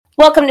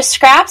Welcome to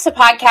Scraps, a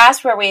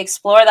podcast where we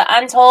explore the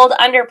untold,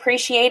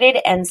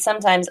 underappreciated, and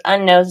sometimes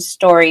unknown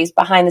stories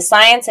behind the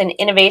science and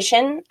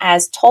innovation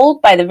as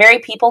told by the very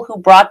people who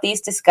brought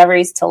these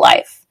discoveries to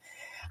life.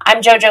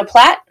 I'm Jojo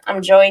Platt.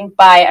 I'm joined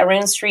by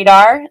Arun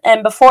Sridhar.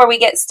 And before we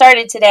get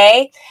started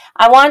today,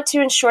 I want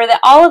to ensure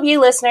that all of you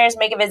listeners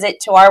make a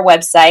visit to our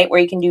website where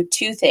you can do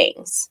two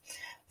things.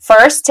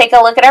 First, take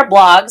a look at our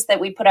blogs that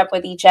we put up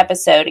with each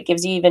episode. It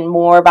gives you even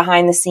more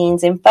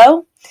behind-the-scenes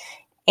info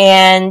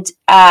and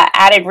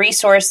added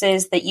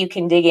resources that you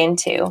can dig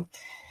into.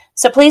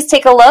 So please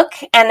take a look,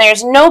 and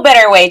there's no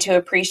better way to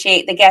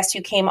appreciate the guests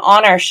who came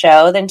on our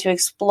show than to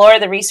explore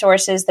the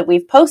resources that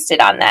we've posted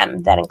on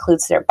them. That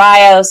includes their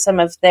bios, some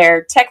of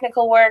their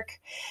technical work,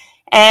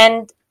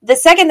 and the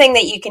second thing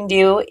that you can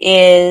do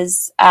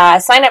is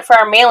sign up for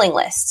our mailing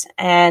list,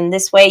 and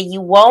this way you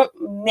won't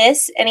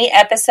miss any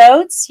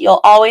episodes.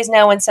 You'll always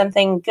know when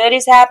something good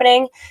is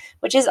happening,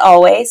 which is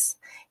always.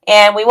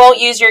 And we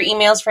won't use your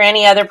emails for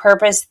any other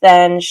purpose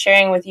than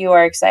sharing with you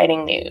our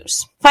exciting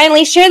news.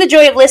 Finally, share the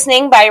joy of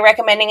listening by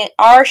recommending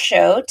our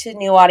show to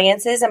new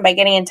audiences and by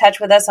getting in touch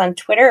with us on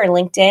Twitter or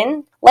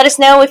LinkedIn. Let us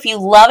know if you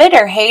love it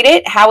or hate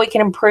it, how we can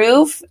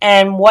improve,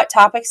 and what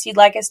topics you'd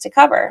like us to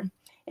cover.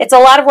 It's a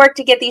lot of work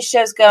to get these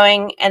shows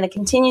going, and the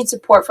continued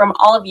support from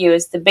all of you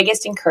is the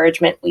biggest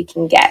encouragement we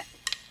can get.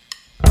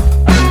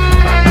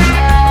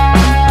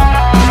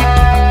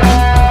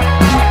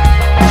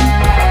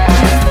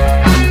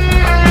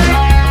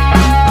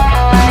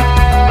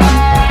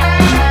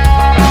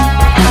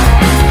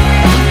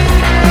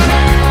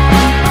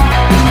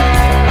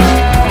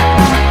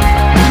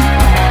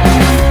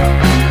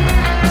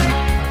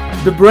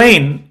 The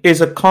brain is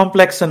a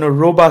complex and a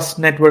robust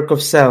network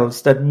of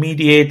cells that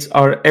mediates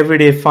our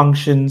everyday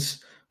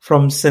functions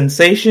from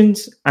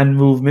sensations and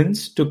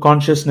movements to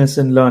consciousness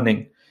and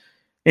learning.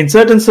 In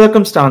certain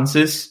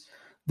circumstances,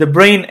 the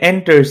brain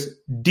enters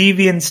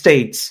deviant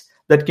states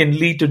that can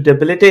lead to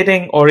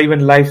debilitating or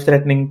even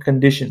life-threatening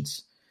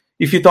conditions.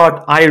 If you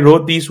thought I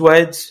wrote these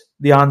words,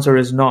 the answer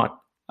is not.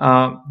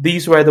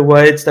 These were the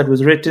words that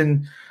was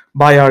written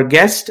by our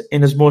guest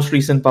in his most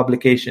recent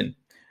publication.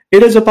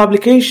 It is a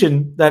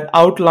publication that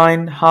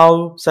outlined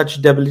how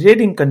such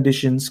debilitating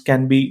conditions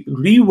can be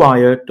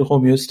rewired to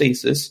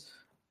homeostasis,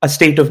 a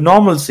state of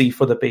normalcy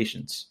for the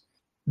patients.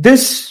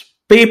 This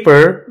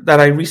paper that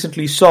I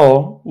recently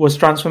saw was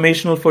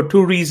transformational for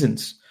two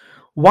reasons.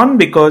 One,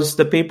 because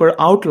the paper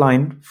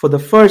outlined for the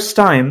first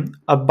time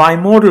a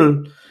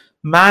bimodal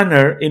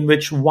manner in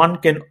which one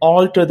can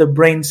alter the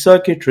brain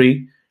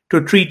circuitry to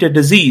treat a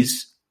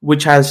disease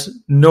which has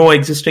no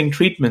existing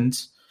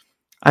treatments.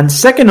 And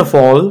second of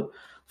all,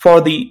 for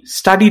the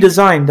study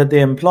design that they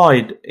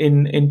employed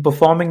in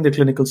performing the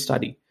clinical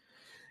study.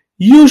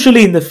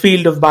 Usually in the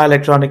field of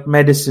bioelectronic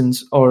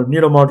medicines or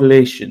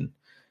neuromodulation,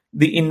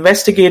 the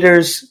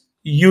investigators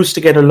used to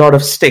get a lot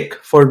of stick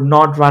for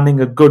not running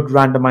a good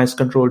randomized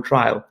controlled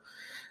trial.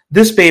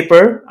 This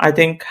paper, I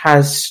think,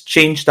 has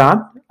changed that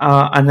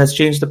and has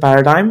changed the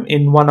paradigm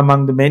in one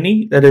among the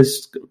many that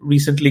has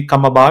recently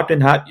come about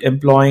in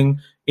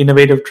employing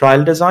innovative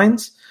trial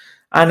designs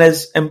and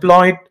has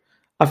employed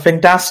a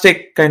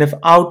fantastic kind of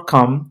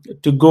outcome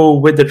to go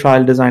with the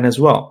trial design as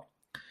well.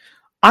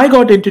 I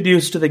got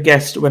introduced to the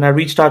guest when I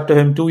reached out to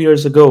him 2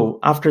 years ago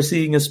after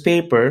seeing his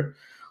paper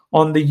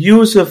on the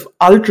use of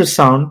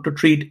ultrasound to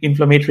treat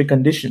inflammatory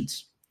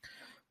conditions.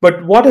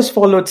 But what has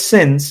followed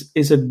since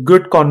is a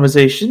good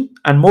conversation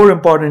and, more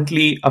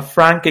importantly, a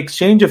frank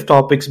exchange of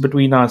topics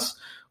between us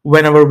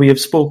whenever we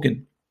have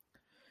spoken.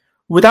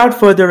 Without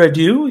further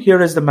ado,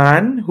 here is the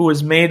man who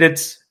has made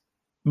it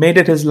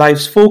his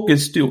life's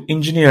focus to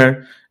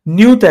engineer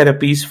new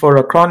therapies for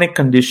a chronic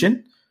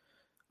condition,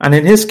 and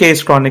in his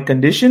case, chronic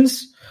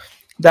conditions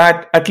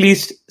that at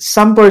least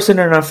some person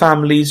in our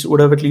families would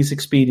have at least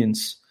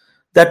experienced.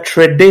 That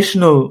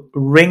traditional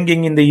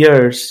ringing in the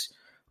ears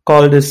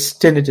called as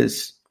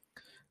tinnitus.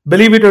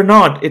 Believe it or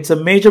not, it's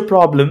a major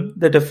problem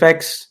that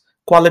affects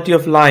quality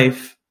of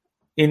life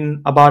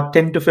in about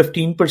 10 to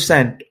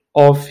 15%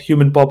 of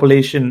human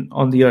population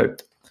on the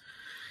earth.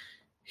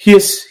 He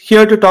is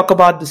here to talk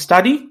about the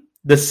study,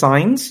 the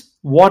science,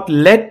 what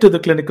led to the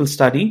clinical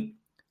study,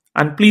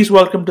 and please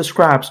welcome to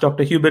Scraps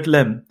Dr. Hubert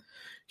Lim.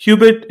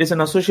 Hubert is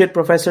an associate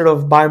professor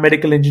of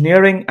biomedical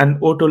engineering and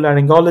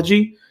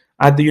otolaryngology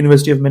at the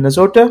University of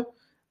Minnesota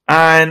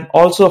and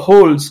also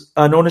holds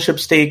an ownership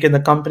stake in the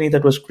company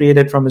that was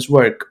created from his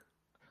work,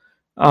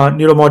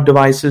 Neuromod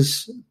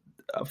Devices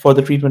for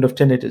the treatment of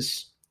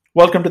tinnitus.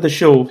 Welcome to the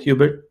show,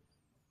 Hubert.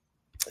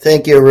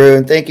 Thank you,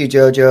 Arun. Thank you,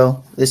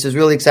 Jojo. This is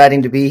really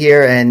exciting to be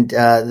here, and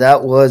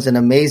that was an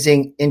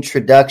amazing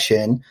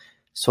introduction.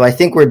 So I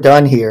think we're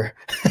done here.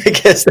 I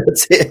guess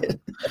that's it.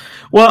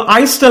 Well,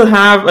 I still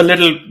have a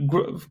little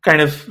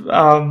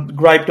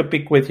gripe to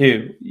pick with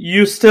you.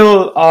 You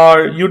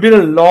did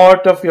a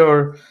lot of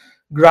your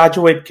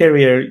graduate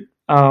career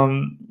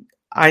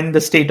in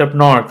the state up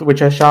north,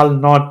 which I shall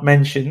not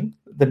mention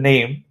the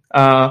name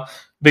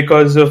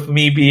because of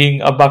me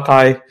being a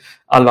Buckeye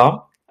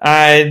alum.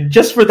 And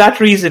just for that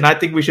reason, I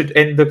think we should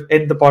end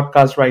the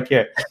podcast right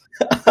here.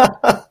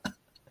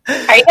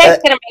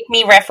 guys going to make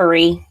me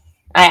referee?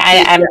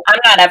 I'm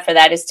not up for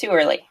that. It's too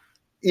early.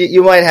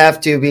 You might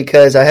have to,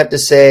 because I have to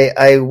say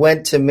I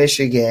went to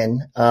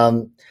Michigan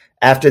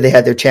after they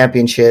had their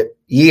championship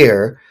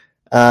year.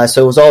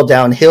 So it was all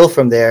downhill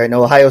from there, and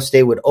Ohio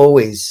State would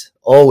always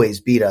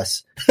beat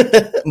us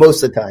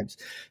most of the times.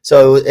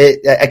 So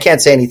I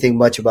can't say anything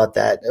much about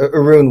that.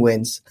 Arun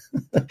wins.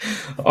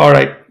 All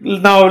right.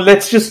 Now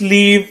let's just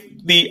leave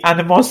the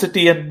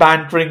animosity and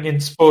bantering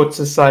in sports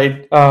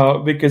aside,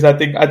 because I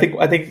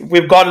think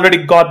we've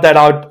already got that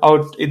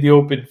out in the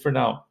open for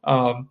now.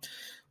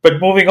 But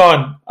moving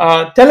on,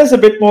 tell us a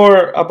bit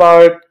more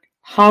about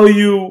how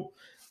you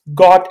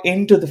got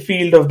into the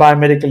field of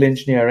biomedical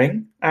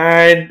engineering.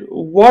 And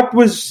what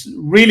was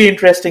really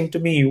interesting to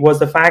me was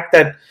the fact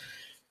that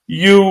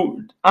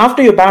you,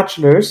 after your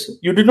bachelor's,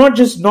 you did not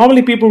just,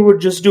 normally people would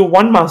just do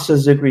one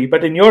master's degree,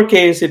 but in your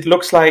case, it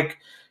looks like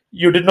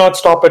you did not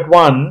stop at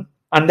one,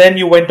 and then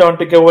you went on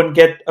to go and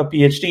get a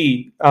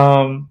PhD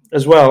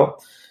as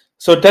well.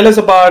 So tell us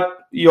about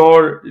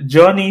your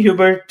journey,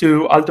 Hubert,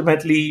 to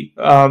ultimately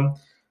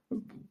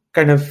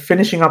kind of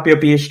finishing up your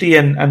PhD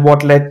and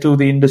what led to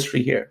the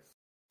industry here.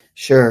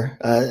 Sure.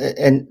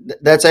 And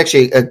that's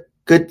actually a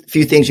good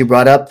few things you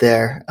brought up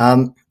there.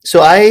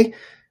 So I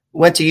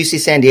went to UC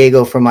San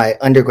Diego for my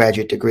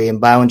undergraduate degree in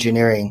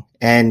bioengineering.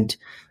 And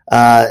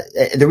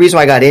the reason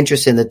why I got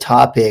interested in the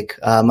topic,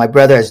 my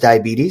brother has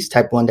diabetes,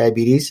 type 1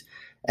 diabetes,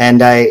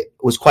 and I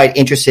was quite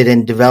interested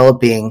in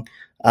developing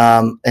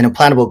an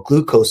implantable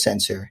glucose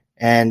sensor.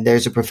 And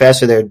there's a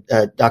professor there,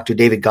 Dr.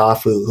 David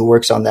Goff, who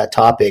works on that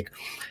topic.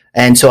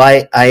 And so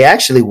I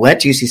actually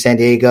went to UC San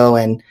Diego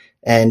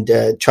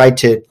and tried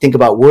to think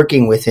about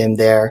working with him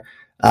there.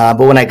 But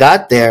when I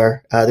got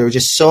there, there were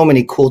just so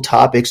many cool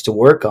topics to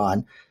work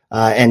on.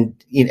 And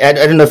you know, I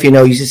don't know if you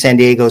know UC San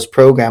Diego's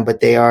program, but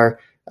they are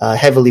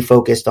heavily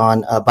focused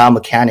on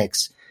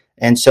biomechanics.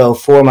 And so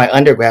for my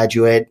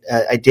undergraduate,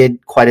 I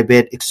did quite a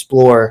bit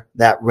explore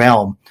that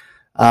realm.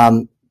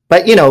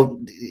 But, you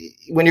know,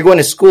 when you're going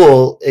to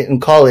school in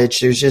college,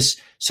 there's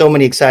just so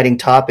many exciting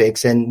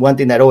topics. And one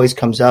thing that always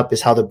comes up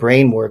is how the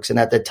brain works. And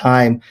at the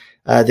time,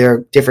 there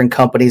are different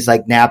companies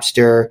like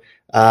Napster,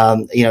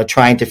 you know,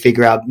 trying to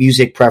figure out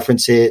music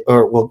preferences,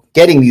 or well,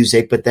 getting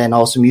music, but then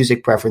also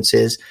music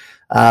preferences.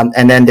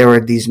 And then there were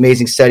these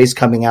amazing studies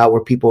coming out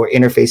where people were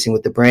interfacing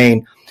with the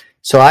brain.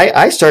 So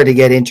I started to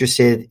get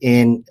interested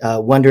in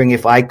wondering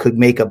if I could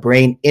make a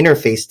brain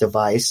interface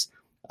device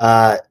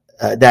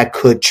that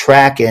could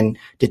track and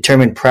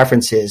determine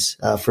preferences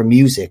for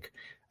music.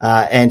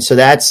 And so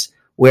that's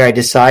where I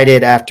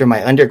decided after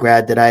my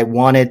undergrad that I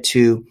wanted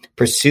to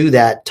pursue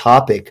that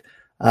topic.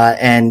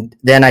 And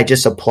then I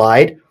just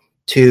applied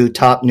to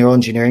top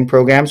neuroengineering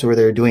programs where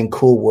they're doing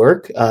cool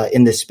work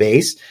in this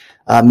space.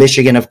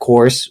 Michigan, of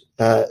course,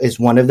 is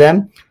one of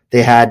them.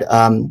 They had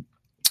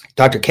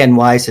Dr. Ken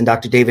Weiss and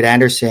Dr. David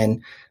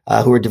Anderson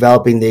who were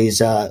developing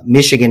these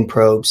Michigan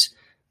probes.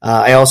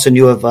 I also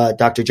knew of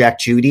Dr. Jack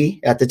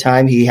Judy at the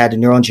time. He had a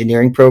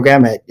neuroengineering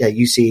program at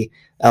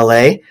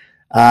UCLA.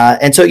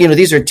 And so, you know,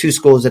 these are two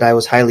schools that I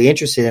was highly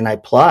interested in. I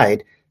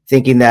applied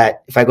thinking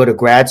that if I go to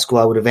grad school,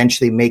 I would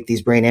eventually make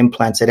these brain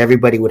implants that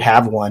everybody would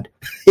have one.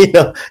 You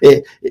know,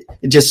 it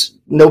just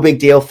no big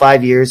deal.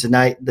 5 years,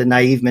 the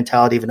naive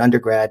mentality of an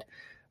undergrad.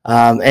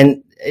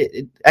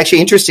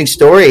 Actually, interesting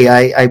story.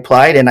 I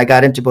applied and I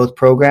got into both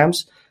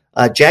programs.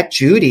 Jack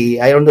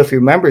Judy, I don't know if he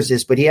remembers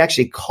this, but he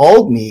actually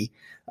called me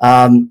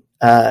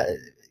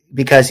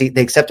because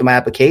they accepted my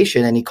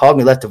application, and he called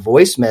me, left a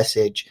voice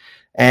message.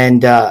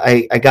 And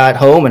I got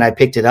home and I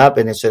picked it up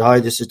and it said, "Hi,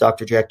 this is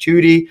Dr. Jack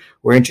Judy.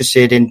 We're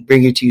interested in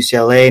bringing you to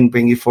UCLA and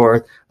bring you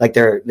for like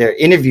their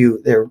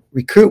interview, their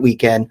recruit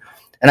weekend."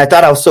 And I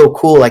thought I was so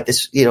cool, like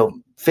this, you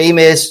know,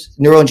 famous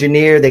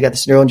neuroengineer. They got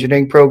this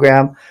neuroengineering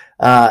program.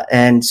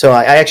 And so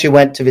I actually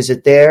went to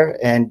visit there,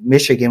 and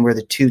Michigan were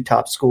the two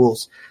top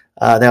schools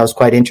that I was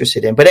quite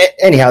interested in. But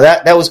anyhow,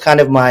 that was kind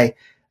of my,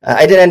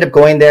 I didn't end up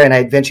going there, and I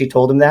eventually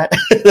told him that,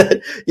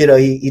 you know,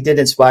 he did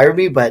inspire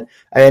me, but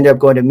I ended up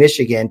going to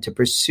Michigan to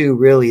pursue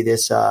really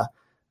this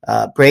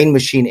brain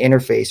machine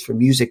interface for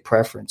music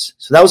preference.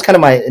 So that was kind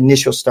of my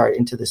initial start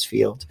into this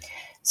field.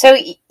 So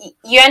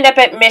you end up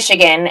at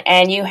Michigan,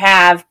 and you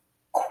have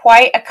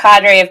quite a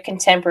cadre of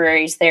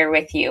contemporaries there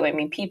with you. I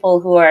mean, people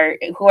who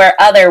are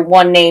other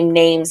one name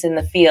names in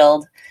the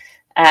field.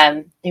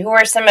 Who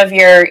are some of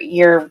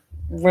your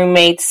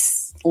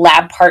roommates,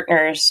 lab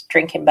partners,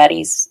 drinking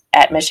buddies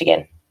at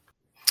Michigan?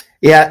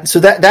 Yeah, so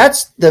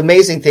that's the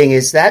amazing thing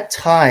is that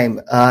time,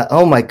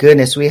 oh my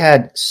goodness, we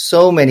had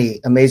so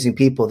many amazing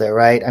people there,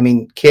 right? I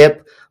mean,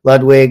 Kip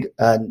Ludwig,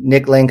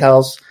 Nick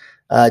Lenkhaus,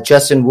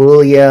 Justin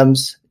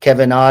Williams,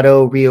 Kevin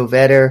Otto, Rio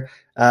Vetter.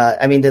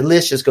 I mean, the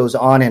list just goes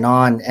on.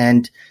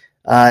 And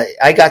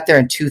I got there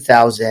in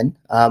 2000.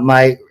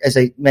 As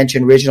I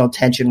mentioned, original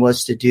intention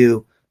was to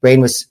do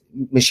brain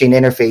machine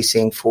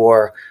interfacing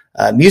for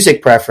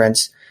music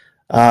preference.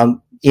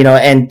 You know,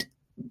 and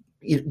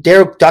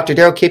Dr.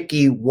 Daryl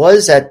Kipke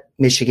was at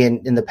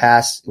Michigan in the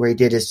past where he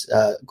did his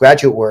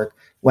graduate work,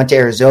 went to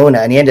Arizona,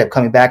 and he ended up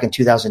coming back in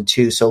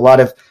 2002. So a lot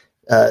of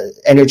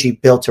energy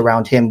built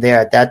around him there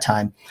at that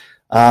time.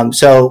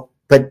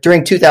 But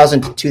during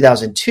 2000 to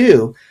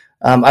 2002,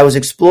 I was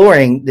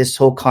exploring this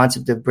whole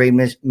concept of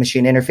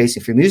brain-machine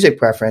interfacing for music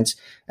preference,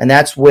 and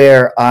that's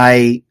where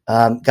I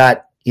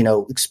got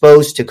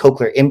exposed to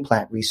cochlear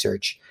implant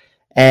research.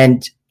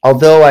 And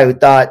although I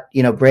thought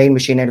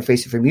brain-machine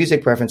interfacing for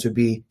music preference would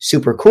be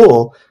super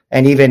cool,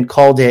 and even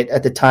called it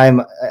at the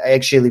time,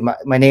 actually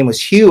my name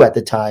was Hugh at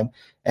the time,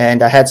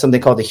 and I had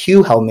something called the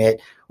Hugh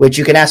helmet, which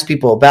you can ask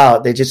people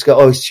about. They just go,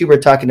 "Oh, we're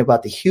talking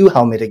about the Hugh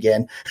helmet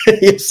again."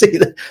 You see,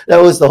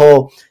 that was the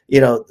whole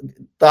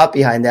thought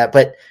behind that.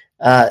 But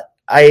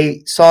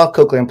I saw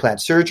cochlear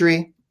implant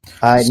surgery.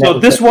 So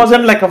this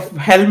wasn't like a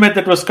helmet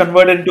that was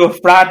converted into a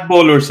frat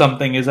bowl or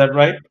something, is that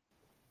right?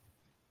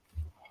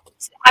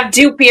 Have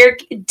two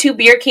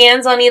beer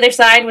cans on either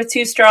side with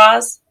two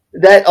straws.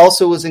 That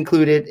also was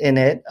included in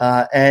it,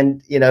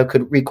 and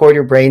could record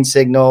your brain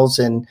signals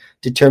and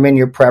determine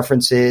your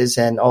preferences,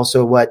 and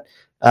also what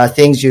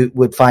things you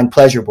would find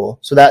pleasurable.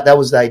 So that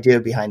was the idea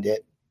behind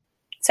it.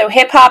 So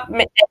hip hop and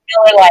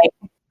Miller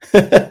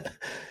Lite.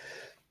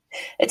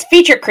 It's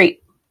feature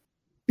creep.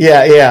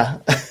 Yeah.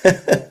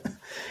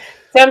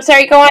 So I'm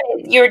sorry. Go on.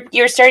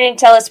 You're starting to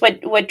tell us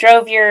what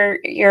drove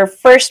your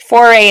first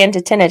foray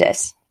into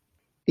tinnitus.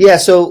 Yeah.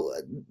 So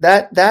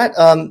that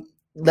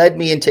led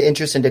me into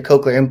interest into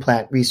cochlear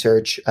implant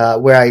research,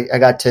 where I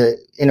got to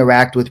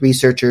interact with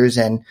researchers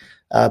and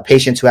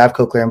patients who have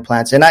cochlear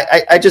implants. And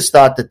I just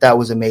thought that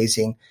was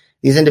amazing.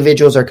 These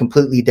individuals are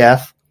completely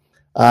deaf.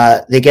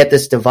 They get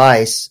this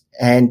device,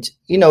 and,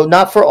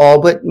 not for all,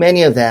 but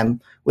many of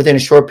them within a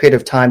short period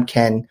of time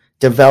can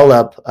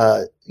develop,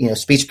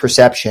 speech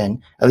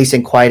perception, at least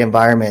in quiet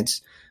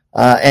environments.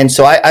 And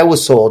so I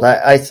was sold.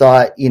 I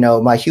thought,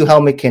 my Hugh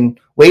helmet can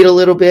wait a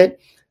little bit.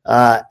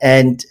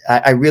 And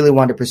I really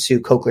wanted to pursue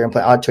cochlear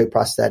implant auditory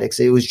prosthetics.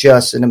 It was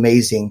just an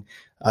amazing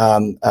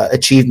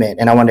achievement,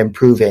 and I want to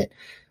improve it.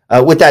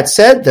 With that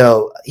said,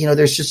 though,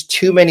 there's just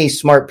too many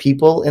smart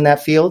people in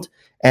that field,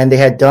 and they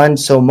had done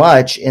so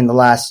much in the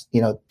last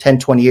 10,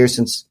 20 years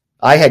since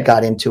I had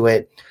got into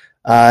it.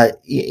 I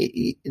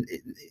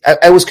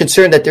was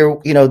concerned that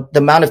the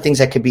amount of things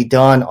that could be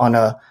done on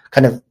a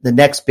kind of the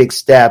next big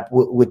step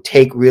would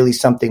take really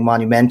something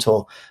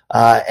monumental.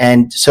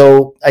 And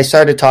so I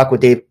started to talk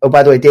with Dave. Oh,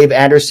 by the way, Dave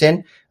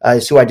Anderson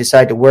is who I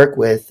decided to work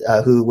with,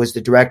 who was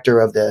the director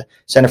of the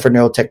Center for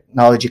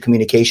Neurotechnology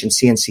Communication,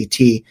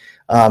 CNCT,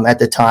 at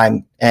the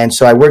time. And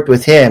so I worked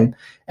with him,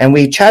 and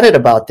we chatted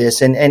about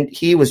this, and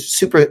he was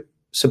super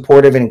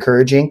supportive and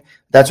encouraging.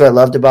 That's what I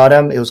loved about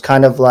him. It was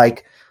kind of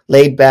like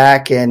laid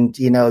back, and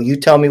you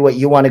tell me what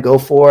you want to go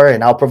for,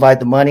 and I'll provide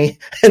the money.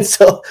 And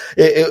so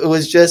it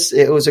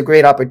was a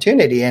great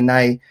opportunity. And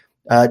I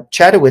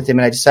chatted with him,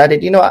 and I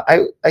decided,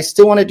 I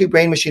still want to do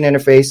brain machine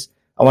interface.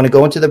 I want to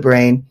go into the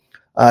brain.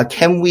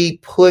 Can we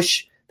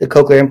push the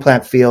cochlear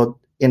implant field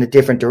in a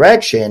different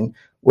direction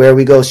where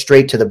we go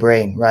straight to the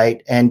brain,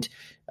 right? And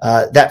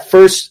that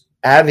first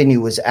avenue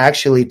was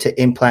actually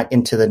to implant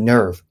into the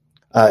nerve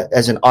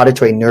as an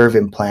auditory nerve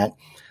implant.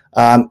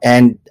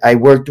 And I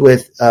worked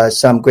with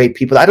some great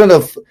people. I don't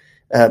know if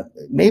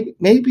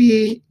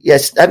maybe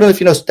yes. I don't know if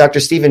you know Dr.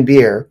 Stephen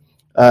Beer.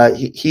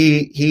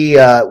 He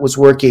was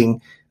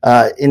working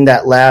in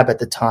that lab at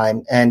the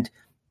time, and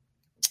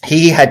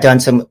he had done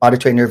some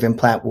auditory nerve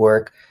implant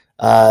work.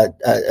 A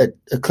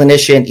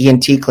clinician,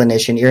 ENT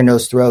clinician, ear,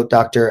 nose, throat,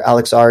 Dr.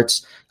 Alex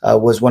Arts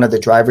was one of the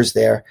drivers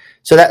there.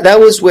 So that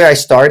was where I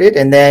started,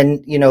 and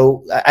then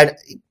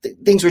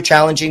things were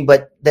challenging,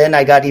 but then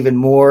I got even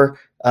more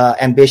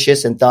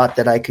ambitious and thought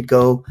that I could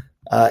go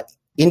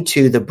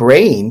into the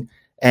brain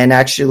and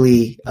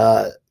actually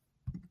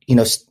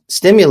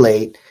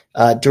stimulate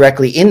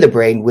directly in the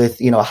brain with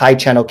a high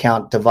channel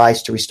count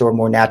device to restore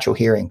more natural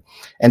hearing.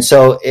 And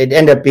so it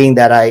ended up being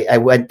that I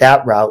went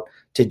that route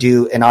to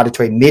do an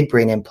auditory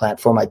midbrain implant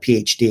for my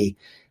PhD.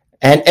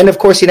 And of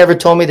course, he never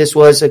told me this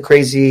was a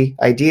crazy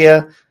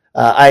idea.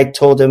 I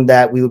told him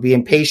that we would be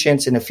in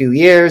patients in a few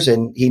years,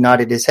 and he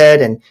nodded his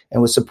head and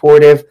was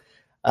supportive.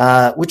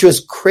 Which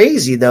was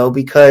crazy, though,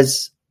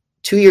 because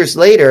 2 years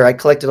later, I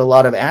collected a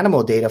lot of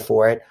animal data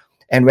for it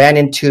and ran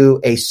into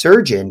a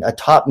surgeon, a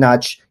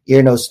top-notch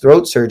ear, nose,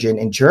 throat surgeon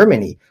in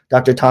Germany,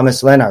 Dr.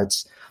 Thomas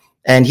Lennartz.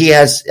 And he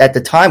has, at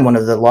the time, one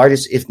of the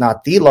largest, if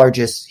not the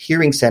largest,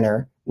 hearing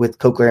center with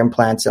cochlear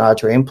implants and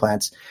auditory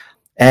implants.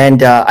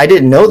 And I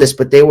didn't know this,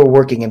 but they were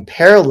working in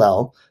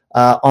parallel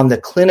on the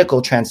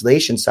clinical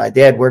translation side.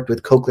 They had worked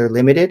with Cochlear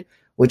Limited,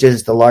 which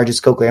is the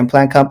largest cochlear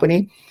implant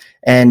company.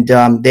 And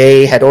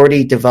they had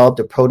already developed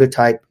a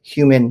prototype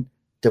human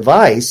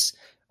device.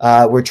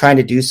 We're trying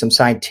to do some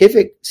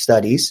scientific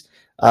studies.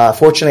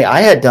 Fortunately,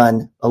 I had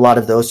done a lot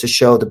of those to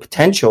show the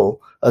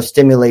potential of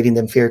stimulating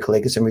the inferior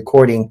colliculus and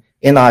recording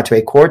in the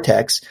auditory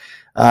cortex.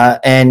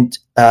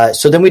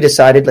 So then we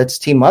decided, let's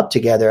team up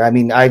together. I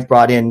mean, I've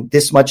brought in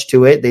this much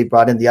to it. They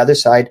brought in the other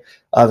side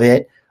of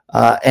it.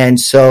 And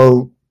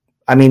so,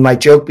 I mean, my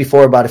joke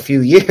before about a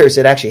few years,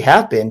 it actually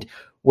happened,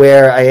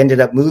 where I ended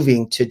up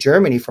moving to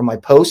Germany for my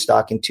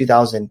postdoc in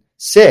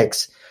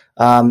 2006.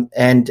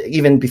 And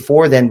even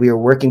before then, we were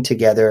working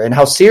together, and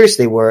how serious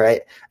they were.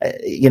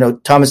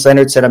 Thomas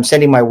Leonard said, "I'm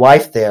sending my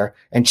wife there,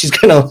 and she's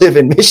going to live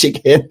in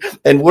Michigan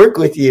and work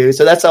with you."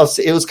 So that's how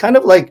it was, kind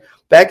of like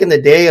back in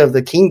the day of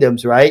the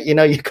kingdoms, right? You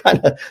kind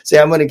of say,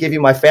 "I'm going to give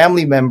you my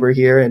family member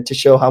here," and to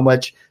show how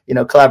much,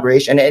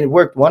 collaboration, and it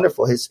worked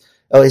wonderful. His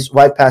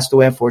wife passed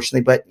away,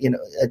 unfortunately, but,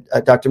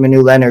 Dr.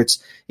 Manu Leonard's,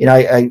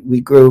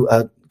 we grew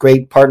a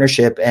great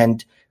partnership,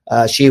 and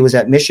she was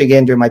at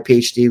Michigan during my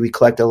PhD. We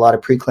collected a lot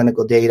of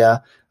preclinical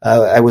data.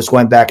 I was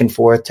going back and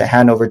forth to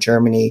Hanover,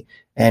 Germany,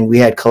 and we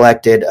had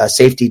collected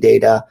safety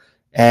data.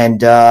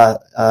 And,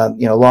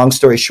 long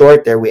story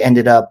short there, we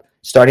ended up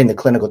starting the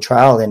clinical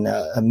trial in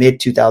mid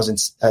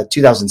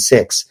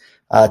 2006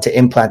 to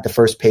implant the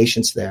first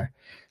patients there.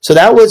 So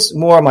that was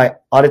more my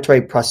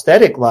auditory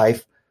prosthetic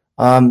life.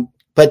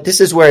 But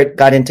this is where it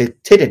got into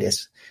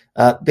tinnitus.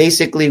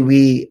 Basically,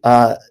 we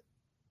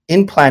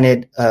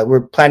implanted,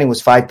 we're planning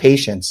was 5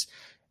 patients,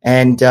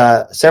 and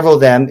several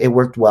of them, it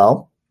worked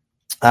well.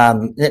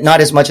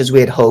 Not as much as we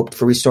had hoped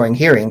for restoring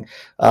hearing,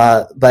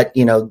 but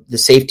the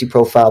safety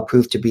profile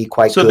proved to be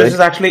quite good. So this is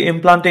actually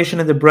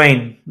implantation in the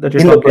brain that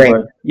you're talking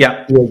about.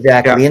 Yeah,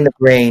 exactly. Yeah. In the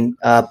brain,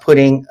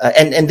 putting,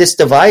 and this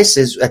device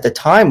at the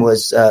time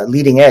was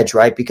leading edge,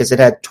 right? Because it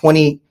had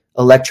 20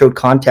 electrode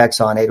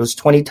contacts on it. It was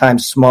 20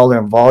 times smaller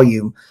in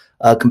volume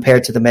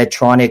compared to the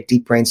Medtronic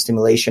deep brain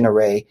stimulation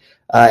array.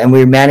 And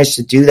we managed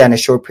to do that in a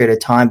short period of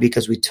time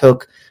because we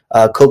took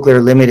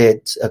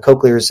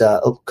Cochlear's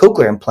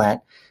cochlear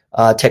implant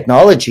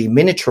technology,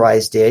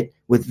 miniaturized it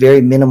with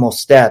very minimal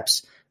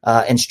steps,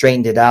 and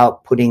straightened it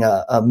out, putting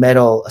a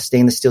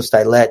stainless steel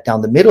stylet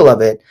down the middle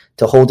of it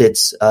to hold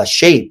its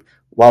shape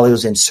while it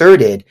was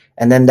inserted.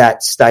 And then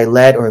that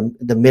stylet, or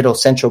the middle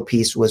central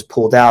piece, was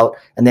pulled out.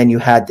 And then you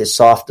had this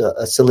soft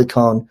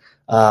silicone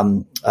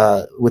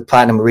with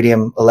platinum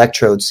iridium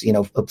electrodes,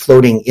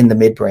 floating in the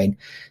midbrain.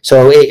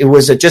 So it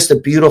was just a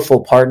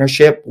beautiful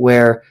partnership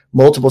where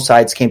multiple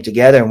sides came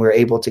together, and we were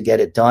able to get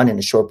it done in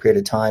a short period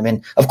of time.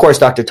 And of course,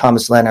 Dr.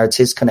 Thomas Leonard's,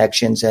 his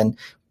connections and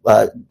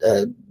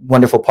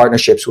wonderful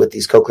partnerships with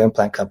these cochlear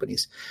implant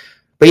companies.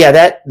 But yeah,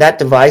 that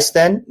device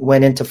then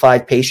went into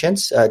 5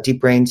 patients, deep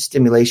brain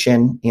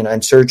stimulation,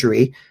 and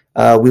surgery.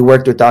 We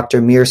worked with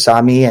Dr. Mir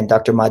Sami and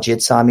Dr.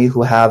 Majid Sami,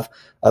 who have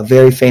a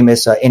very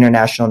famous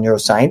International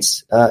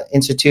Neuroscience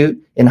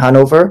Institute in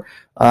Hanover.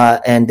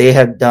 And they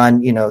have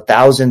done,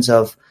 thousands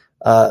of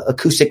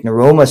acoustic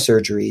neuroma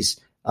surgeries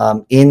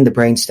in the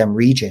brainstem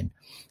region.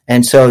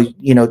 And so,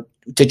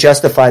 to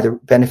justify the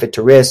benefit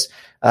to risk,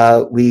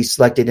 we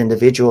selected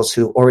individuals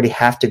who already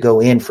have to go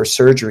in for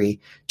surgery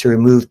to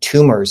remove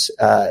tumors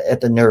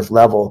at the nerve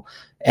level.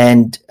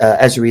 And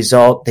as a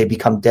result, they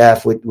become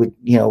deaf,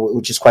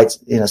 which is quite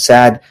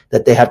sad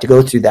that they have to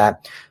go through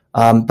that.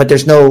 But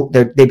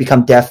they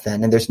become deaf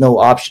then, and there's no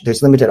option.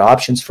 There's limited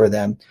options for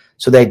them.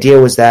 So the idea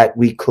was that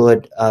we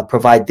could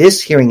provide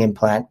this hearing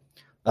implant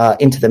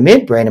into the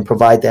midbrain and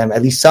provide them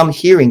at least some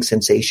hearing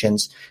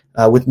sensations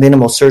with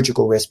minimal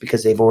surgical risk,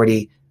 because they've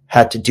already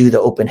had to do the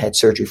open head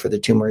surgery for the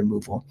tumor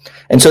removal.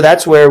 And so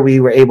that's where we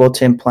were able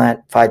to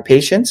implant 5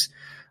 patients.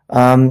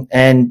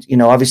 And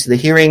obviously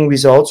the hearing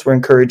results were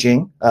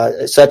encouraging,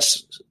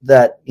 such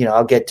that,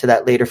 I'll get to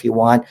that later if you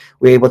want.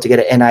 We were able to get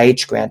an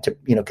NIH grant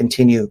to,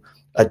 continue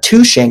a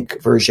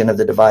 2-shank version of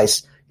the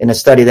device in a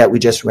study that we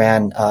just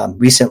ran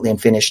recently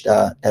and finished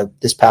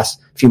this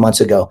past few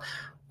months ago.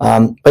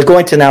 But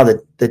going to now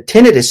the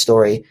tinnitus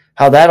story,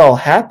 how that all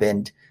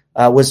happened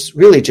was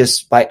really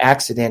just by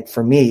accident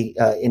for me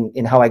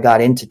in how I got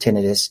into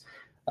tinnitus.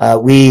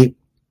 We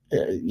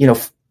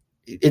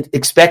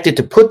expected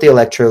to put the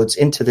electrodes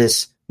into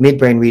this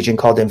midbrain region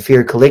called the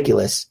inferior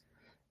colliculus.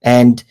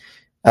 And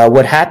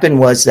what happened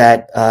was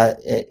that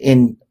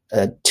in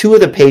 2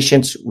 of the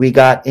patients, we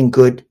got in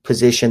good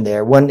position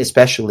there. One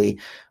especially,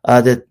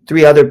 the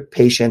 3 other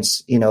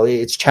patients,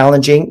 it's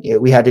challenging.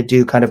 We had to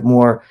do kind of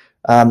more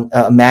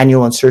a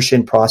manual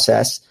insertion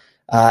process.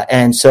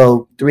 And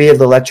so 3 of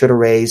the electrode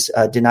arrays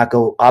did not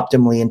go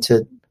optimally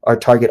into our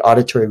target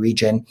auditory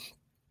region.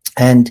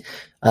 And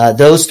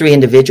those 3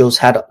 individuals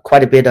had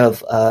quite a bit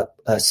of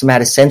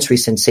somatosensory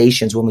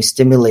sensations when we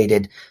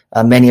stimulated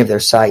many of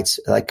their sites,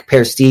 like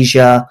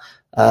paresthesia,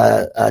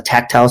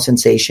 tactile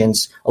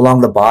sensations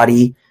along the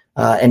body,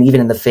 and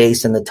even in the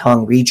face and the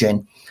tongue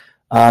region.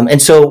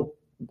 And so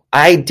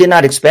I did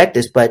not expect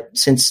this, but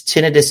since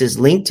tinnitus is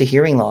linked to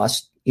hearing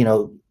loss,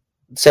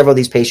 several of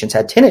these patients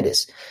had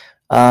tinnitus.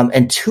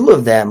 And 2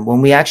 of them,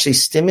 when we actually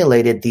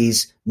stimulated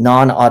these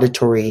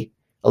non-auditory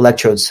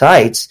electrode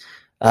sites,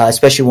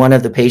 especially one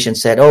of the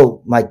patients said,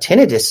 "Oh, my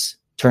tinnitus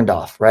turned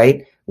off,"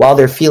 right? While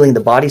they're feeling the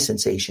body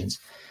sensations.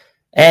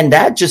 And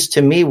that just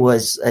to me it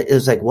was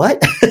like,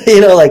 what?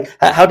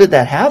 How did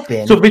that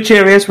happen? So which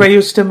areas were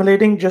you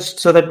stimulating, just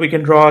so that we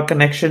can draw a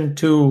connection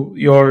to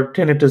your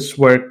tinnitus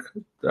work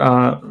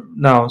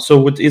now?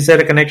 So is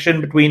there a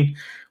connection between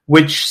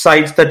which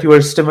sites that you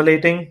were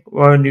stimulating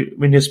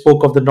when you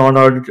spoke of the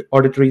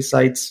non-auditory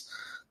sites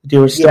that you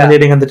were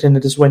stimulating and the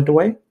tinnitus went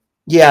away?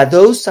 Yeah,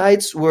 those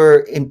sites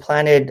were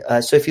implanted.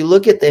 So if you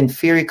look at the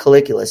inferior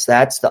colliculus,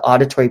 that's the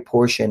auditory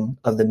portion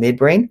of the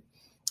midbrain.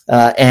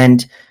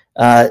 And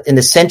in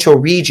the central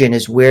region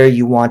is where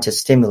you want to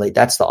stimulate.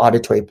 That's the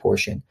auditory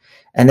portion.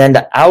 And then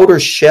the outer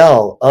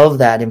shell of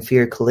that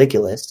inferior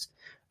colliculus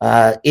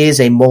is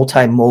a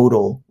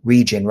multimodal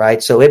region,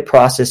 right? So it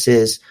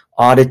processes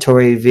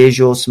auditory,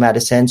 visual,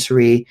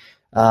 somatosensory,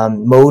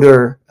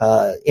 motor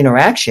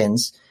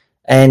interactions.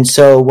 And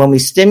so when we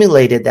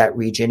stimulated that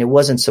region, it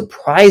wasn't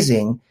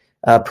surprising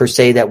per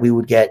se that we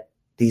would get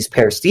these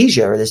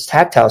paresthesia or this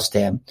tactile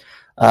stim.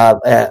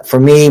 For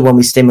me, when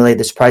we stimulated,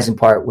 the surprising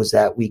part was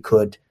that we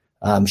could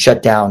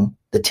shut down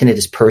the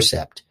tinnitus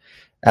percept.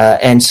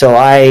 And so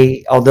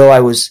although I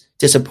was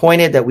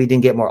disappointed that we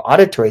didn't get more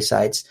auditory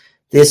sites,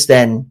 this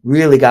then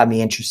really got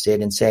me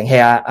interested in saying,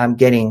 hey, I'm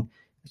getting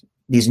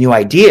these new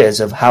ideas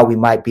of how we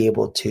might be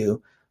able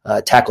to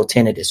tackle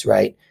tinnitus,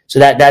 right? So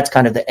that's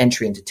kind of the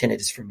entry into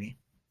tinnitus for me.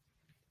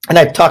 And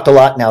I've talked a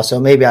lot now, so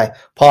maybe I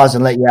pause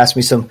and let you ask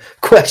me some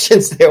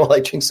questions there while I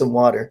drink some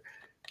water.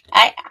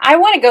 I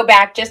want to go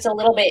back just a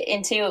little bit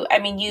into, I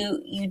mean,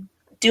 you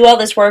do all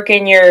this work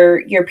in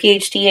your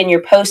PhD and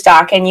your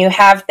postdoc, and you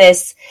have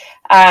this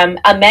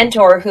a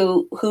mentor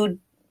who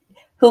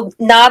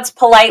nods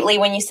politely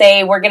when you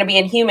say we're going to be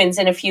in humans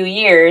in a few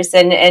years,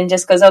 and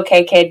just goes,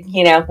 okay, kid,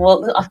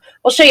 we'll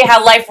show you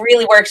how life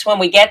really works when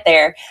we get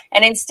there.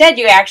 And instead,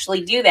 you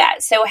actually do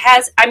that. So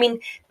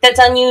that's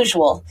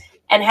unusual,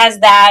 and has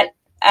that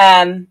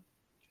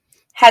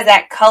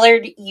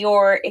colored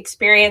your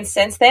experience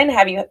since then?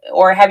 Have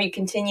you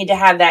continued to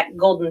have that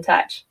golden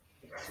touch?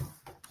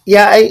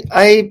 Yeah,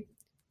 I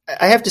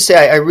have to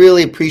say I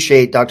really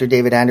appreciate Dr.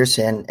 David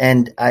Anderson,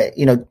 and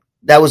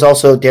that was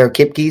also Derek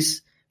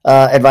Kipke's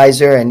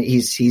advisor, and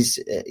he's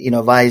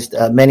advised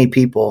many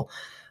people.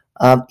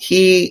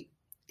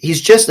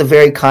 He's just a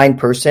very kind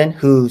person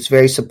who's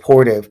very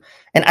supportive.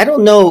 And I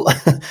don't know,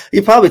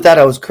 you probably thought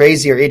I was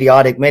crazy or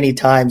idiotic many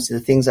times,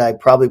 the things I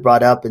probably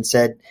brought up and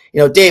said,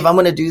 Dave, I'm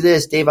going to do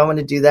this. Dave, I'm going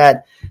to do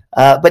that.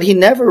 But he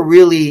never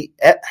really,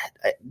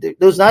 there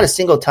was not a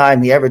single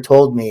time he ever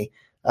told me,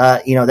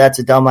 that's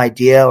a dumb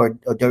idea or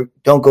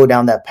don't go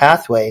down that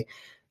pathway.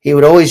 He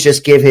would always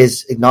just give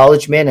his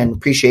acknowledgement and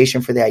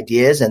appreciation for the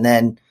ideas. And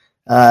then,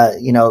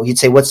 he'd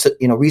say, what's,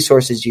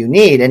 resources you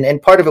need?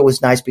 And part of it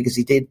was nice because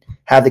he did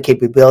have the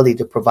capability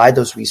to provide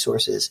those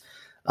resources.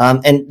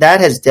 And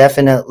that has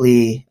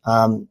definitely,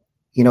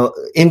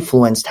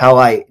 influenced how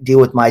I deal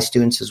with my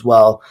students as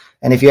well.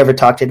 And if you ever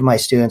talk to my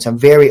students, I'm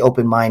very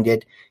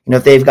open-minded.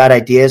 If they've got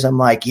ideas, I'm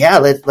like, yeah,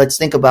 let's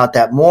think about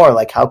that more.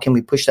 Like, how can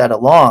we push that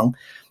along?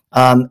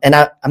 And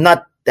I'm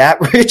not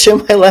that rich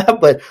in my lab,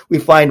 but we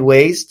find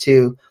ways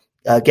to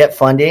get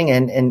funding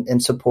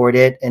and support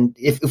it. And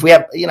if we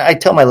have, I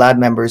tell my lab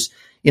members,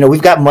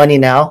 we've got money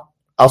now.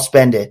 I'll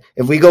spend it.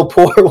 If we go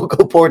poor, we'll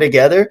go poor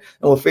together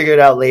and we'll figure it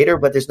out later,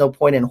 but there's no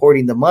point in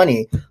hoarding the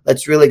money.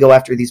 Let's really go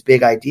after these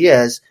big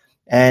ideas.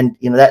 And,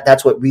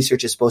 that's what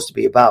research is supposed to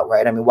be about,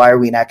 right? I mean, why are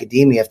we in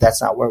academia if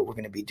that's not what we're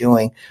going to be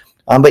doing?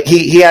 But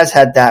he has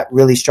had that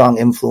really strong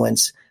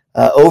influence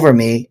over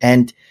me.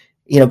 And,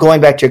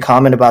 going back to your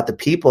comment about the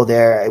people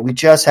there, we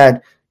just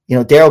had,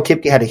 Daryl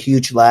Kipke had a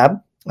huge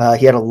lab.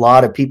 He had a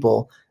lot of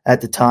people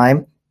at the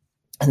time.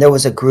 And there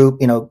was a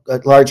group, a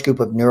large group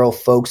of neural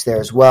folks there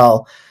as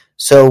well.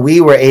 So we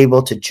were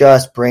able to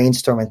just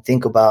brainstorm and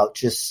think about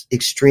just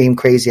extreme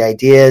crazy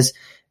ideas.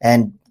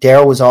 And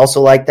Daryl was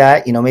also like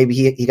that. Maybe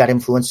he got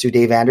influenced through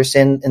Dave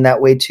Anderson in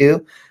that way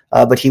too.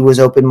 But he was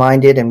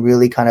open-minded and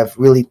really kind of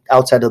really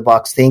outside of the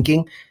box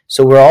thinking.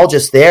 So we're all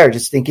just there,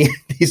 just thinking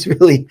these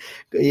really,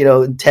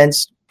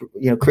 intense,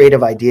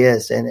 creative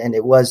ideas. And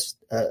it was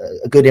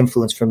a good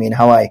influence for me in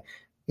how I,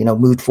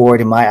 moved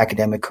forward in my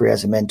academic career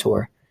as a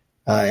mentor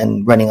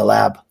and running a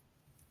lab.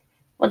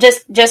 Well,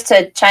 just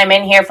to chime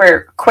in here for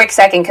a quick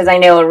second, because I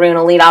know Arun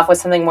will lead off with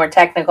something more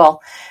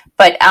technical.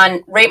 But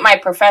on Rate My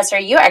Professor,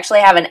 you actually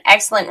have an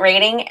excellent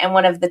rating. And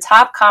one of the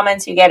top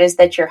comments you get is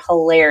that you're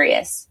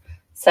hilarious.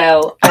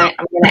 So I'm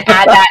going to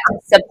add that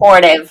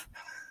supportive.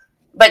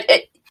 But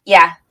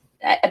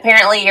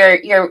apparently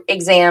your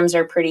exams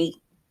are pretty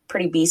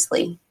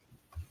beastly.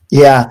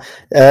 Yeah,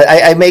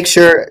 I make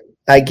sure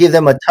I give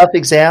them a tough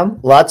exam,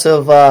 lots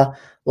of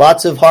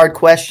hard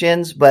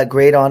questions, but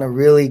grade on a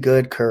really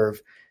good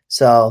curve.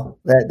 So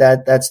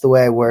that's the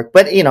way I work.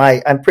 But,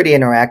 I'm pretty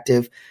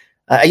interactive.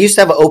 I used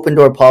to have an open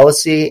door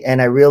policy,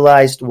 and I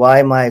realized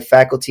why my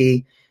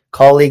faculty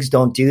colleagues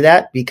don't do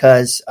that,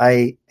 because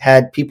I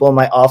had people in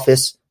my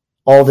office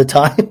all the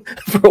time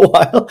for a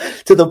while,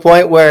 to the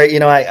point where,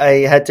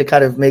 I had to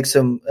kind of make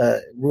some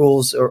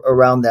rules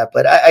around that.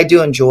 But I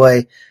do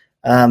enjoy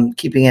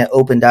keeping an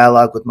open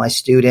dialogue with my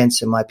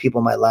students and my people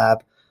in my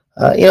lab.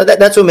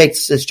 That's what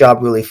makes this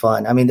job really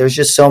fun. I mean, there's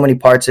just so many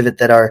parts of it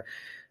that are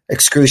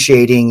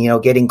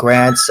excruciating, getting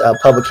grants,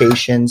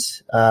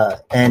 publications,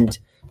 and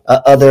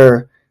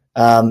other,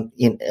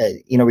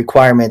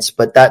 requirements.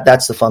 But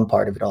that's the fun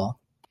part of it all.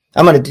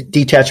 I'm going to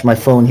detach my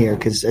phone here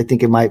because I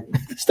think it might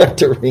start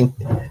to ring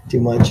too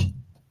much.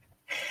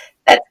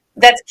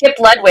 That's Kip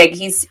Ludwig.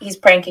 He's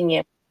pranking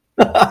you.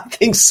 I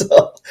think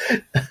so.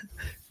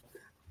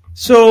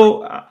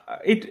 So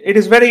it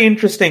is very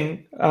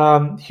interesting,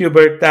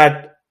 Hubert,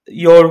 that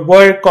your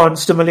work on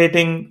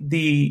stimulating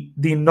the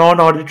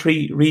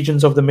non-auditory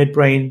regions of the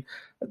midbrain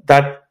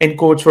that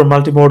encodes for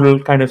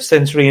multimodal kind of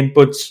sensory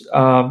inputs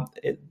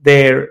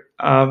there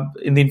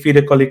in the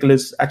inferior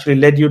colliculus actually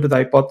led you to the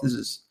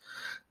hypothesis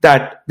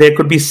that there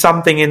could be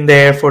something in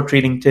there for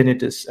treating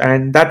tinnitus,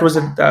 and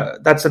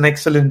that's an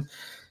excellent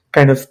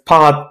kind of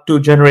path to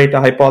generate a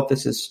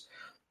hypothesis.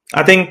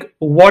 I think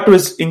what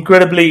was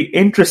incredibly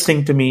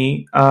interesting to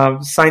me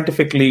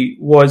scientifically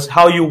was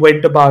how you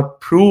went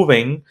about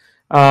proving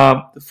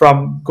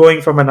from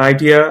going from an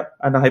idea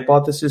and a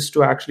hypothesis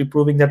to actually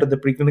proving that in the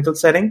preclinical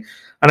setting.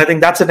 And I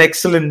think that's an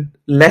excellent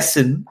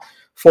lesson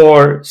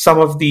for some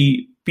of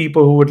the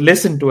people who would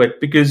listen to it,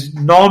 because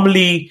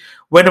normally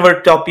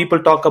whenever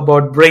people talk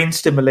about brain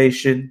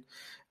stimulation,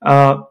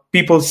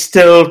 people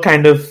still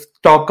kind of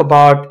talk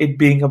about it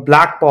being a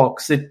black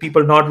box,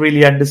 people not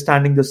really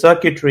understanding the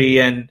circuitry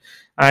and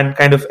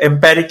kind of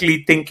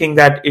empirically thinking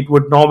that it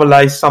would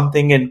normalize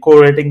something and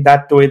correlating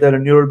that to either a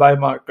neural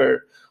biomarker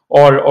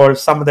or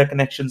some of the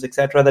connections,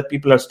 etc., that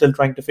people are still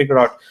trying to figure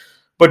out.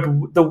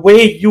 But the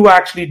way you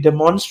actually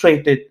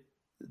demonstrated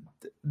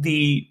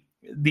the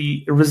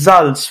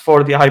results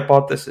for the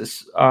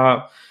hypothesis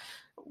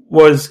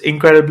was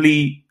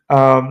incredibly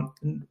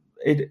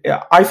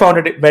I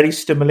found it very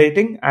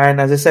stimulating, and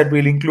as I said,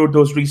 we'll include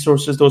those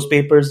resources, those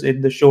papers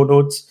in the show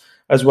notes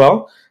as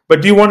well.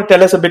 But do you want to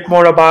tell us a bit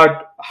more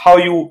about how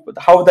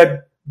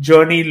that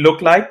journey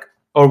looked like,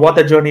 or what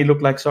that journey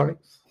looked like? Sorry.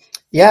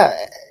 Yeah,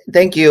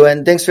 thank you,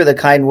 and thanks for the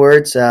kind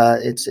words.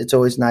 It's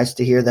always nice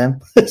to hear them.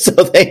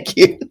 So thank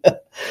you.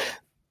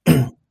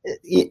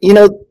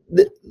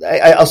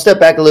 I'll step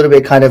back a little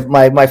bit. Kind of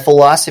my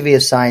philosophy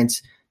of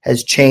science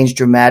has changed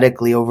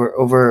dramatically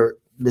over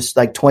this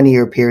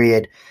 20-year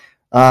period.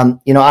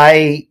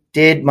 I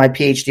did my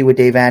PhD with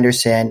Dave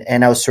Anderson,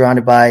 and I was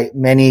surrounded by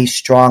many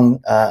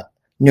strong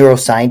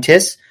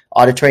neuroscientists,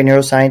 auditory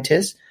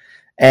neuroscientists.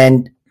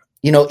 And,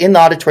 in the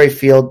auditory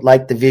field,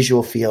 like the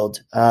visual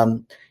field,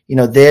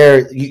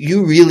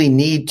 you really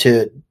need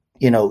to,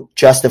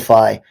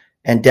 justify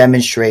and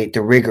demonstrate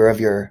the rigor of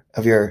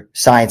your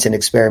science and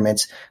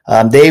experiments.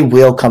 They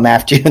will come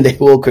after you and they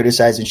will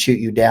criticize and shoot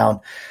you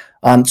down.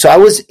 So I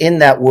was in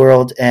that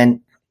world, and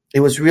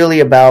it was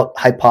really about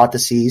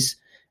hypotheses.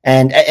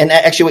 And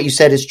actually what you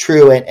said is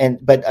true.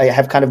 But I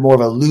have kind of more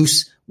of a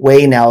loose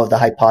way now of the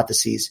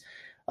hypotheses.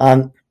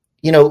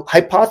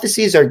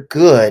 Hypotheses are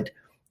good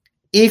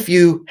if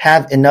you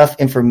have enough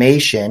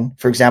information.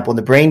 For example, in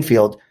the brain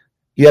field,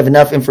 you have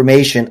enough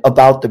information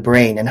about the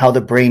brain and how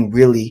the brain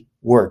really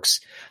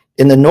works.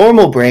 In the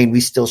normal brain,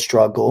 we still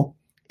struggle.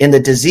 In the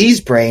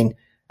disease brain,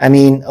 I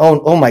mean,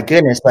 oh my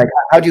goodness,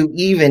 how do you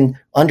even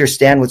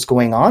understand what's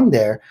going on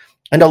there?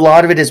 And a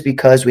lot of it is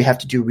because we have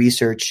to do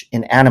research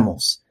in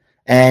animals,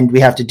 and we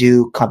have to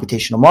do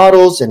computational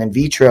models and in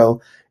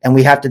vitro, and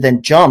we have to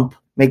then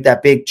make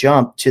that big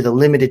jump to the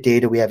limited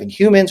data we have in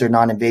humans or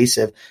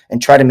non-invasive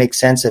and try to make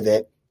sense of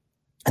it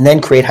and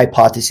then create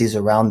hypotheses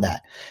around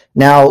that.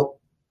 Now,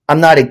 I'm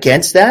not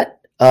against that.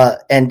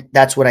 And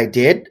that's what I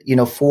did,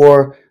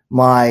 for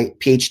my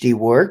PhD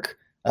work,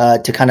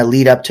 to kind of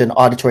lead up to an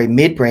auditory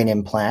midbrain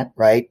implant,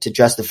 right? To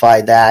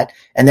justify that.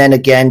 And then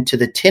again, to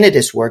the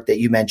tinnitus work that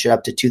you mentioned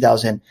up to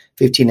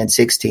 2015 and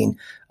 16,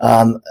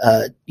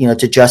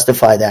 to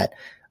justify that.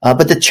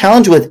 But the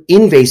challenge with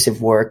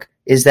invasive work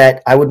is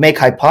that I would make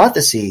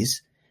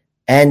hypotheses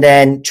and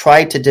then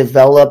try to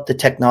develop the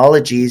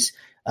technologies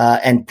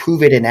and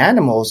prove it in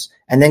animals,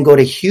 and then go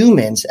to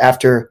humans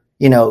after,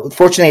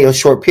 fortunately it was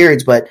short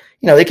periods, but,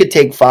 they could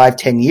take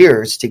 5-10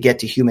 years to get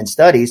to human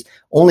studies,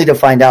 only to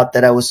find out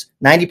that I was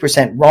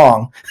 90%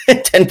 wrong,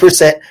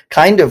 10%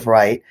 kind of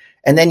right.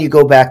 And then you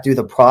go back through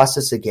the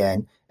process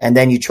again, and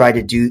then you try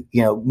to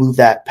move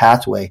that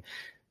pathway.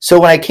 So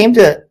when I came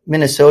to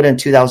Minnesota in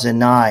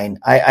 2009,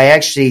 I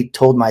actually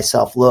told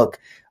myself, look,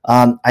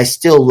 I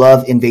still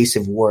love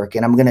invasive work,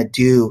 and I'm going to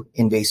do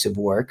invasive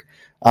work.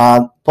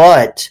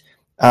 But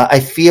I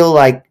feel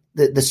like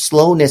the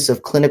slowness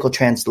of clinical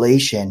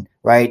translation,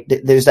 right?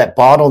 There's that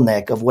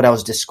bottleneck of what I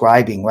was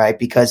describing, right?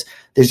 Because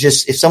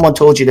if someone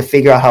told you to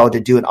figure out how to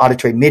do an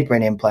auditory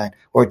midbrain implant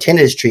or a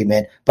tinnitus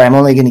treatment, but I'm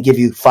only going to give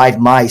you 5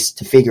 mice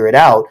to figure it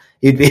out,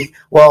 you'd be,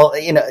 well,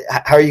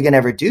 how are you going to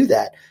ever do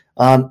that?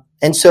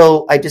 And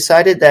so I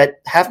decided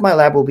that half my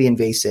lab will be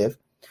invasive.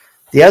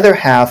 The other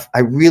half, I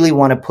really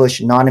want to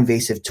push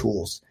non-invasive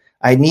tools.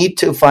 I need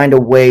to find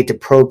a way to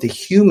probe the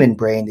human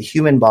brain, the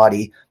human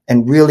body,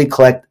 and really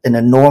collect an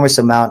enormous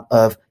amount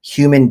of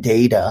human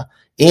data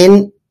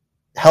in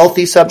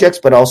healthy subjects,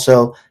 but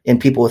also in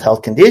people with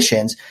health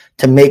conditions,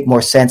 to make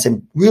more sense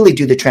and really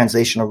do the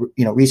translational,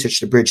 research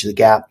to bridge the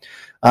gap.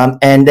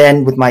 And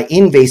then with my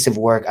invasive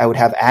work, I would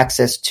have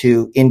access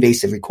to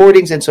invasive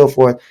recordings and so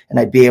forth, and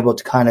I'd be able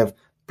to kind of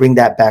bring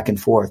that back and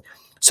forth.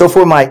 So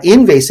for my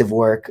invasive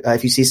work,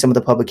 if you see some of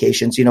the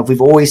publications,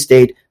 we've always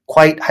stayed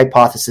quite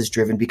hypothesis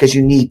driven because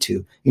you need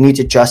to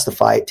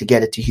justify it to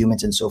get it to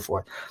humans and so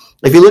forth.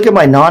 If you look at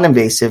my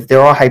non-invasive,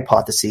 there are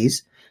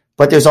hypotheses,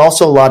 but there's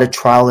also a lot of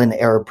trial and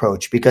error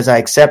approach because I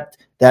accept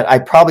that I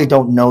probably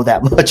don't know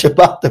that much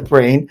about the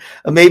brain.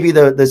 Maybe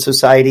the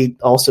society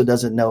also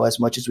doesn't know as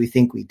much as we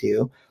think we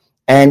do.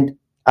 And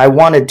I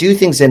want to do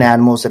things in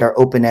animals that are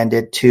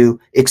open-ended to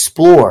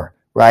explore,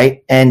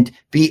 right? And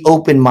be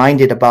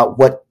open-minded about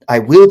what I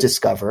will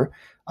discover.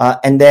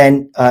 And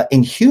then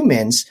in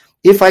humans,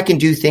 if I can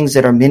do things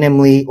that are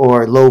minimally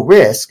or low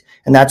risk,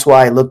 and that's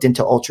why I looked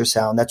into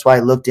ultrasound. That's why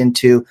I looked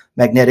into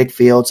magnetic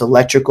fields,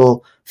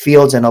 electrical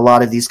fields, and a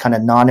lot of these kind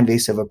of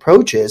non-invasive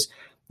approaches,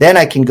 then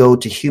I can go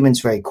to humans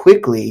very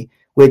quickly,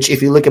 which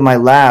if you look at my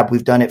lab,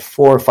 we've done it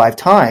 4 or 5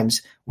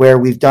 times where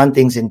we've done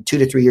things in 2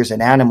 to 3 years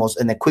in animals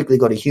and then quickly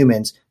go to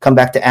humans, come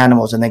back to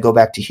animals, and then go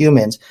back to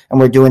humans. And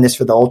we're doing this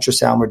for the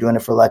ultrasound. We're doing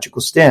it for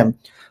electrical stim,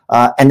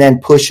 and then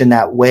push in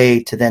that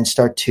way to then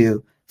start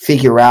to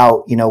figure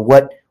out,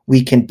 what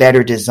we can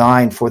better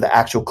design for the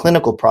actual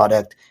clinical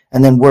product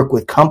and then work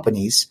with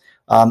companies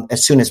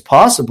as soon as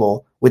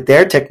possible with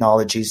their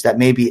technologies that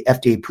may be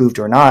FDA approved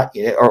or not,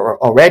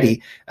 or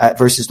already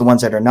versus the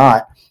ones that are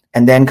not,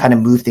 and then kind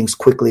of move things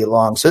quickly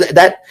along. So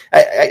that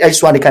I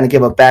just want to kind of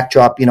give a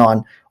backdrop,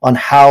 on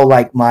how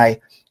like my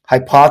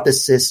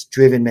hypothesis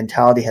driven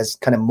mentality has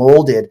kind of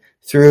molded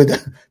through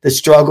the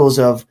struggles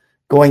of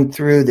going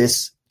through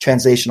this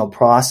translational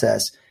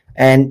process.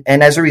 And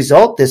as a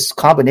result, this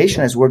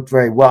combination has worked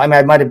very well. I mean,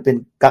 I might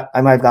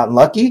have gotten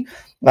lucky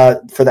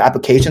for the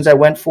applications I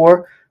went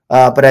for,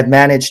 but I've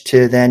managed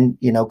to then,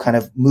 kind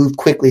of move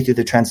quickly through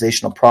the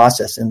translational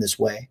process in this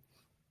way.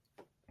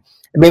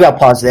 And maybe I'll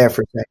pause there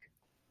for a second.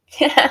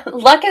 Yeah,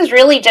 luck is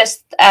really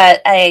just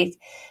a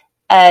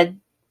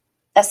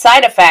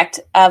side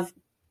effect of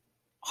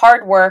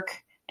hard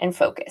work and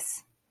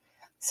focus.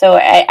 So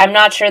I'm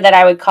not sure that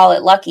I would call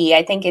it lucky.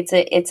 I think it's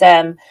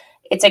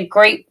a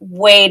great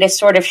way to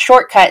sort of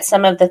shortcut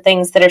some of the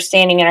things that are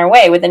standing in our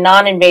way, with the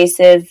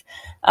non-invasive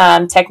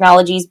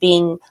technologies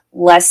being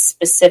less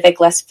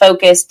specific, less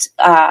focused,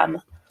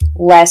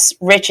 less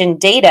rich in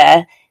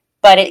data,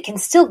 but it can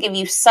still give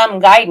you some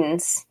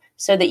guidance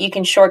so that you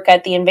can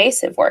shortcut the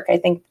invasive work. I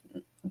think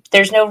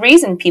there's no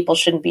reason people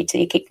shouldn't be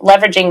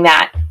leveraging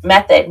that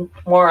method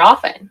more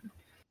often.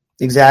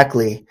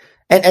 Exactly.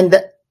 And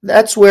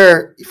that's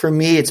where, for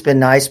me, it's been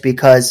nice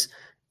because,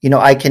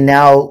 I can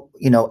now,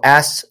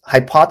 ask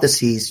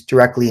hypotheses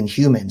directly in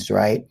humans,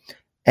 right?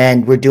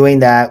 And we're doing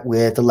that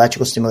with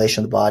electrical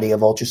stimulation of the body,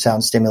 of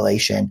ultrasound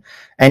stimulation.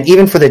 And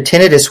even for the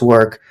tinnitus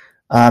work,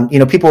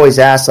 people always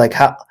ask, like,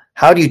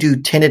 how do you do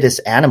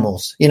tinnitus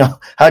animals?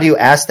 How do you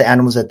ask the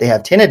animals that they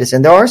have tinnitus?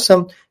 And there are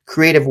some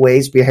creative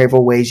ways,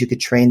 behavioral ways you could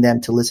train them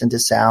to listen to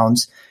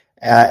sounds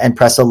and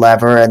press a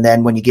lever. And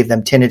then when you give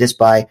them tinnitus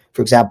by,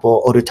 for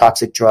example,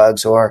 ototoxic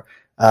drugs or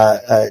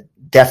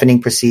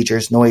deafening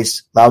procedures,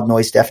 loud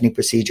noise deafening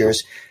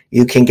procedures,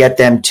 you can get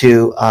them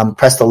to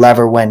press the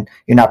lever when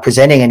you're not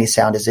presenting any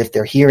sound, as if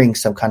they're hearing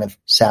some kind of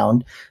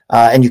sound.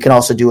 And you can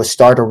also do a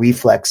startle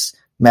reflex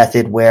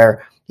method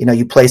where,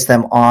 you place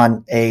them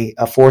on a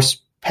force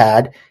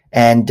pad.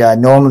 And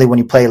normally when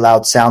you play a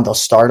loud sound, they'll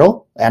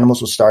startle.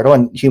 Animals will startle,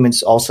 and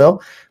humans also.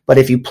 But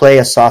if you play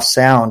a soft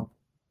sound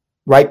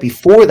right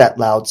before that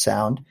loud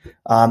sound,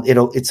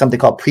 it's something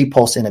called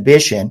pre-pulse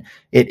inhibition.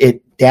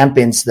 It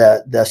dampens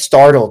the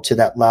startle to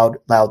that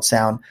loud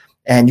sound.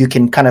 And you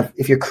can kind of,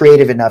 if you're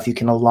creative enough, you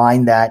can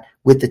align that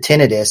with the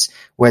tinnitus,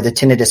 where the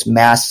tinnitus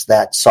masks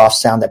that soft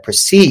sound that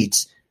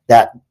precedes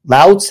that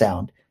loud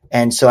sound.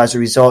 And so as a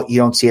result, you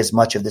don't see as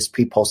much of this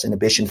pre-pulse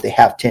inhibition if they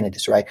have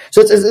tinnitus, right?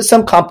 So it's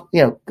some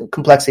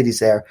complexities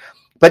there.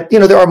 But,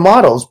 there are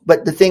models.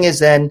 But the thing is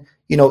then,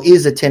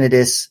 is a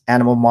tinnitus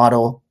animal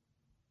model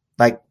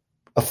like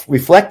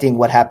reflecting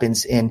what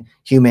happens in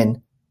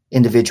human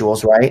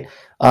individuals, right?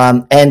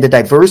 And the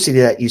diversity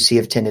that you see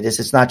of tinnitus,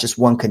 it's not just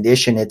one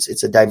condition,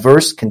 it's a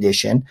diverse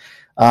condition.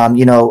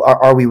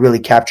 Are we really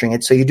capturing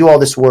it? So you do all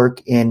this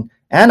work in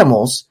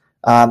animals,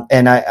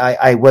 and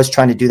I was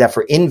trying to do that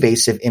for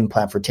invasive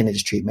implant for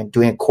tinnitus treatment,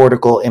 doing a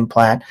cortical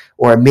implant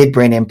or a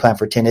midbrain implant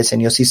for tinnitus,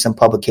 and you'll see some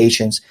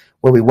publications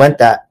where we went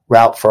that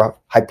route for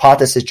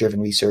hypothesis-driven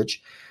research.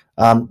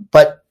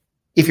 But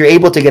if you're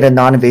able to get a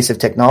non-invasive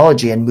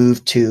technology and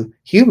move to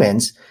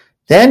humans,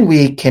 then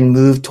we can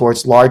move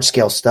towards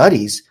large-scale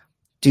studies,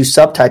 do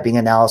subtyping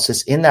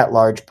analysis in that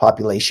large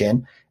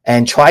population,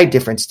 and try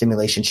different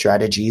stimulation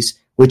strategies,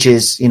 which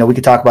is, we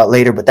could talk about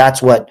later, but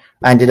that's what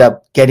I ended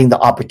up getting the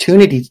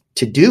opportunity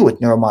to do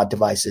with Neuromod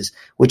devices,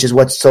 which is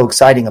what's so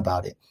exciting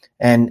about it.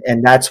 And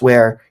that's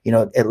where,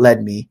 it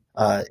led me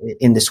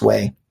in this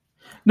way.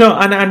 No,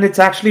 and it's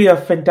actually a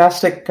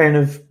fantastic kind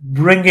of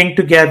bringing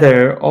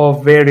together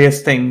of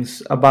various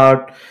things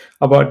about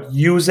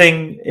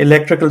using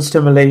electrical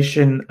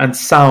stimulation and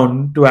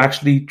sound to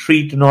actually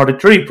treat an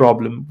auditory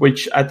problem,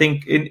 which I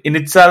think in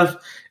itself,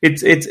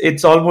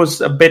 it's almost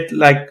a bit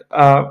like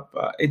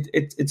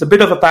it's a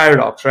bit of a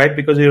paradox, right?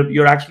 Because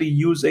you're actually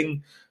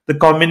using the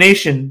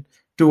combination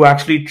to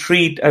actually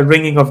treat a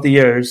ringing of the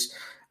ears.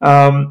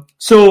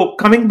 So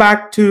coming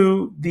back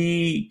to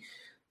the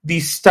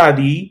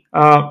study,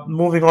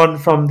 moving on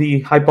from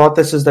the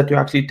hypothesis that you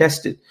actually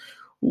tested,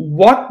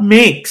 what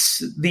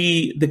makes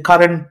the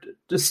current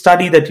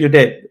study that you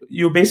did?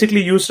 You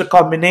basically used a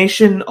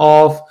combination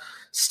of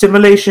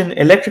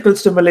electrical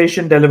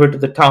stimulation delivered to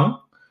the tongue,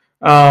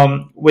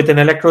 with an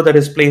electrode that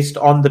is placed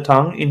on the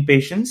tongue in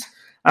patients.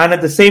 And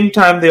at the same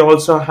time, they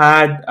also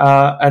had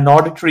an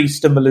auditory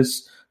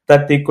stimulus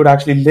that they could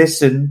actually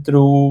listen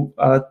through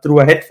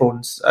a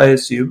headphones, I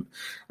assume.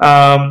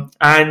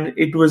 And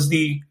it was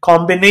the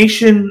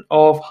combination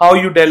of how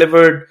you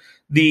delivered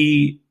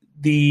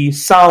the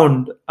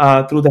sound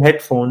through the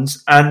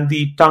headphones and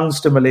the tongue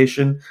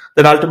stimulation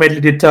that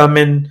ultimately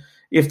determined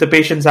if the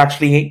patients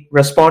actually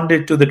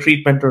responded to the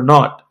treatment or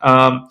not.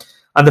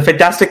 And the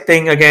fantastic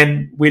thing,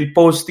 again, we'll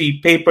post the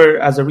paper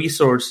as a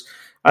resource.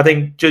 I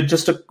think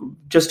just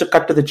to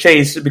cut to the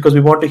chase, because we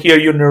want to hear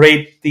you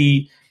narrate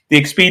the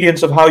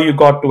experience of how you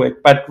got to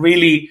it. But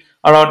really,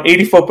 around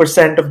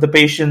 84% of the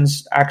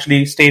patients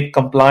actually stayed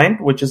compliant,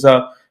 which is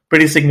a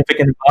pretty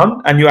significant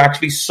amount. And you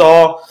actually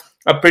saw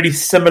a pretty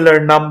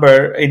similar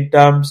number in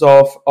terms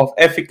of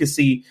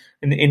efficacy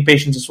in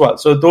patients as well.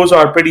 So those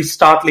are pretty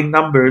startling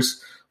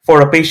numbers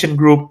for a patient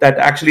group that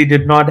actually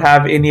did not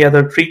have any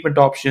other treatment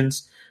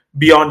options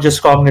beyond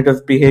just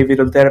cognitive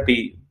behavioral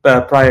therapy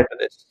prior to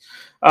this.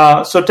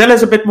 So tell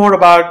us a bit more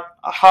about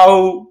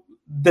how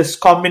this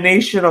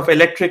combination of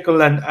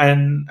electrical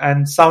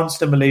and sound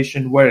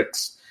stimulation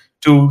works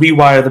to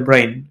rewire the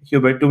brain.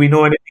 Hubert, do we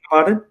know anything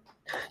about it?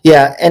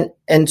 Yeah,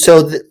 and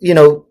so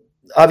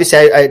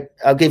obviously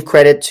I'll give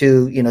credit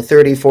to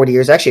 30, 40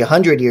 years, actually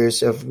 100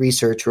 years of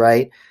research,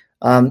 right?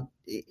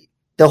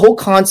 The whole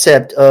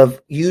concept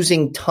of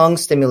using tongue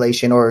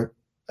stimulation or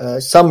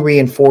some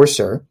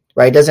reinforcer,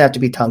 right? It doesn't have to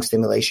be tongue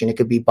stimulation. It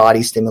could be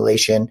body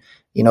stimulation,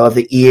 of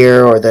the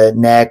ear or the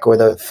neck or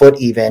the foot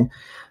even,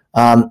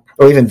 or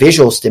even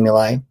visual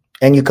stimuli.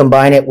 And you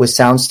combine it with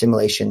sound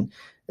stimulation.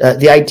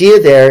 The idea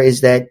there is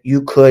that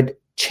you could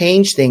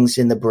change things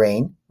in the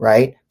brain,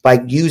 right,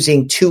 by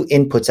using two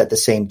inputs at the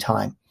same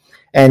time.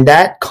 And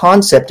that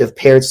concept of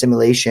paired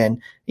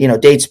stimulation,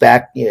 dates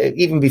back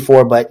even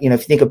before, but, if you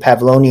think of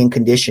Pavlovian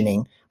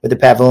conditioning with the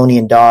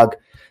Pavlovian dog,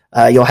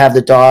 you'll have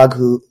the dog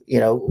who,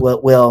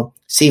 will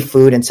see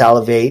food and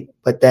salivate,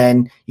 but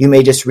then you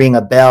may just ring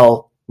a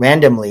bell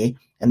randomly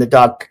and the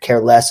dog could care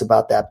less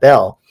about that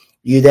bell.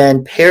 You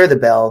then pair the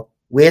bell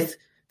with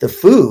the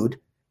food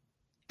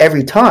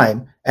every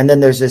time. And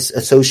then there's this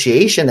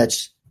association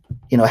that's,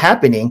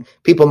 happening.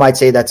 People might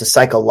say that's a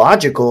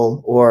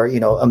psychological or,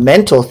 a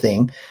mental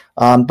thing.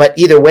 But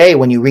either way,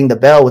 when you ring the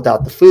bell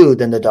without the food,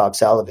 then the dog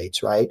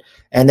salivates, right?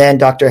 And then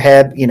Dr.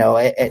 Hebb,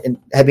 and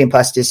Hebbian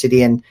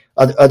plasticity and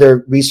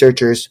other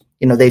researchers,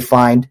 they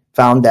found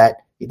that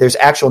there's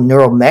actual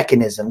neural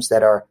mechanisms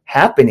that are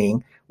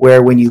happening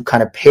where when you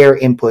kind of pair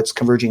inputs,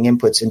 converging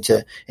inputs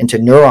into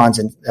neurons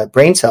and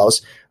brain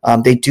cells,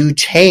 they do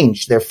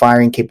change their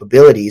firing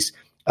capabilities,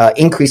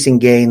 increasing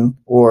gain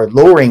or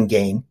lowering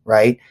gain,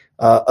 right,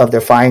 of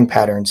their firing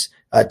patterns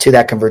to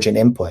that convergent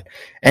input.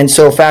 And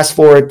so fast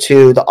forward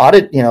to the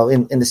audit,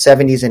 in the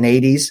 70s and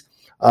 80s,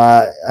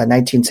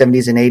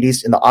 1970s and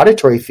 80s, in the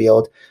auditory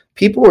field,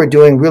 people were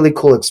doing really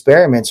cool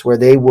experiments where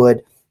they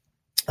would,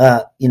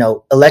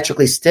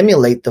 electrically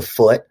stimulate the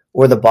foot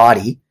or the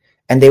body,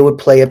 and they would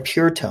play a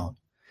pure tone.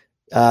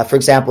 For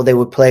example, they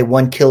would play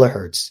 1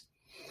 kilohertz.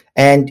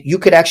 And you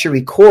could actually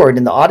record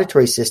in the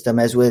auditory system,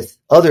 as with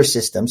other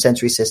systems,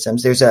 sensory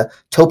systems, there's a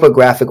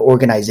topographic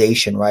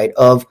organization, right,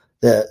 of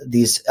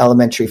these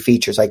elementary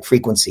features like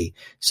frequency.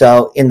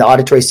 So in the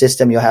auditory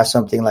system, you'll have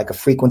something like a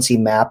frequency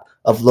map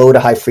of low to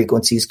high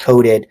frequencies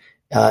coded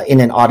in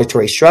an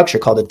auditory structure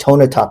called a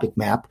tonotopic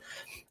map.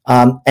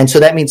 And so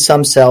that means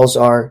some cells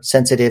are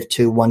sensitive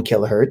to 1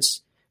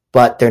 kilohertz,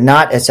 but they're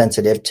not as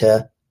sensitive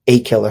to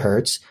 8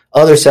 kilohertz.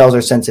 Other cells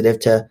are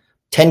sensitive to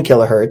 10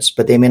 kilohertz,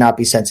 but they may not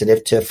be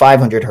sensitive to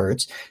 500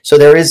 hertz. So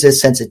there is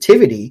this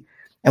sensitivity.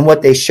 And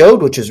what they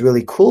showed, which was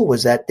really cool,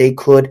 was that they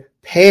could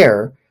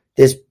pair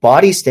this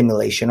body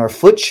stimulation or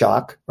foot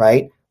shock,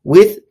 right,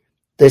 with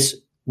this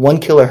 1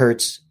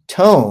 kilohertz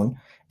tone,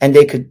 and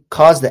they could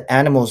cause the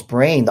animal's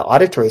brain, the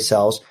auditory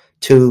cells,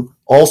 to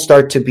all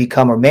start to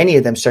become, or many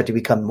of them start to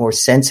become more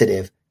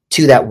sensitive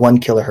to that 1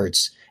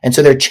 kilohertz. And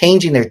so they're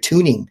changing their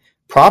tuning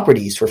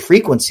properties for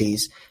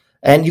frequencies.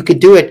 And you could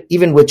do it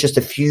even with just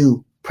a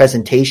few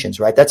presentations,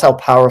 right? That's how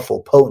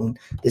powerful, potent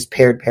this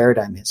paired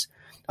paradigm is.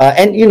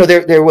 And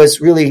there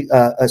was really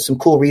some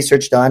cool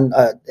research done.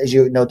 As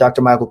you know,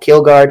 Dr. Michael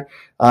Kielgard,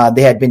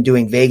 they had been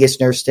doing vagus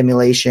nerve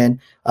stimulation.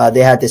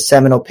 They had this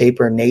seminal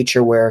paper in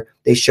Nature where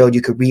they showed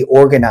you could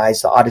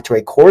reorganize the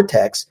auditory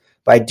cortex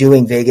by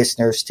doing vagus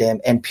nerve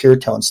stim and pure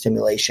tone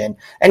stimulation.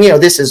 And,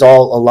 this is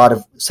all a lot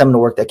of seminal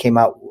work that came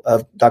out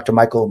of Dr.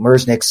 Michael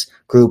Merznick's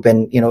group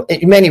and,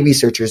 many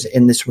researchers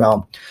in this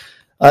realm.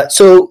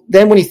 So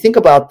then when you think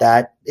about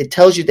that, it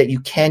tells you that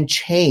you can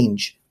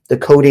change the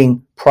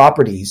coding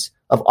properties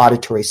of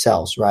auditory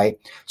cells, right?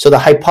 So the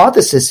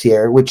hypothesis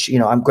here, which,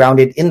 I'm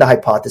grounded in the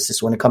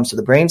hypothesis when it comes to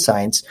the brain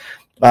science,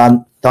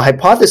 the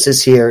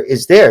hypothesis here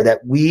is that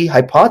we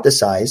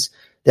hypothesize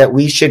that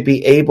we should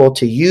be able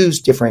to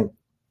use different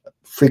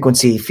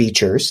frequency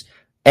features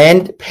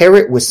and pair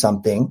it with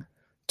something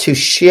to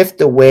shift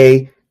the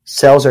way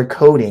cells are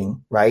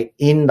coding, right,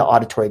 in the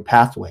auditory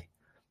pathway.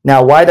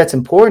 Now, why that's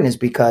important is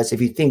because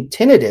if you think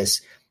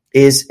tinnitus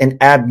is an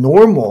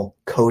abnormal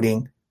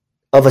coding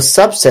of a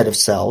subset of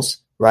cells,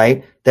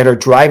 right, that are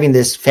driving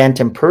this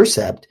phantom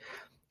percept,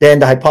 then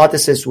the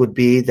hypothesis would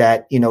be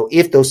that,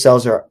 if those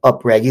cells are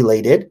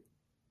upregulated,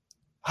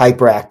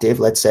 hyperactive,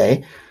 let's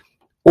say,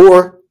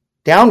 or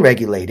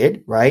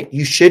downregulated, right,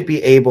 you should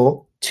be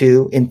able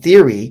to, in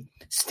theory,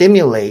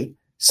 stimulate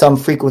some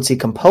frequency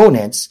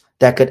components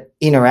that could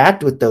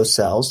interact with those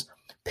cells,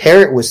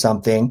 pair it with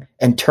something,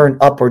 and turn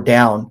up or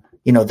down,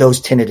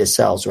 those tinnitus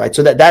cells, right?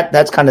 So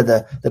that's kind of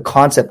the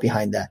concept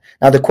behind that.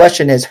 Now, the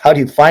question is, how do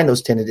you find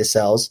those tinnitus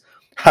cells?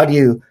 How do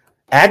you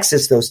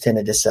access those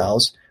tinnitus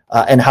cells?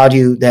 And how do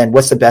you then,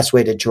 what's the best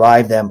way to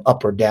drive them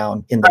up or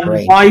down in the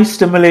brain? Why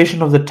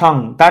stimulation of the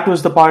tongue? That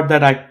was the part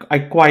that I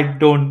quite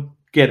don't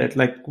get it.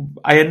 Like,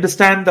 I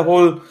understand the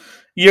whole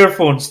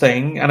earphones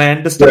thing, and I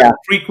understand the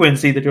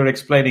frequency that you're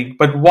explaining,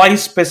 but why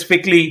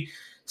specifically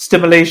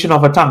stimulation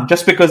of a tongue?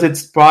 Just because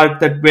it's part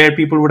that where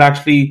people would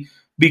actually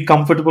be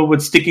comfortable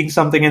with sticking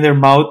something in their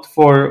mouth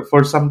for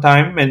some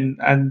time,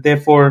 and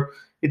therefore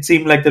it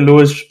seemed like the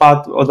lowest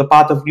path or the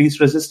path of least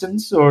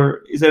resistance?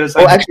 Or is there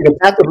actually the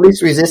path of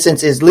least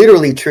resistance is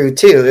literally true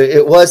too.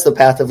 It was the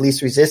path of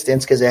least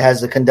resistance because it has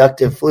the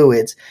conductive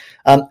fluids.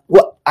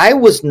 I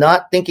was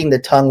not thinking the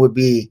tongue would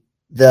be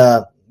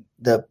the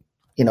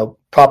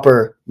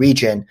proper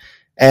region.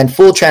 And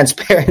full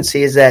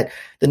transparency is that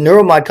the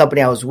Neuromod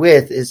company I was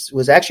with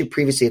was actually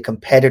previously a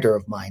competitor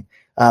of mine.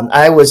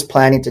 I was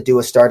planning to do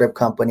a startup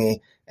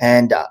company,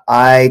 and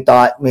I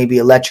thought maybe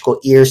electrical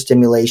ear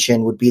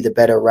stimulation would be the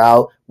better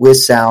route with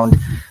sound.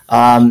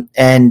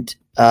 And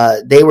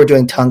they were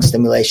doing tongue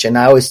stimulation.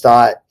 I always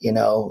thought,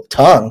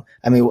 tongue,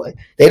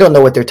 they don't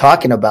know what they're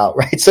talking about,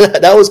 right? So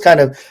that was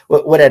kind of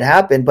what had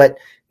happened. But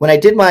when I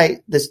did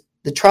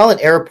the trial and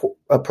error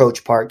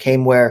approach part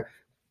came where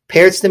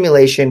paired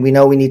stimulation, we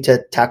know we need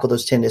to tackle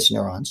those tinnitus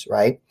neurons,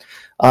 right?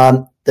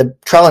 The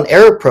trial and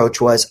error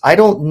approach was, I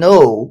don't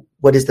know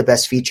what is the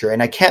best feature,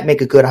 and I can't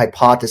make a good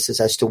hypothesis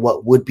as to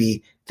what would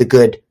be the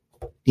good,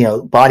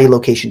 body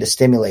location to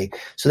stimulate.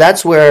 So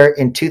that's where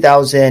in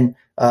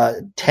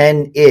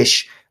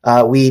 2010-ish,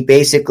 we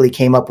basically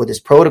came up with this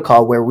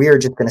protocol where we are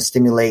just going to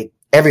stimulate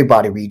every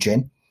body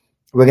region.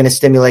 We're going to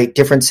stimulate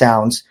different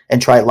sounds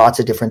and try lots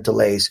of different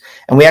delays.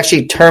 And we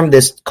actually termed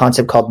this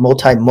concept called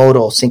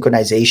multimodal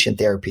synchronization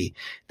therapy.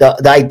 The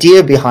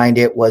idea behind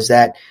it was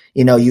that,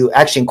 you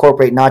actually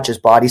incorporate not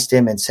just body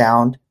stim and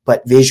sound,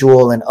 but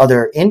visual and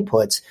other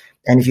inputs.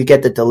 And if you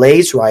get the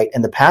delays right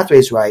and the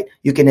pathways right,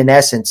 you can, in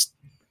essence,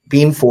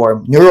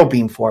 neural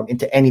beamform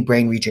into any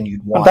brain region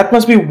you'd want. That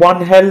must be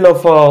one hell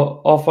of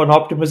an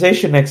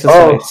optimization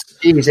exercise. Oh,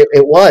 geez,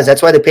 it was.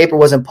 That's why the paper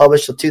wasn't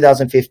published till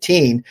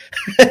 2015.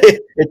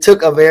 It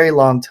took a very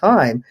long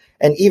time.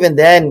 And even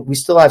then, we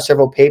still have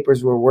several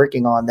papers we're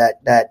working on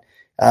that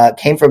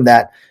came from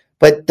that.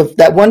 But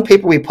that one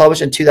paper we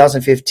published in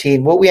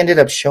 2015, what we ended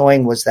up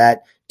showing was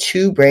that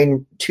two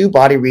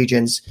body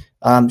regions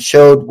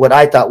showed what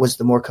I thought was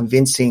the more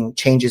convincing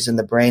changes in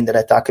the brain that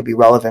I thought could be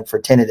relevant for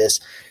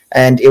tinnitus.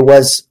 And it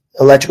was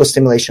electrical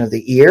stimulation of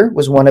the ear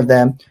was one of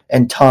them,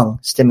 and tongue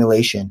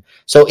stimulation.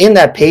 So in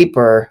that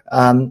paper,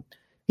 I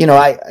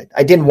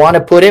didn't want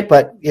to put it,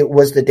 but it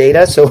was the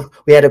data. So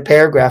we had a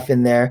paragraph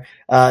in there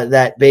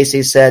that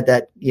basically said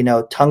that,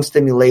 tongue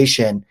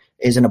stimulation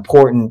is an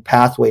important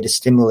pathway to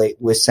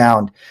stimulate with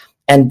sound.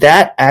 And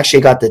that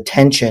actually got the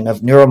attention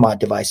of Neuromod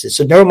Devices.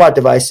 So Neuromod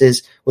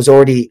Devices was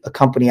already a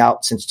company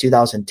out since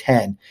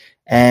 2010.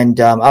 And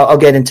I'll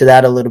get into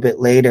that a little bit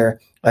later.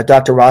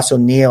 Dr. Ross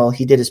O'Neill,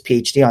 he did his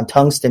PhD on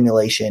tongue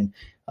stimulation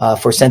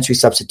for sensory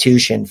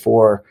substitution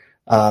for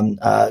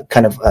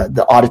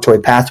the auditory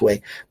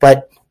pathway.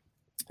 But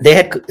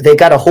they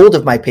got a hold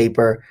of my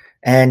paper,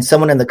 and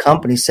someone in the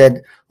company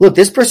said, look,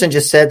 this person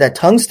just said that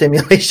tongue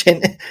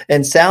stimulation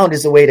and sound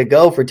is the way to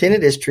go for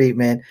tinnitus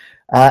treatment.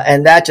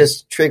 And that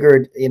just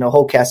triggered, a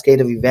whole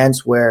cascade of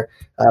events where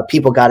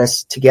people got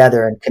us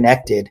together and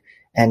connected.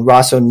 And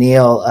Ross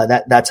O'Neill,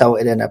 that's how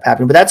it ended up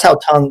happening. But that's how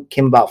tongue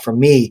came about for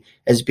me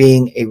as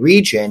being a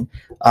region.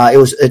 It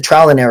was a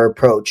trial and error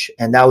approach,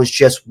 and that was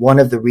just one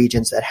of the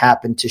regions that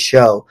happened to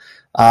show.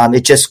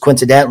 It just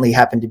coincidentally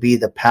happened to be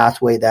the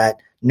pathway that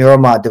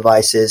Neuromod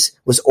Devices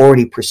was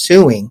already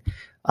pursuing.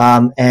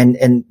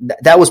 And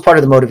that was part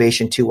of the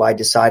motivation too, why I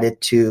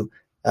decided to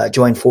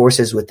join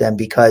forces with them,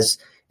 because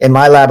in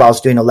my lab, I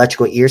was doing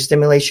electrical ear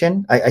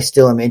stimulation. I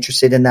still am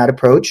interested in that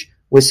approach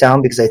with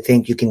sound, because I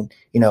think you can,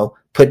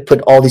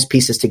 put all these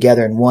pieces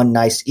together in one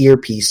nice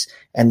earpiece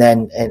and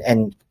then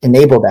and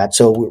enable that.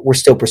 So we're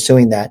still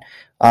pursuing that.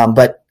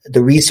 But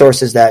the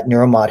resources that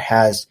Neuromod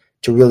has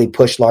to really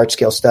push large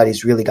scale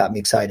studies really got me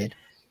excited.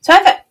 So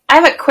I I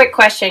have a quick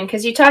question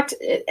because you talked,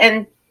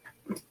 and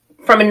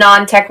from a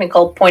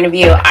non-technical point of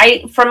view,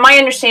 from my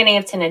understanding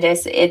of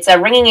tinnitus, it's a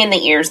ringing in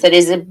the ears that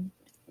is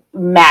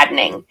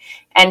maddening,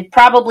 and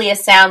probably a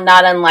sound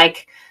not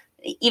unlike,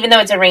 even though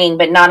it's a ringing,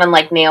 but not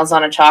unlike nails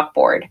on a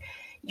chalkboard.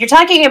 You're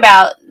talking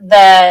about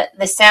the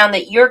sound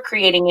that you're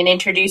creating and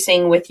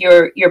introducing with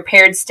your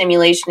paired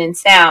stimulation and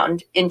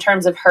sound in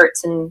terms of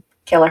hertz and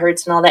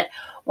kilohertz and all that.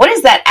 What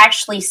does that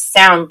actually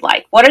sound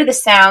like? What are the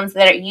sounds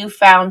that you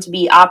found to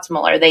be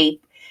optimal?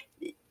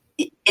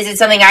 Is it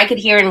something I could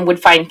hear and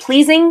would find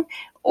pleasing,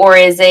 or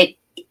is it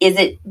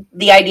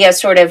the idea of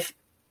sort of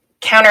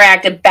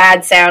counteract a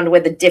bad sound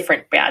with a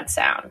different bad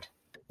sound?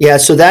 Yeah,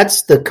 so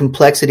that's the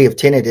complexity of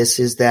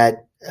tinnitus, is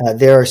that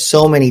there are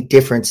so many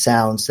different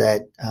sounds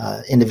that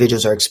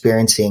individuals are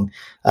experiencing.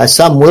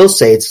 Some will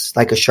say it's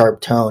like a sharp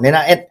tone, and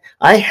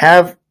I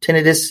have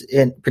tinnitus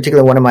in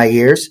particular one of my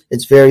ears.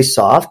 It's very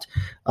soft,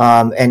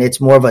 and it's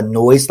more of a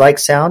noise-like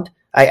sound.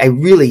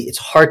 It's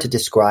hard to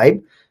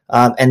describe.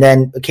 And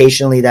then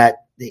occasionally that,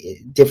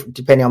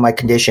 depending on my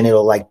condition,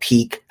 it'll like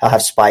peak. I'll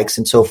have spikes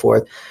and so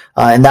forth,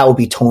 and that will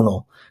be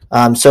tonal.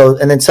 And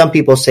then some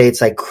people say it's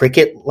like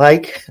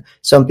cricket-like.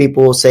 Some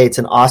people will say it's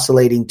an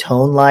oscillating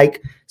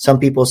tone-like. Some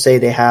people say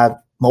they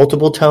have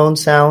multiple tone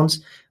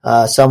sounds.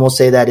 Some will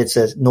say that it's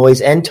a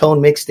noise and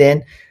tone mixed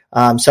in.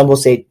 Some will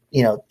say,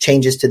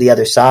 changes to the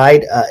other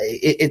side.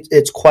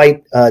 It's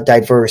quite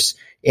diverse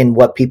in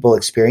what people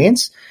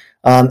experience.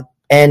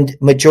 And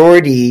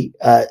majority,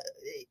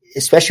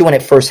 especially when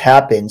it first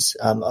happens,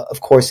 of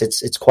course,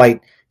 it's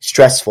quite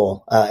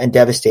stressful and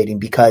devastating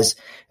because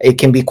it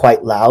can be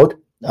quite loud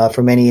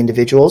for many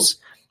individuals.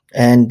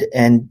 And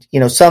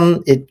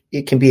some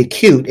it can be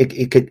acute.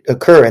 It could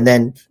occur and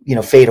then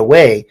fade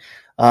away.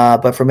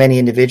 But for many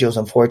individuals,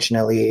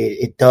 unfortunately,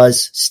 it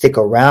does stick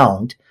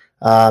around.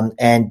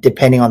 And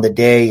depending on the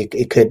day,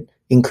 it could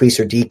increase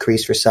or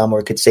decrease for some, or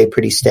it could stay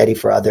pretty steady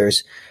for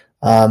others.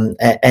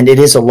 And it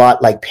is a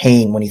lot like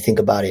pain when you think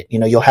about it.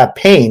 You'll have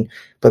pain,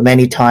 but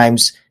many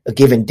times a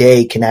given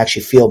day can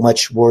actually feel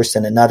much worse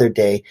than another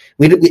day.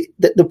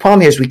 The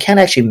problem here is we can't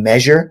actually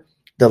measure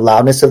the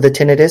loudness of the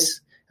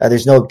tinnitus.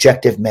 There's no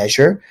objective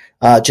measure.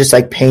 Just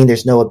like pain,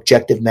 there's no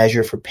objective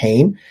measure for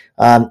pain.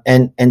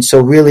 And so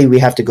really we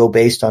have to go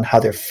based on how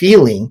they're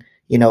feeling,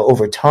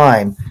 over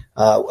time,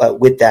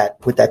 with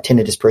that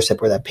tinnitus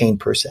percept or that pain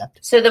percept.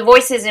 So the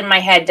voices in my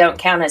head don't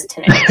count as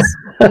tinnitus.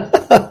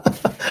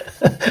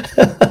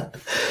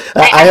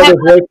 I have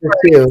those voices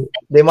too.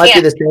 They might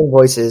be the same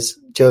voices,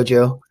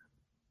 Jojo.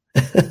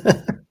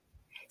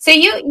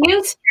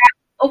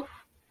 So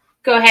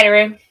go ahead,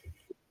 Arun.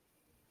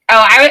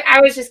 Oh, I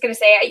was just going to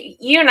say,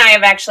 you and I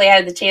have actually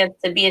had the chance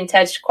to be in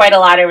touch quite a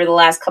lot over the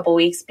last couple of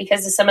weeks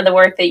because of some of the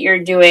work that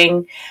you're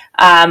doing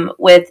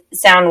with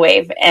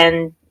Soundwave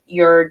and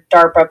your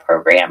DARPA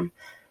program.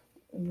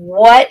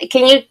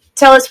 Can you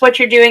tell us what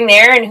you're doing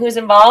there and who's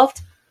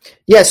involved?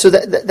 Yeah, so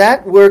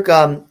that work,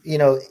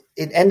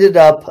 it ended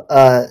up.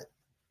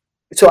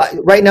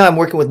 Right now I'm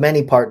working with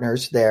many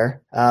partners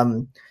there.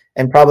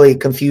 And probably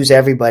confuse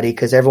everybody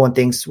because everyone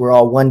thinks we're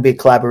all one big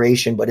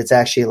collaboration, but it's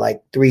actually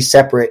like 3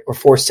 separate or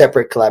 4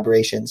 separate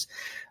collaborations.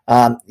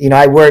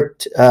 I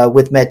worked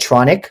with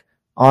Medtronic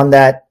on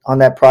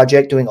that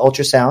project doing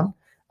ultrasound.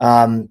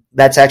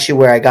 That's actually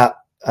where I got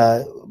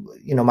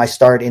my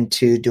start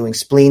into doing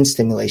spleen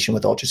stimulation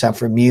with ultrasound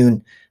for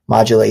immune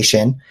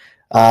modulation.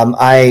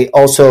 I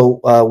also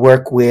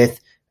work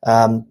with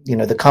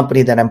the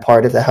company that I'm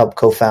part of that helped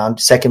co-found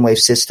Second Wave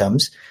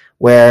Systems,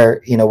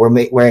 where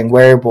we're wearing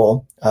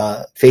wearable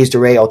phased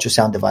array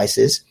ultrasound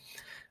devices.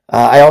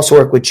 I also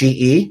work with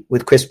GE,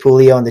 with Chris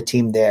Pulio and the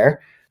team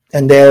there,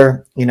 and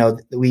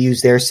we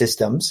use their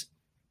systems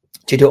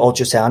to do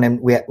ultrasound, and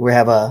we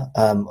have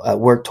a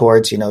work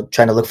towards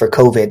trying to look for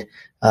COVID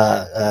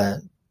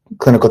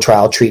clinical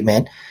trial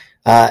treatment.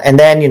 And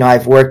then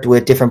I've worked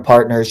with different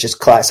partners,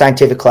 just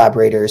scientific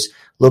collaborators,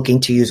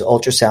 looking to use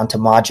ultrasound to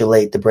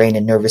modulate the brain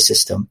and nervous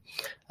system.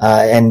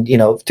 And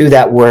through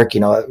that work,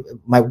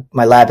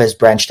 my lab has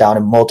branched out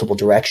in multiple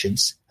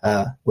directions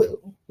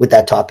with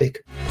that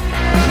topic.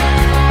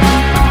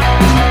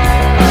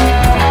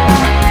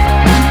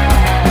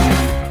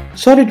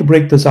 Sorry to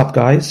break this up,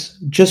 guys.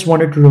 Just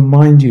wanted to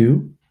remind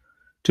you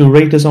to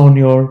rate us on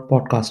your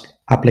podcast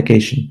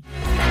application.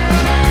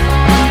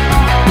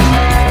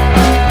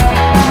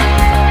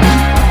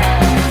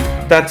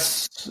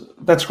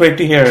 That's great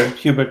to hear,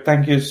 Hubert.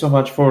 Thank you so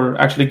much for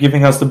actually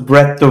giving us the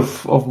breadth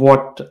of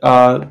what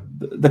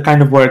the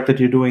kind of work that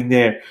you're doing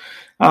there.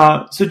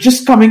 So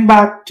just coming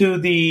back to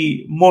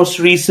the most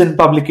recent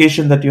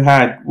publication that you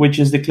had, which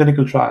is the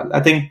clinical trial. I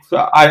think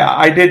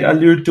I did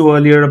allude to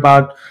earlier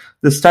about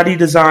the study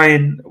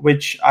design,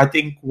 which I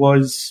think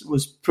was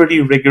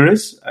pretty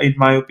rigorous, in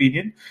my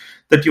opinion,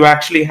 that you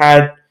actually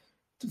had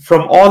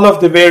from all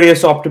of the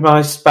various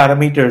optimized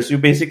parameters, you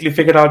basically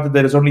figured out that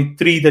there is only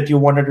 3 that you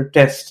wanted to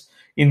test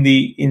in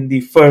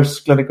the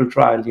first clinical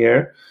trial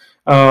here.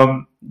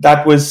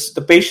 That was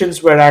the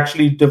patients were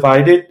actually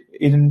divided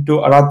into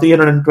around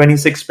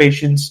 326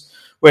 patients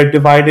were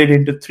divided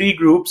into 3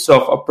 groups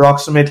of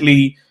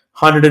approximately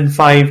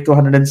 105 to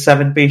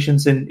 107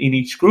 patients in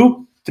each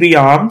group, 3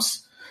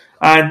 arms.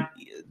 And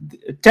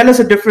tell us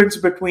a difference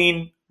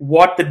between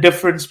what the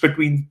difference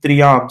between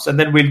 3 arms, and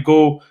then we'll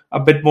go a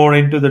bit more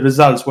into the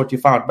results, what you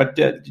found. But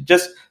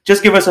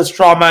just give us a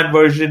straw man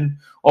version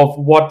of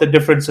what the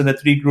difference in the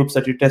 3 groups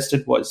that you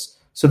tested was,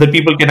 so that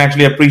people can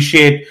actually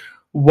appreciate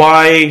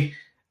why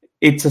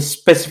it's a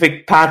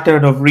specific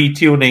pattern of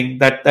retuning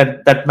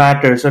that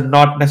matters, and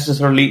not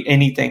necessarily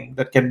anything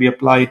that can be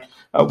applied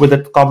with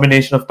a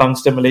combination of tongue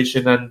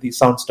stimulation and the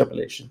sound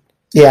stimulation.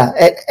 Yeah,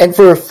 and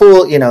for a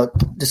full,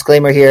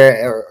 disclaimer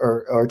here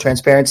or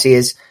transparency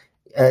is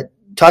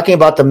talking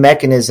about the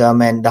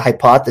mechanism and the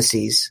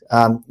hypotheses.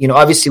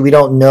 Obviously we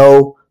don't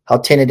know how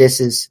tinnitus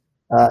is,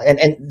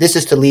 and this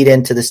is to lead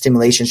into the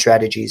stimulation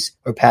strategies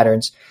or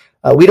patterns.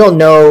 We don't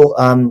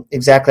know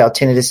exactly how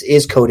tinnitus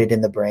is coded in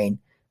the brain.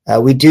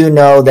 We do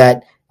know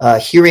that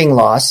hearing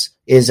loss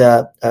is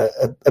a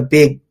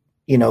big,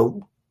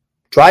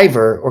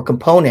 driver or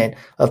component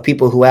of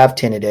people who have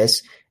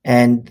tinnitus.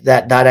 And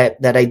that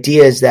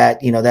idea is that,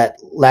 that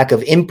lack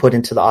of input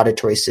into the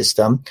auditory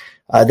system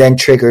then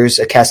triggers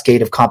a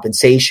cascade of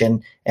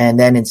compensation. And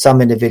then in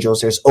some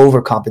individuals, there's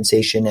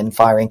overcompensation and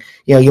firing.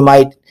 You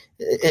might,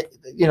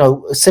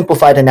 a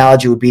simplified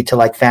analogy would be to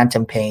like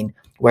phantom pain,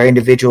 where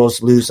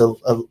individuals lose a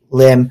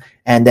limb,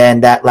 and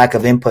then that lack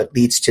of input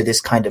leads to this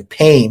kind of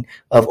pain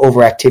of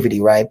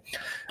overactivity, right?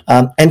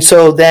 And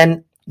so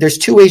then there's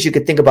 2 ways you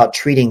could think about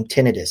treating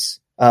tinnitus.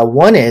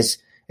 One is,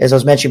 as I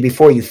was mentioning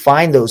before, you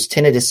find those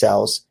tinnitus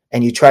cells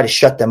and you try to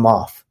shut them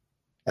off.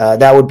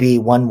 That would be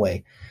one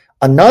way.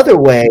 Another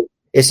way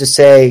is to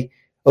say,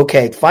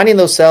 okay, finding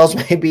those cells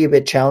may be a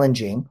bit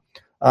challenging.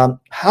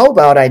 How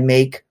about I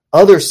make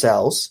other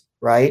cells,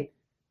 right,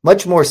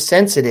 much more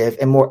sensitive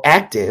and more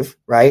active,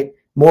 right?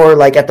 More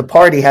like at the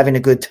party having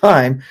a good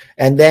time,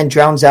 and then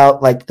drowns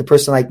out like the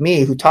person like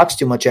me who talks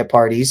too much at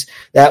parties.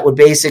 That would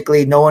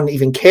basically, no one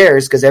even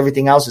cares because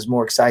everything else is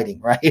more exciting,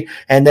 right?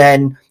 And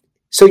then,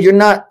 so you're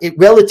not,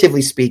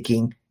 relatively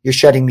speaking, you're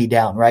shutting me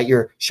down, right?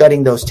 You're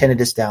shutting those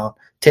tinnitus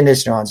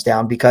neurons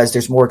down because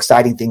there's more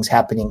exciting things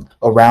happening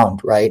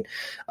around, right?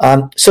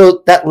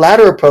 So that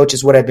latter approach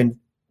is what I've been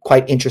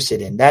quite interested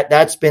in.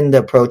 That's been the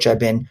approach I've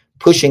been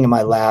pushing in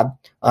my lab,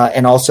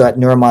 and also at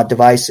Neuromod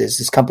Devices,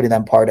 this company that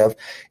I'm part of,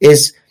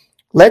 is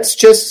let's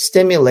just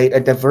stimulate a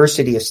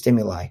diversity of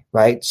stimuli,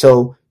 right?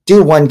 So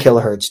do 1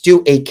 kilohertz,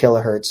 do 8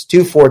 kilohertz,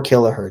 do 4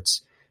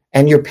 kilohertz,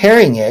 and you're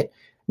pairing it.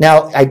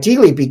 Now,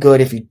 ideally it'd be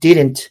good if you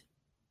didn't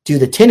do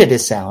the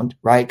tinnitus sound,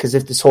 right? Because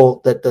if this whole,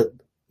 the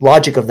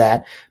logic of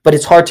that, but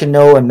it's hard to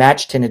know and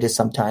match tinnitus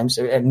sometimes,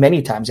 and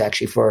many times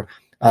actually for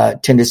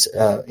tinnitus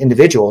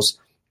individuals.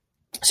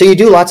 So you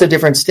do lots of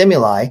different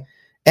stimuli,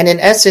 and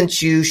in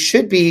essence, you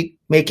should be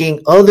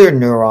making other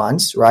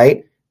neurons,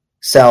 right,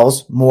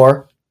 cells,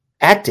 more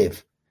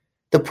active.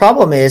 The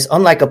problem is,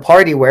 unlike a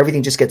party where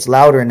everything just gets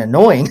louder and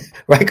annoying,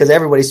 right, because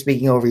everybody's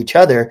speaking over each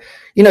other,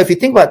 if you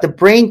think about it, the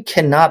brain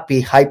cannot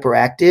be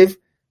hyperactive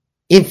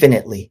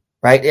infinitely,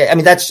 right? I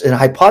mean, that's a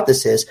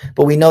hypothesis,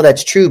 but we know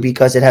that's true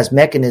because it has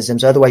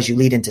mechanisms. Otherwise, you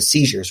lead into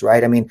seizures,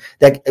 right? I mean,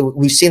 that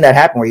we've seen that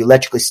happen where you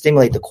electrically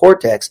stimulate the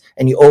cortex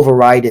and you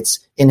override its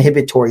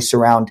inhibitory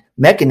surround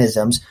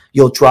mechanisms.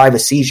 You'll drive a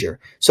seizure.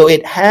 So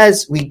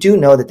we do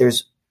know that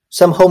there's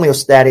some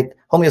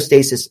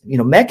homeostasis,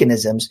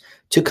 mechanisms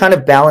to kind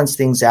of balance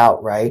things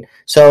out, right?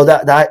 So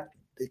that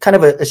kind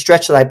of a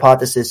stretch of the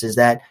hypothesis is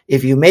that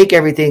if you make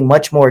everything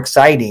much more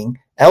exciting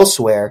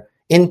elsewhere,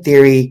 in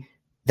theory,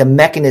 the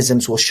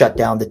mechanisms will shut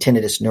down the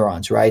tinnitus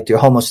neurons, right? Through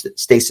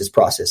homeostasis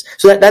process.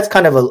 So that's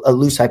kind of a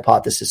loose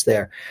hypothesis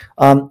there.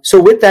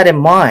 So with that in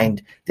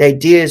mind, the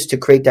idea is to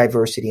create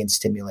diversity and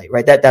stimulate,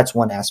 right? That's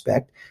one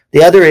aspect.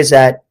 The other is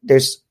that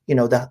there's,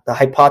 the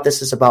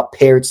hypothesis about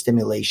paired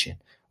stimulation,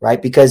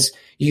 right? Because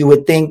you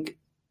would think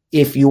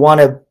if you want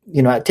to,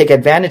 take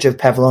advantage of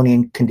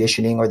Pavlovian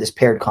conditioning or this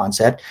paired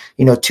concept,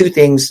 2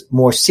 things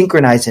more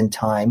synchronized in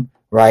time,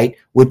 right,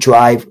 would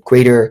drive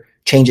greater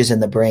changes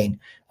in the brain.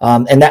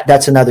 And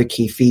that's another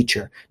key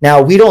feature.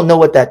 Now, we don't know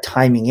what that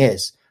timing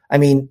is. I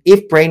mean,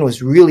 if brain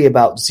was really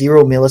about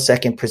 0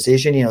 millisecond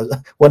precision,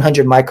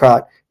 100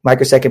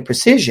 microsecond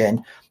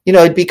precision,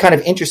 it'd be kind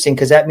of interesting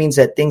because that means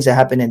that things that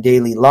happen in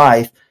daily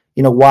life,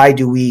 why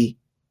do we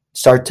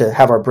start to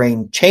have our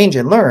brain change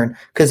and learn?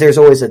 Because there's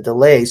always a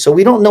delay. So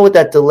we don't know what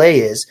that delay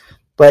is,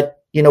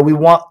 but,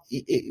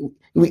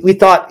 we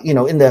thought,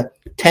 in the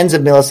tens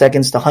of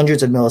milliseconds to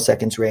hundreds of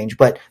milliseconds range,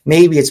 but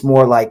maybe it's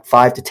more like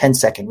 5 to 10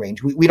 second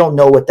range. We don't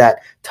know what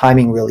that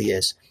timing really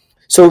is.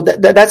 So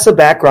that's the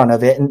background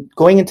of it. And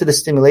going into the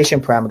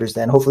stimulation parameters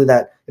then, hopefully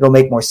that it'll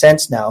make more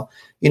sense now.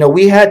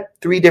 We had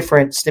 3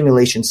 different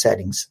stimulation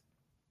settings.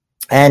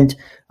 And,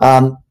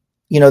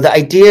 the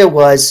idea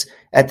was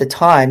at the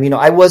time,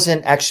 I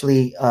wasn't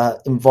actually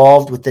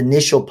involved with the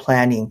initial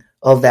planning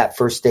of that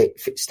first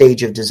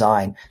stage of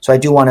design. So I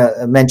do want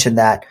to mention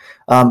that.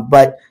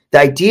 But the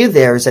idea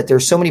there is that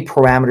there's so many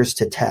parameters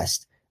to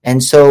test.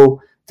 And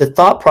so the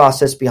thought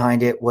process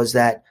behind it was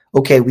that,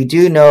 okay, we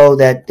do know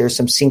that there's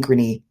some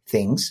synchrony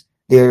things.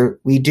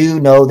 we do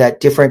know that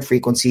different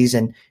frequencies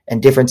and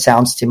different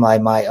sound stimuli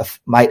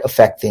might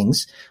affect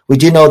things. We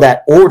do know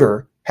that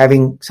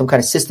having some kind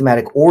of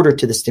systematic order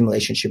to the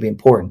stimulation should be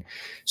important.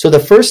 So the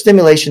first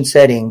stimulation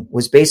setting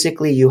was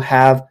basically you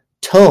have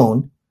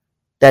tone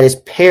that is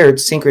paired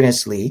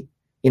synchronously,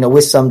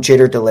 with some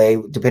jitter delay,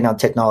 depending on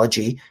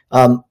technology,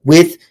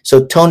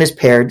 so tone is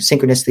paired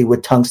synchronously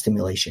with tongue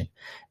stimulation.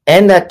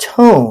 And that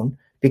tone,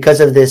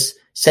 because of this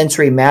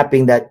sensory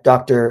mapping that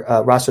Dr.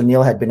 Ross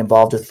O'Neill had been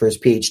involved with for his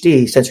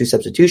PhD, sensory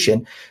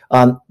substitution,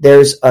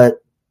 there's a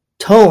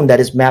tone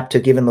that is mapped to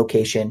a given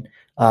location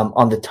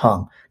on the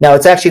tongue. Now,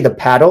 it's actually the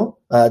paddle,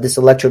 this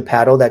electrode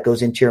paddle that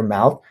goes into your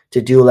mouth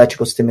to do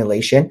electrical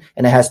stimulation,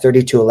 and it has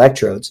 32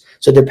 electrodes.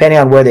 So depending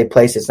on where they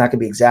place it, it's not going to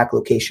be exact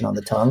location on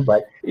the tongue,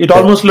 but it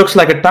almost looks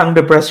like a tongue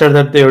depressor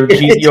that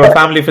your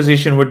family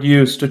physician would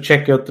use to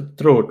check your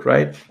throat,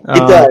 right?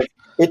 It does.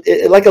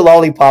 It like a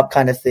lollipop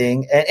kind of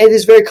thing, and it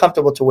is very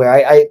comfortable to wear.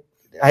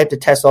 I have to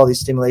test all these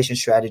stimulation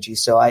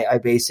strategies, so I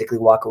basically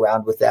walk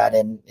around with that,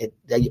 and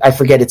I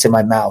forget it's in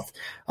my mouth.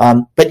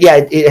 But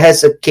yeah, it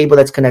has a cable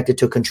that's connected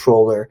to a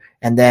controller,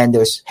 and then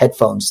there's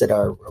headphones that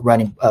are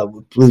running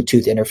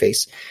Bluetooth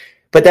interface.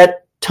 But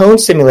that tone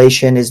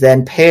stimulation is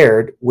then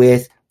paired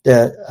with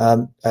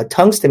the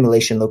tongue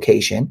stimulation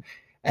location,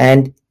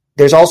 and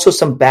there's also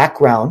some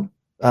background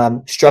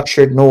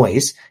structured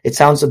noise. It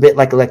sounds a bit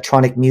like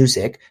electronic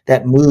music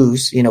that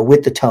moves,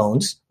 with the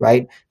tones,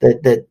 right?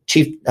 The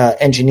chief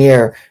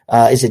engineer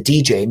is a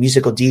DJ,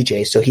 musical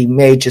DJ. So he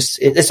may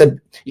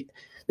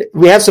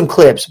we have some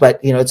clips, but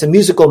it's a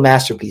musical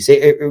masterpiece.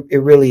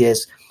 It really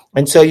is.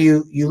 And so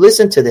you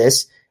listen to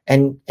this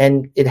and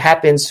it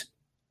happens,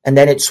 and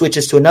then it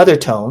switches to another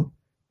tone.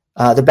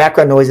 The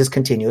background noise is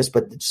continuous,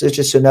 but it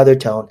switches to another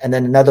tone and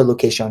then another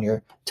location on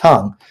your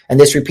tongue. And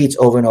this repeats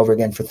over and over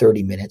again for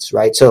 30 minutes,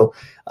 right? So,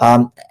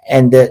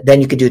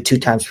 then you could do it 2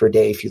 times per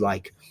day if you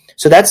like.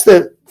 So that's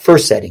the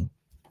first setting.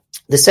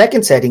 The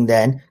second setting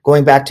then,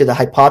 going back to the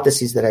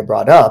hypotheses that I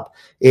brought up,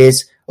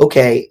 is,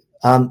 okay,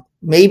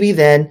 maybe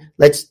then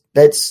let's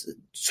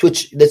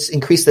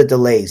increase the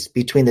delays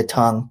between the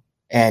tongue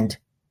and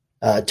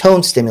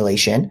tone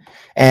stimulation,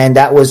 and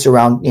that was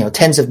around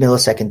tens of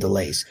millisecond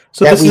delays.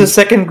 So this is the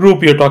second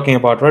group you're talking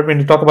about, right? When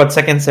you talk about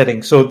second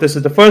setting, so this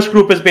is the first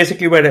group is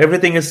basically where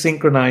everything is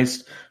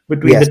synchronized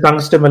between the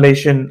tongue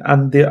stimulation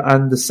and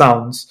the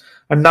sounds,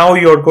 and now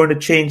you're going to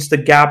change the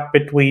gap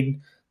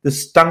between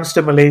the tongue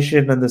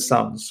stimulation and the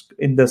sounds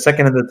in the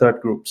second and the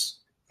third groups.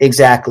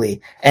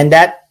 Exactly, and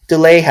that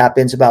delay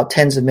happens about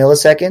tens of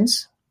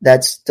milliseconds.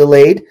 That's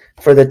delayed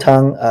for the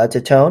tongue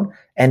to tone.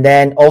 And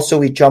then also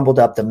we jumbled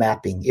up the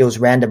mapping. It was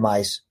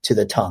randomized to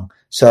the tongue.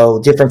 So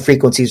different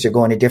frequencies are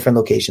going to different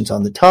locations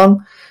on the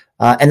tongue.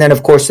 And then,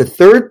 of course, the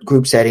third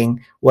group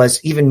setting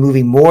was even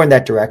moving more in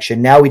that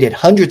direction. Now we did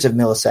hundreds of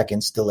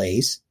milliseconds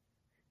delays.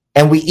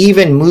 And we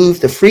even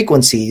moved the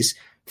frequencies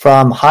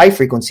from high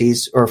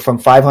frequencies, or from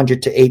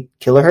 500 to 8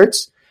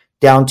 kilohertz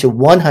down to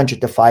 100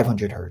 to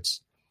 500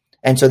 hertz.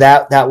 And so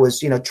that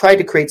was, try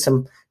to create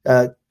some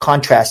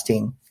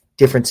contrasting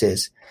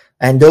differences.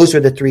 And those are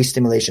the 3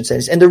 stimulation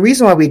settings. And the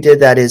reason why we did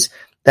that is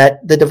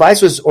that the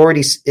device was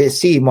already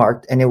CE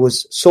marked, and it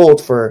was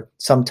sold for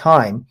some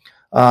time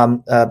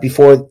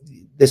before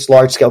this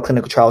large-scale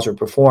clinical trials were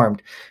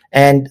performed.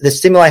 And the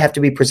stimuli have to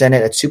be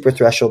presented at super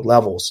threshold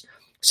levels.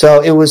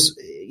 So it was,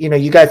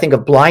 you got to think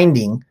of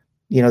blinding,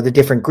 the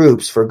different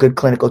groups for good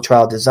clinical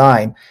trial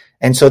design.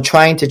 And so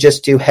trying to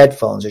just do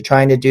headphones or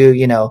trying to do,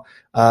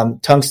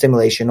 tongue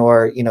stimulation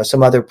or,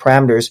 some other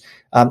parameters,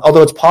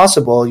 although it's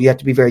possible, you have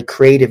to be very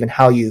creative in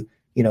how you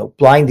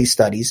blind these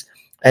studies.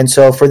 And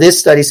so for this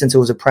study, since it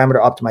was a parameter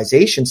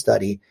optimization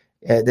study,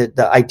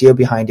 the idea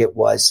behind it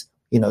was,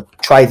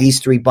 try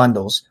these 3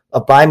 bundles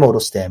of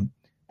bimodal stim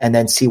and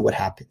then see what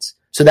happens.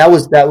 So that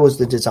was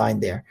the design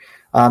there.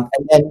 And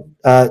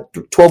then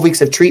 12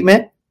 weeks of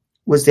treatment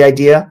was the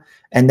idea.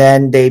 And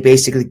then they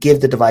basically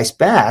give the device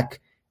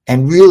back.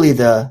 And really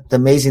the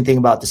amazing thing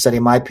about the study,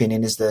 in my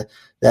opinion, is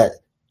that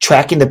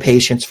tracking the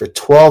patients for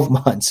 12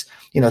 months,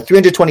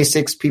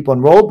 326 people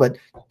enrolled, but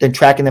then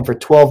tracking them for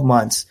 12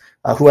 months,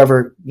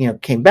 whoever,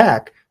 came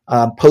back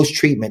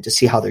post-treatment to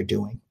see how they're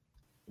doing.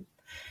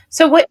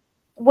 So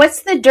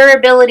what's the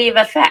durability of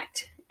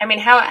effect? I mean,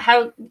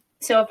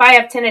 so if I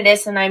have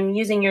tinnitus and I'm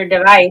using your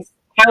device,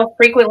 how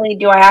frequently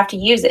do I have to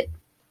use it?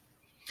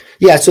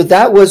 Yeah, so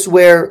that was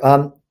where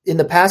in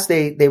the past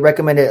they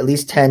recommended at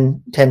least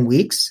 10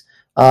 weeks.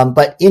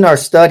 But in our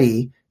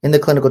study, in the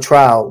clinical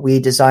trial, we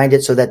designed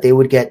it so that they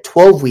would get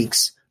 12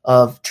 weeks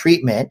of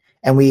treatment,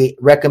 and we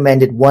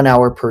recommended 1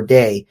 hour per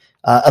day,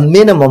 a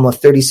minimum of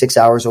 36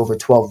 hours over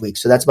 12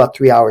 weeks. So that's about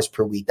 3 hours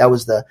per week. That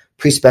was the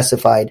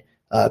pre-specified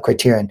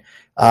criterion.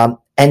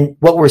 And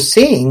what we're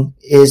seeing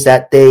is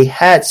that they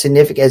had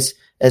significant,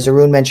 as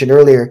Arun mentioned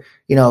earlier,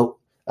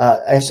 I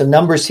have some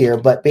numbers here,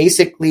 but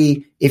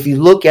basically, if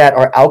you look at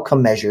our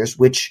outcome measures,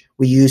 which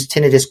we use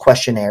tinnitus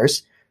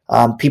questionnaires,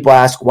 people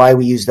ask why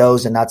we use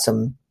those and not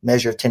some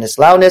measure of tinnitus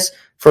loudness.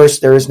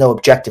 First, there is no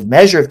objective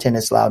measure of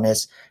tinnitus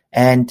loudness.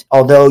 And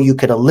although you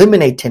could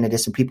eliminate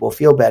tinnitus and people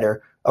feel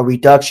better, a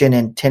reduction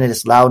in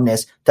tinnitus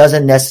loudness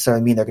doesn't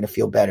necessarily mean they're going to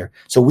feel better.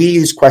 So we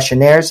use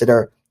questionnaires that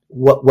are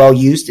well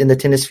used in the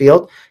tinnitus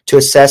field to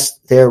assess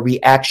their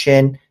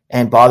reaction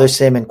and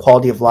bothersome and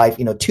quality of life,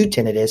 to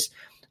tinnitus.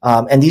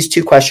 And these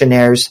two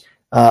questionnaires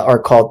are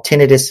called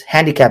Tinnitus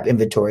Handicap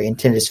Inventory and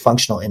Tinnitus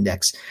Functional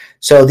Index.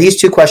 So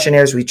these two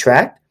questionnaires we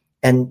tracked,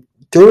 and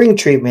during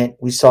treatment,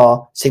 we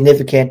saw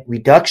significant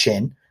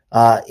reduction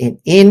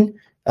in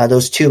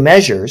those two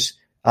measures.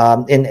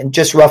 And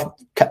just rough,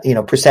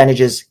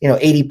 percentages,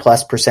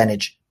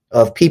 80+%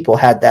 of people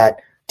had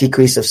that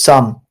decrease of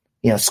some,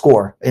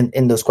 score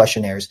in those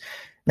questionnaires.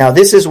 Now,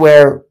 this is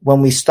where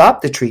when we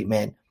stopped the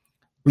treatment,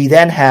 we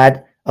then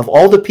had, of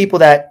all the people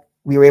that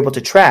we were able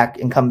to track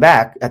and come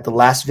back at the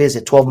last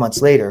visit 12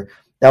 months later,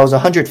 that was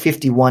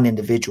 151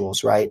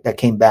 individuals, right, that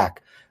came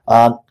back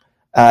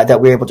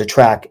that we were able to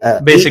track.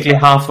 Basically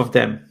half of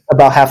them.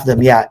 About half of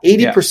them, yeah.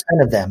 80%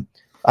 of them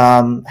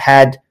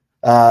had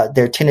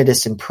their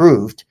tinnitus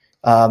improved,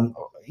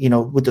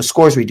 with the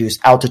scores reduced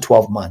out to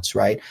 12 months,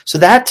 right? So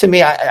that, to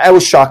me, I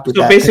was shocked with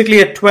that. So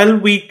basically a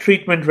 12-week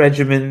treatment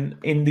regimen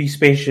in these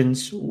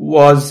patients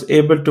was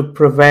able to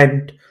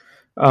prevent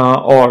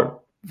or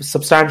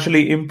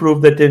substantially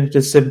improve the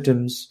tinnitus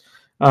symptoms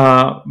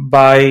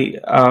by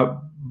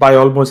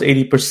almost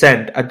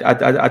 80%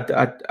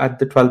 at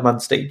the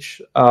 12-month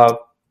stage,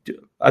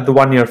 at the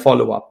 1-year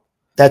follow-up.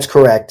 That's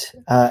correct,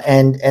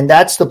 and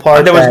that's the part.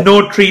 And there was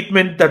no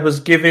treatment that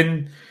was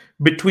given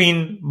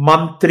between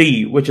month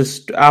 3, which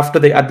is at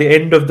the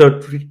end of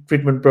the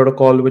treatment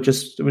protocol, which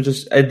is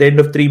at the end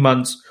of 3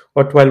 months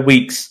or 12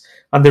 weeks,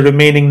 and the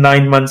remaining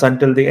 9 months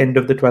until the end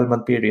of the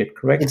 12-month period,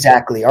 correct?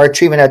 Exactly. Our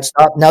treatment had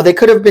stopped. Now, they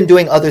could have been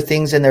doing other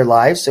things in their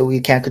lives, so we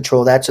can't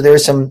control that. So there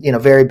was some,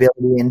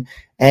 variability.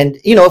 And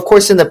of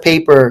course, in the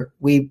paper,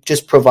 we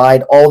just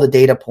provide all the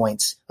data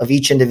points of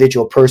each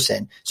individual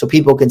person so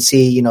people can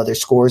see, their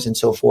scores and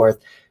so forth.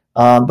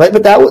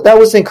 But that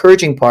was the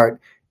encouraging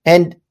part.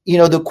 And,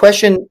 the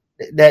question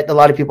that a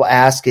lot of people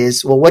ask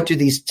is, well, what do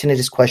these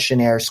tinnitus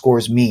questionnaire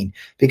scores mean?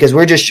 Because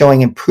we're just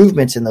showing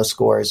improvements in those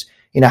scores.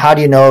 How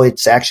do you know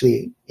it's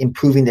actually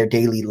improving their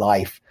daily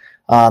life?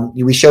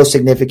 We show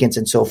significance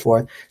and so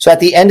forth. So at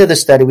the end of the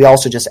study, we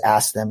also just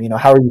asked them,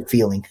 how are you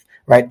feeling,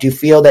 right? Do you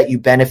feel that you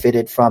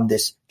benefited from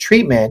this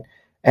treatment?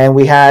 And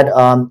we had,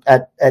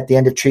 at the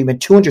end of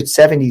treatment,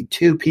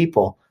 272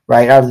 people,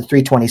 right, out of the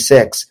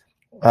 326,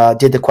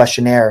 did the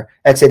questionnaire,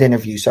 exit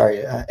interview,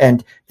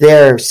 and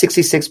their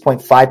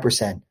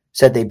 66.5%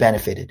 said they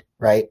benefited,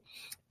 right?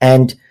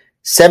 And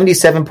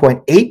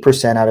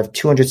 77.8% out of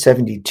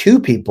 272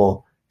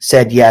 people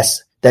said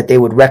yes, that they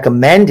would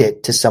recommend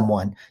it to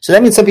someone. So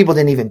that means some people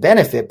didn't even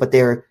benefit, but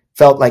they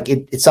felt like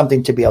it's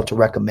something to be able to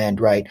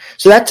recommend, right?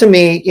 So that, to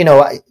me,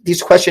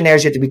 these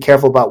questionnaires, you have to be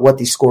careful about what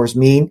these scores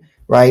mean,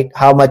 right?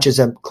 How much is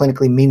a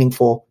clinically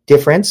meaningful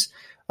difference?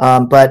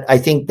 But I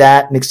think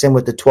that mixed in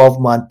with the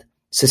 12-month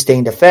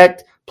sustained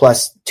effect,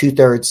 plus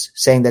 2/3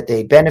 saying that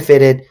they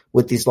benefited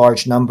with these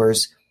large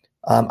numbers.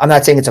 I'm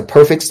not saying it's a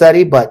perfect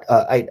study, but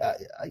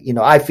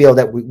I feel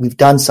that we've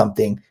done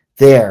something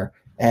there.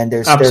 And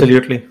there's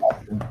absolutely.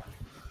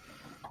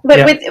 But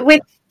yeah.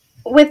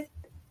 with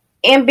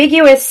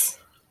ambiguous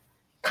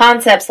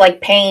concepts like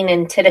pain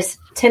and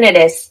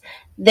tinnitus,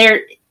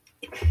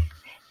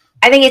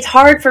 I think it's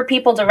hard for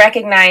people to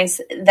recognize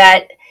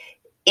that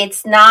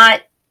it's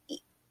not,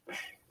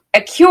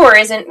 a cure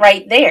isn't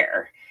right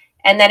there,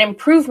 and that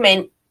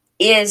improvement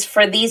is,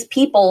 for these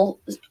people,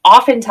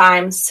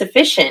 oftentimes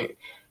sufficient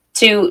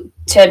to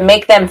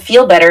make them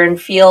feel better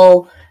and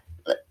feel,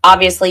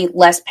 obviously,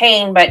 less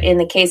pain, but in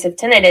the case of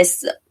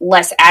tinnitus,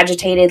 less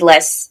agitated,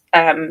 less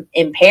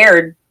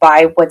impaired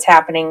by what's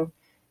happening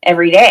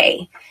every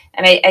day.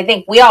 And I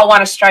think we all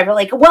want to strive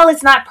for, well,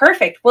 it's not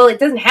perfect. Well, it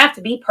doesn't have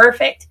to be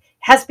perfect. It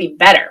has to be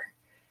better.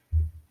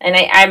 And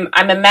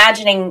I'm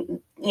imagining,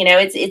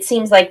 it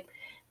seems like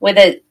with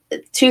a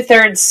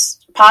 2/3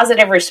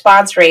 positive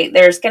response rate,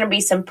 there's going to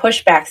be some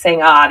pushback saying,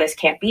 this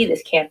can't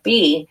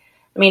be.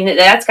 I mean,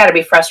 that's got to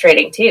be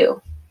frustrating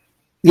too.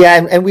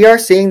 Yeah, and we are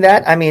seeing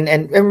that. I mean,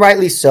 and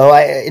rightly so,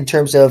 in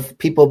terms of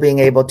people being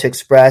able to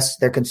express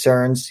their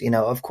concerns.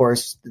 Of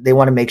course, they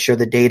want to make sure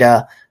the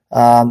data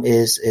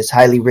is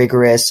highly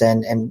rigorous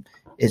and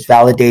is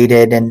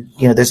validated. And,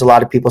 there's a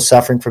lot of people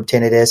suffering from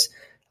tinnitus.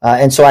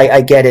 And so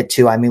I get it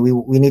too. I mean,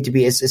 we need to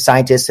be, as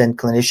scientists and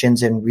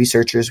clinicians and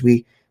researchers,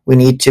 we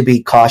need to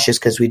be cautious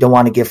because we don't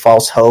want to give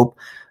false hope.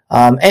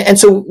 And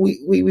so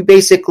we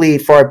basically,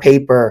 for our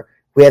paper,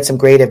 we had some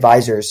great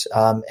advisors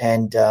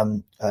and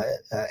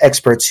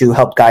experts who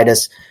helped guide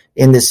us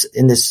in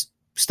this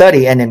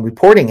study and in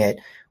reporting it.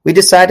 We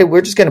decided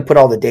we're just going to put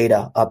all the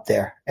data up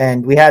there,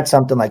 and we had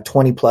something like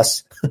 20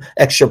 plus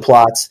extra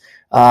plots.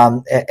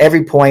 At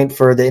every point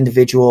for the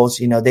individuals,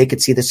 they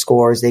could see the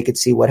scores, they could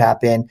see what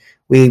happened.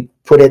 We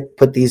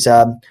put these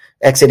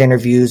exit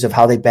interviews of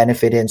how they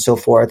benefited and so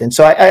forth. And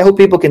so I hope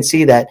people can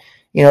see that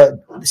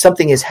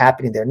something is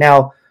happening there.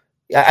 Now,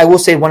 I will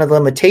say one of the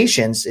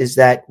limitations is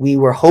that we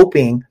were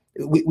hoping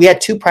we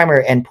had two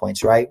primary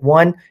endpoints, right?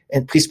 One,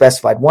 and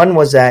pre-specified. One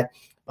was that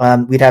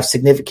we'd have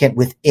significant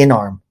within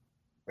arm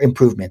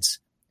improvements.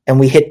 And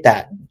we hit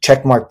that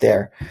check mark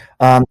there.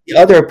 The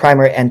other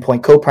primary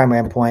endpoint,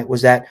 co-primary endpoint,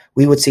 was that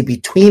we would see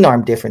between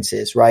arm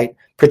differences, right?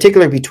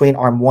 Particularly between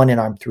arm 1 and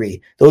arm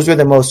 3. Those were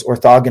the most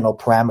orthogonal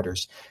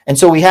parameters. And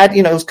so we had,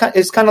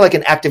 it's kind of like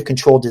an active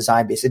control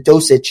design base, a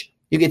dosage.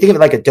 You can think of it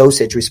like a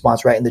dosage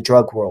response, right, in the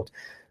drug world.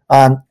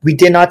 We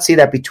did not see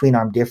that between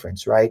arm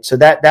difference, right? So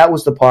that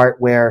was the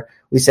part where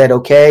we said,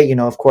 okay,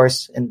 of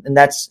course, and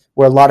that's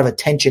where a lot of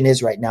attention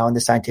is right now in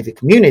the scientific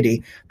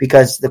community,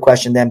 because the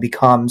question then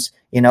becomes,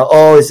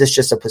 is this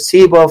just a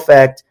placebo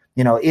effect?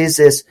 Is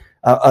this,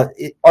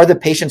 are the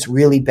patients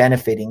really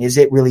benefiting? Is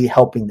it really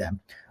helping them?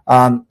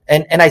 And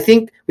I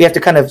think we have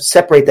to kind of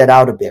separate that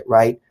out a bit,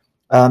 right?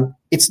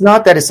 It's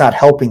not that it's not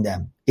helping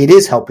them. It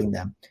is helping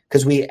them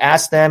because we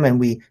ask them and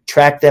we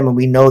track them and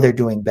we know they're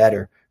doing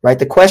better, right?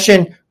 The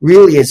question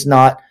really is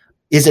not,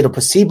 is it a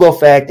placebo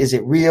effect? Is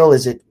it real?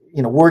 Is it,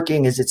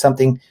 working? Is it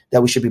something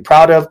that we should be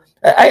proud of?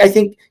 I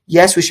think,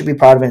 yes, we should be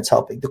proud of it. It's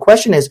helping. The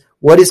question is,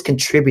 what is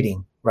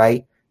contributing,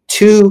 right,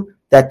 to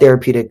that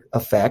therapeutic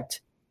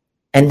effect?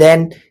 And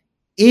then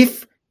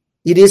if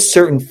it is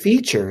certain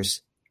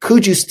features,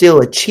 could you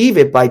still achieve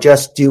it by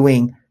just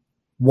doing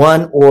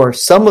one or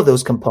some of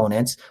those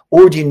components,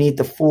 or do you need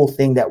the full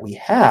thing that we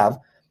have?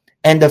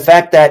 And the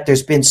fact that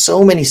there's been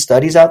so many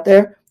studies out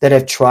there that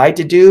have tried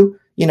to do,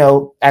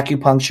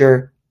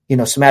 acupuncture,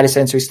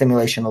 somatosensory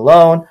stimulation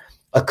alone,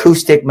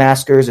 acoustic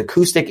maskers,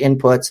 acoustic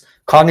inputs,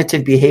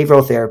 cognitive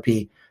behavioral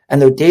therapy.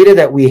 And the data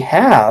that we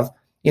have,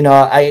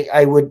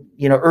 I would,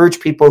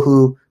 urge people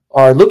who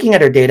are looking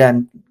at our data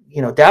and,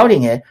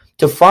 doubting it,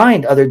 to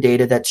find other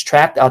data that's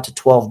tracked out to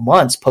 12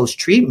 months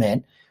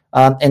post-treatment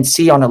and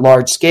see on a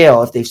large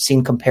scale if they've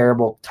seen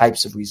comparable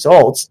types of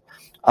results.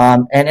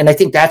 And I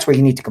think that's where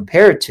you need to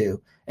compare it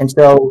to. And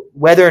so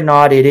whether or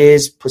not it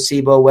is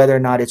placebo, whether or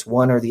not it's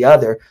one or the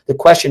other, the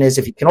question is,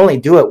 if you can only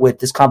do it with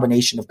this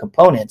combination of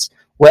components,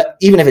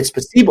 even if it's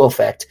placebo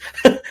effect,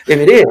 if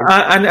it is.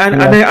 And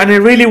I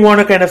really want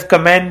to kind of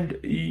commend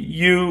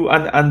you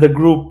and the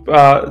group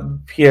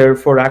here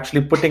for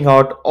actually putting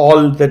out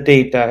all the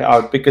data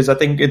out, because I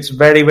think it's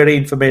very, very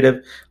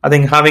informative. I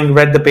think having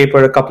read the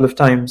paper a couple of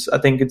times, I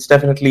think it's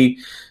definitely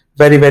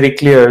very, very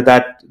clear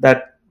that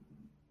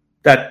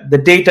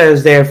the data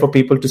is there for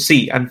people to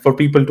see and for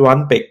people to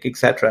unpick,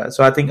 etc.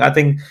 So I think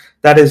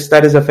that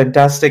is a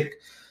fantastic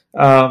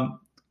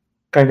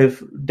kind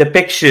of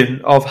depiction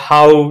of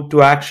how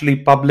to actually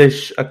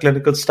publish a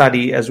clinical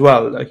study as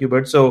well,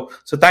 Hubert. So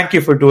thank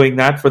you for doing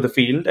that for the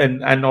field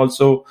and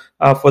also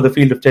for the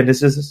field of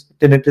tinnitus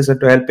and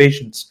to help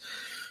patients.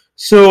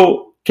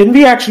 So can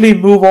we actually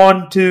move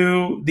on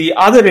to the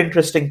other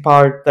interesting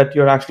part that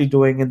you're actually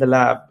doing in the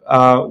lab,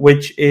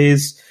 which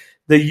is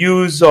the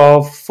use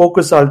of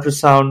focus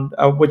ultrasound,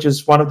 which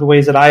is one of the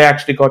ways that I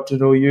actually got to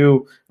know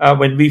you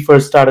when we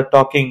first started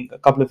talking a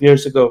couple of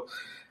years ago.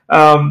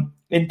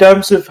 In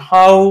terms of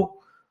how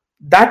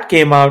that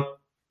came about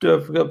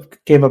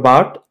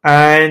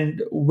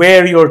and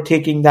where you're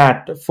taking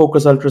that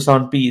focus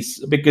ultrasound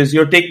piece, because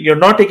you're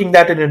not taking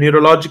that in a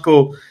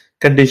neurological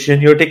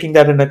condition, you're taking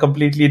that in a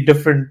completely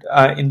different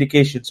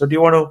indication. So do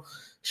you want to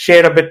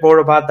share a bit more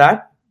about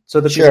that so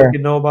that people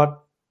can know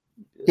about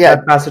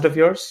that facet of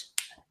yours?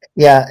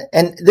 Yeah,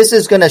 and this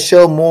is going to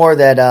show more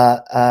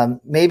that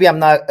maybe I'm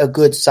not a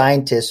good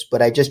scientist,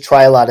 but I just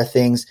try a lot of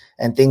things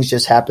and things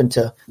just happen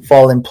to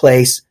fall in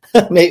place.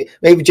 maybe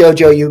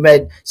Jojo,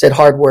 you said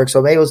hard work, so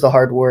maybe it was the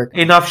hard work.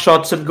 Enough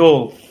shots and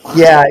goal.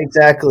 Yeah,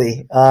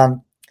 exactly. I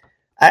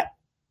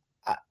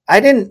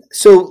didn't.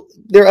 So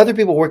there are other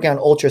people working on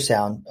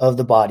ultrasound of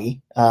the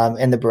body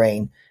and the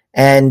brain,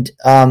 and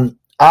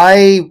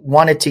I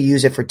wanted to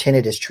use it for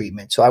tinnitus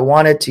treatment. So I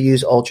wanted to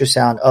use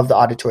ultrasound of the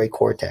auditory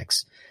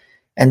cortex.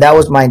 And that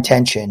was my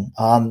intention.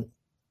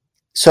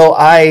 So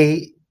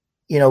I,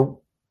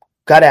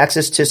 got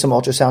access to some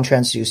ultrasound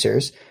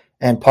transducers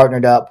and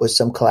partnered up with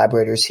some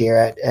collaborators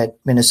here at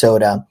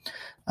Minnesota.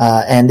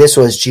 And this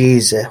was,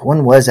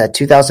 when was that?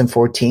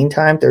 2014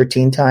 time,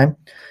 13 time.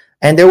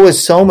 And there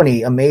was so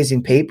many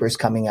amazing papers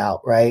coming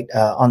out, right,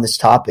 on this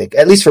topic,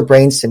 at least for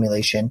brain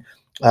stimulation.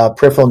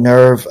 Peripheral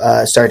nerve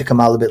started to come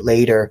out a little bit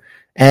later.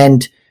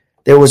 And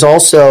there was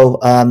also,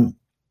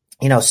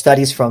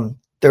 studies from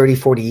 30,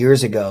 40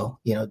 years ago,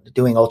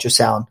 doing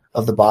ultrasound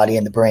of the body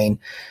and the brain.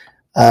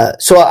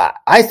 So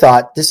I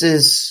thought this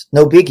is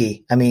no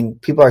biggie. I mean,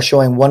 people are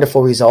showing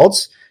wonderful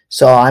results.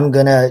 So I'm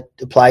going to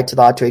apply it to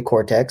the auditory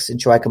cortex and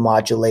try to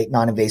modulate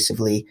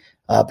non-invasively,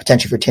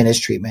 potentially for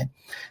tinnitus treatment.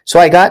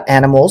 So I got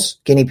animals,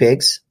 guinea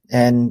pigs,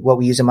 and what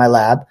we use in my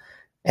lab.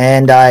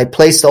 And I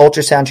placed the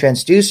ultrasound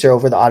transducer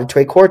over the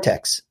auditory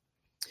cortex.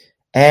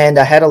 And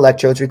I had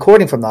electrodes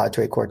recording from the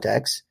auditory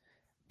cortex.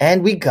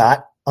 And we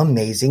got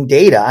amazing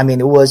data. I mean,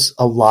 it was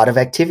a lot of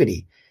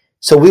activity.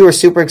 So we were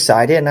super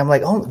excited, and I'm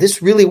like, oh,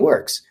 this really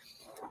works.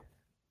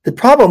 The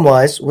problem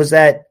was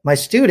that my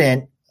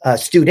students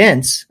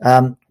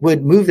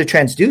would move the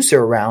transducer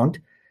around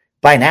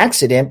by an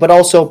accident, but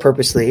also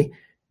purposely,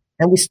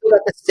 and we still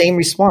got the same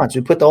response.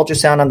 We put the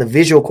ultrasound on the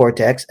visual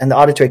cortex, and the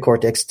auditory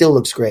cortex still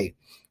looks great.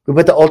 We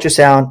put the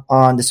ultrasound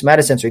on the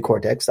somatosensory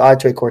cortex, the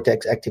auditory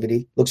cortex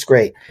activity looks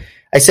great.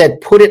 I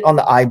said, put it on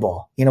the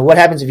eyeball. You know, what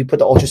happens if you put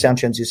the ultrasound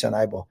transducer on the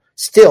eyeball?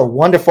 Still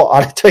wonderful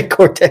auditory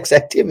cortex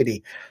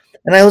activity.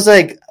 And I was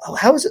like, oh,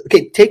 how is it?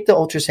 Okay, take the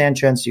ultrasound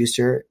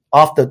transducer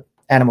off the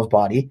animal's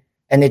body,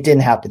 and it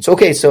didn't happen. So,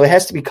 okay, so it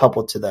has to be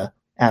coupled to the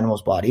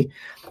animal's body.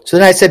 So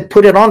then I said,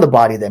 put it on the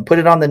body then, put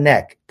it on the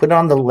neck, put it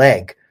on the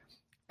leg,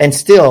 and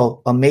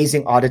still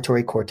amazing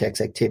auditory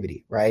cortex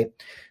activity, right?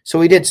 So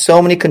we did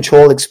so many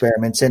control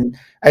experiments. And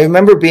I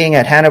remember being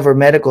at Hanover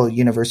Medical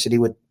University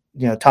with,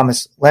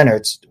 Thomas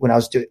Leonard's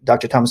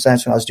Dr. Thomas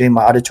Leonard's when I was doing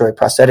my auditory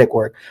prosthetic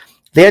work.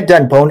 They had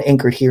done bone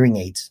anchor hearing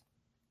aids.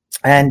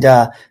 And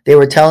they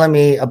were telling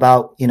me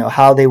about,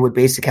 how they would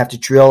basically have to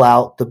drill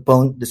out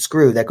the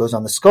screw that goes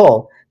on the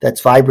skull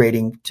that's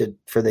vibrating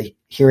for the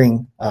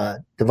hearing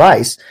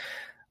device.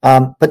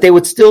 But they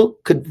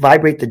could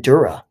vibrate the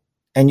dura.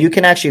 And you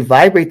can actually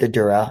vibrate the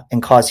dura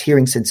and cause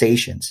hearing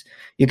sensations.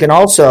 You can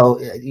also,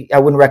 I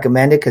wouldn't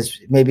recommend it because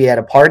maybe at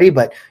a party,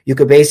 but you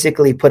could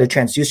basically put a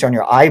transducer on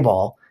your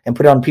eyeball and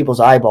put it on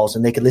people's eyeballs,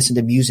 and they could listen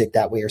to music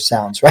that way or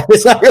sounds, right?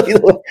 It's not really the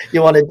way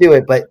you want to do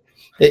it, but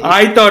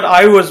I thought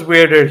I was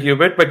weirder,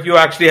 Hubert, but you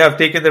actually have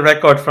taken the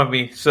record from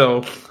me.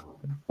 So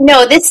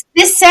no, this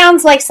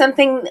sounds like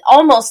something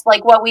almost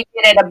like what we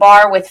did at a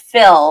bar with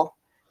Phil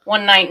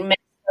one night in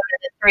Minnesota,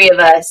 the three of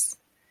us.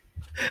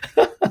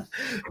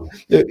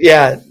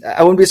 Yeah,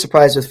 I wouldn't be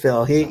surprised with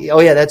Phil.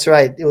 That's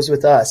right. It was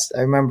with us. I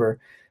remember.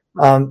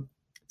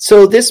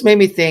 So this made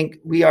me think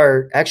we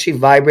are actually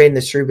vibrating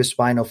the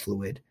cerebrospinal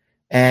fluid.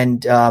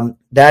 And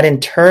that in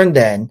turn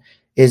then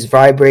is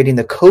vibrating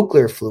the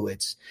cochlear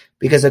fluids,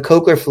 because the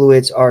cochlear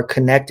fluids are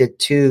connected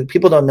to,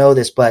 people don't know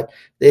this, but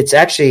it's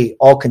actually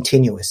all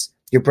continuous.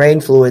 Your brain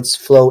fluids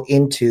flow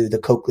into the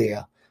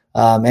cochlea,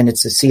 and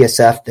it's the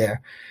CSF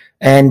there.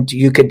 And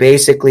you could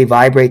basically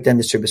vibrate then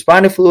the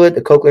cerebrospinal fluid,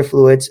 the cochlear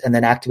fluids, and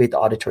then activate the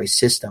auditory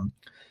system.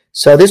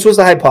 So this was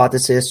the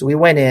hypothesis. We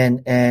went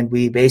in and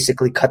we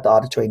basically cut the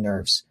auditory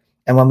nerves.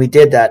 And when we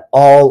did that,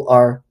 all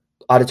our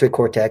auditory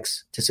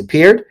cortex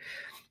disappeared.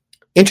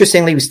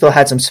 Interestingly, we still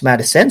had some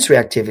somatosensory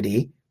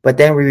activity, but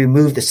then we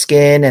removed the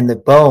skin and the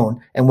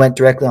bone and went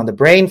directly on the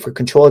brain for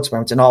control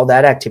experiments, and all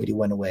that activity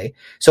went away.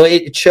 So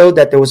it showed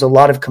that there was a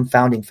lot of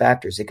confounding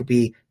factors. It could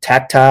be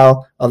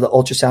tactile of the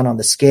ultrasound on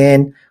the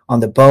skin, on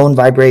the bone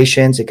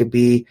vibrations. It could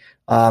be,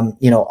 on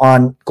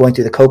going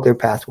through the cochlear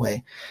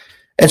pathway.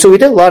 And so we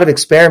did a lot of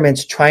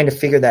experiments trying to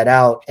figure that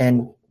out.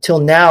 And till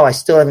now, I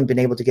still haven't been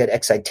able to get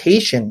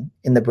excitation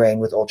in the brain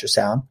with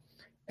ultrasound.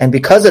 And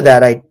because of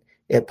that,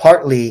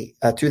 partly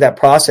through that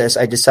process,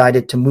 I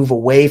decided to move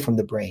away from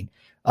the brain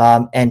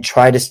and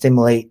try to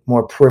stimulate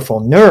more peripheral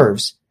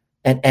nerves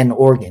and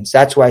organs.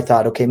 That's where I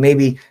thought, okay,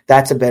 maybe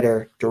that's a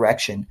better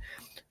direction.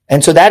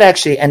 And so that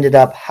actually ended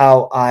up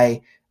how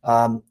I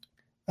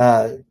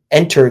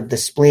entered the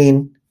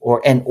spleen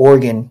and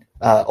organ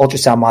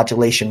ultrasound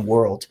modulation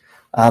world.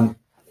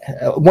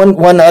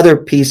 One other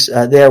piece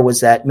there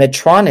was that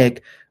Medtronic,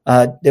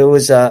 there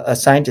was a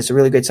scientist, a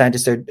really great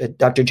scientist there,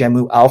 Dr.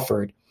 Jammu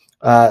Alford,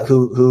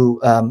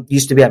 who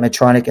used to be at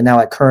Medtronic and now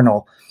at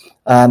Kernel.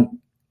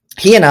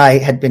 He and I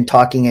had been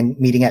talking and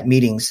meeting at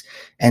meetings.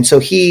 And so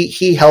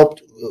he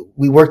helped,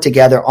 we worked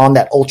together on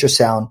that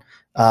ultrasound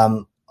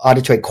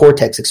auditory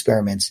cortex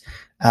experiments.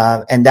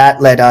 And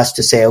that led us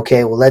to say,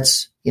 okay, well,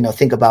 let's,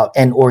 think about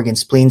end organ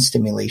spleen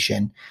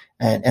stimulation.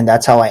 And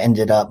that's how I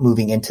ended up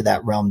moving into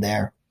that realm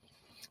there.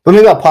 But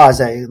maybe I'll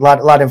pause. A lot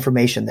of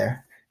information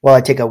there while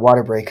I take a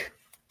water break.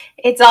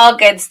 It's all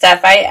good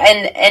stuff.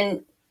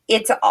 And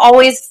it's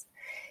always,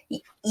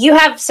 you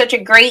have such a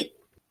great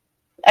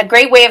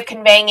way of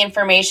conveying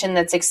information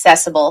that's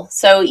accessible.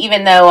 So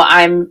even though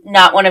I'm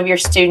not one of your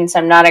students,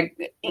 I'm not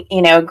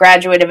a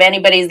graduate of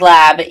anybody's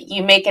lab,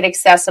 you make it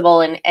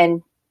accessible,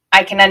 and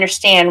I can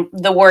understand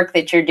the work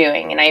that you're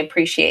doing, and I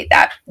appreciate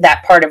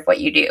that part of what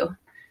you do.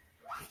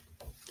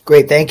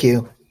 Great, thank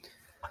you.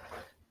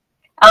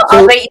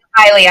 I'll rate you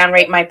highly on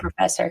Rate My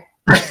Professor.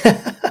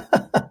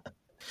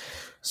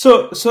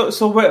 So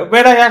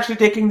where are you actually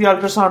taking the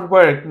ultrasound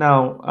work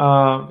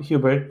now,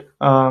 Hubert?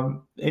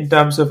 In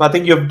terms of, I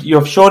think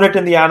you've shown it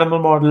in the animal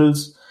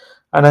models,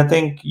 and I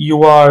think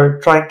you are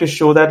trying to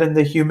show that in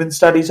the human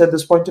studies at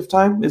this point of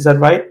time. Is that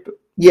right?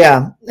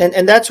 Yeah,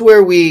 and that's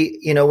where we,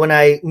 when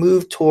I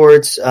moved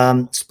towards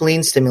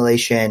spleen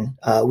stimulation,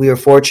 we were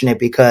fortunate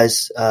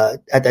because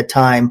at that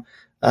time,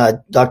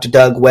 Dr.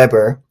 Doug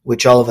Weber,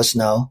 which all of us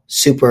know,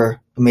 super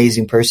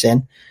amazing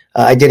person.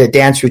 I did a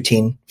dance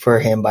routine for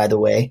him, by the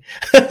way.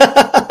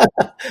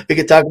 We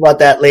could talk about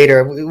that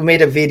later. We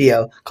made a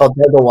video called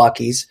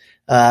Jabberwockies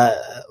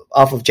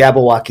off of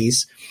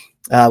Jabberwockies.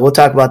 We'll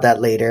talk about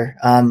that later.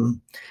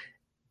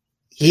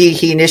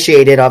 He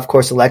initiated, of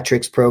course,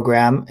 Electric's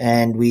program,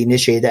 and we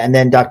initiated that. And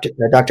then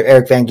Dr.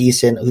 Eric Van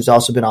Giesen, who's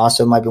also been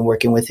awesome. I've been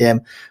working with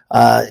him,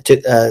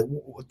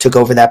 took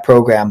over that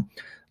program.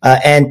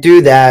 And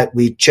through that,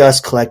 we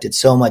just collected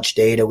so much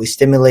data. We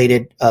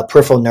stimulated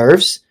peripheral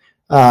nerves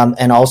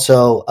and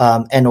also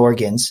end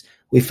organs.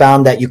 We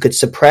found that you could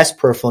suppress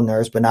peripheral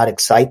nerves but not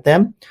excite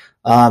them.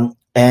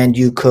 and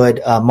you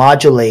could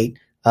modulate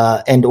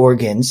end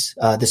organs,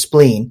 the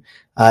spleen,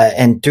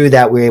 and through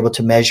that we were able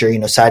to measure,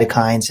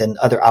 cytokines and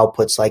other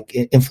outputs like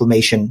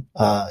inflammation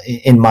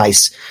in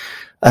mice.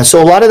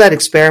 So a lot of that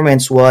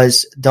experiments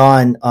was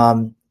done,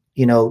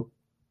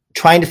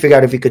 trying to figure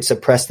out if you could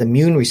suppress the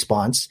immune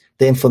response,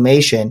 the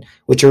inflammation,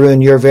 which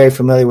Arun, you're very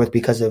familiar with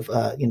because of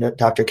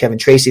Dr. Kevin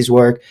Tracy's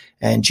work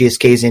and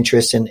GSK's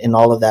interest in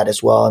all of that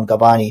as well, and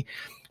Gavani.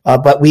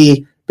 But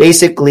we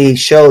basically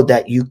showed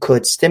that you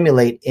could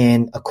stimulate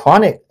in a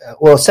chronic,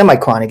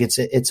 semi-chronic,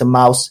 it's a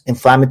mouse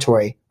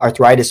inflammatory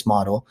arthritis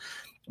model,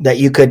 that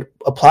you could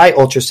apply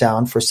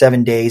ultrasound for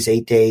 7 days,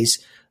 8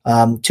 days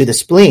to the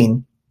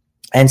spleen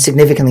and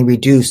significantly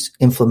reduce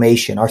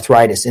inflammation,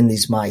 arthritis in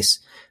these mice.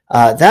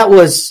 That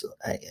was,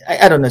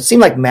 I don't know, it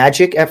seemed like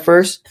magic at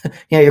first.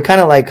 You're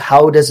kind of like,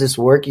 how does this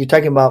work? You're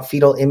talking about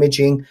fetal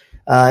imaging,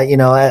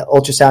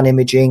 ultrasound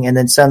imaging, and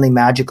then suddenly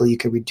magically you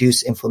could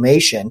reduce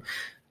inflammation.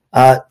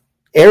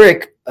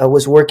 Eric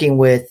was working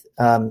with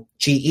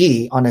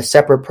GE on a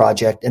separate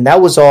project, and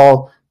that was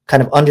all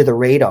kind of under the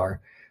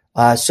radar.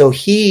 So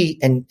he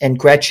and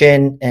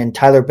Gretchen and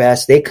Tyler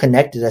Best, they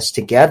connected us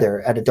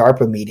together at a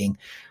DARPA meeting.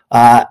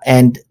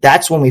 And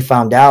that's when we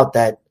found out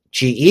that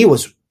GE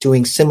was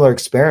doing similar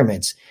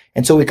experiments.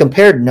 And so we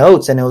compared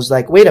notes, and it was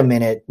like, wait a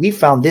minute, we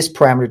found this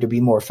parameter to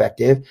be more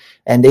effective.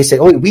 And they said,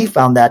 oh, we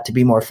found that to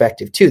be more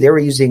effective too. They were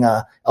using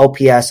a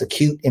LPS,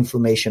 acute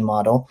inflammation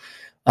model.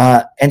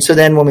 And so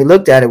then when we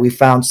looked at it, we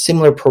found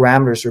similar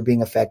parameters were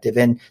being effective.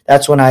 And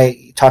that's when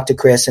I talked to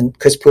Chris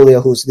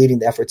Pulio, who's leading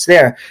the efforts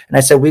there. And I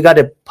said, we got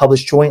to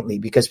publish jointly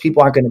because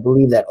people aren't going to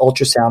believe that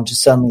ultrasound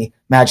just suddenly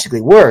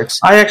magically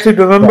works. I actually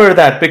remember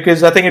that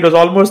because I think it was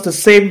almost the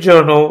same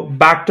journal,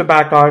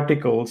 back-to-back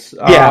articles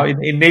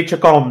in Nature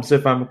Comms,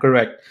 if I'm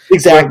correct.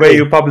 Exactly. Where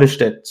you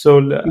published it. So,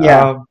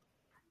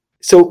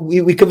 So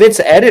we convinced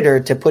the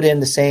editor to put in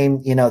the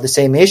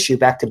same issue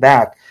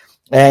back-to-back.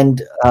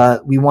 And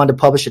we wanted to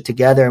publish it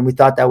together, and we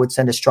thought that would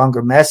send a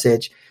stronger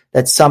message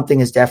that something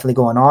is definitely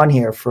going on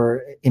here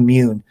for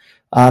immune.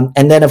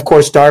 And then, of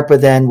course, DARPA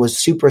then was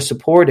super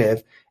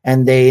supportive,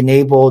 and they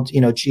enabled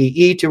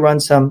GE to run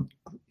some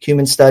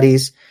human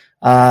studies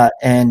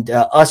and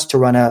us to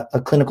run a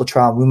clinical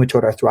trial on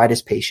rheumatoid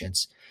arthritis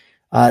patients.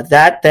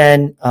 That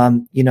then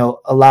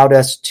allowed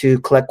us to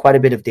collect quite a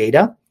bit of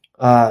data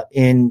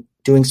in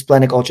doing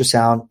splenic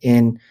ultrasound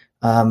in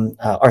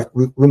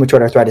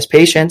rheumatoid arthritis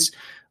patients.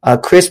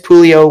 Chris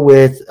Pulio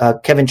with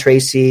Kevin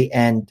Tracy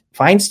and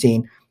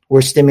Feinstein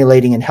were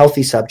stimulating in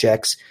healthy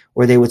subjects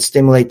where they would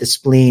stimulate the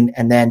spleen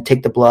and then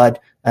take the blood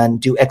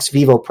and do ex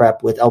vivo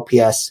prep with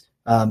LPS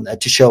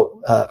to show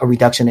a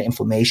reduction in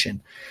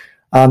inflammation.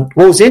 What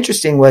was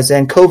interesting was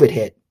then COVID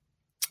hit.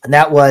 And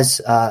that was,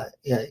 a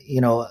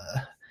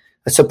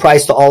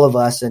surprise to all of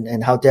us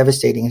and how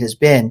devastating it has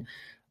been.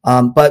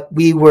 But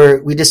we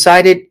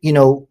decided,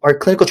 our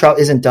clinical trial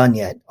isn't done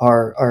yet,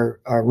 our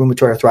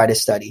rheumatoid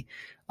arthritis study.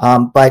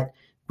 But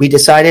we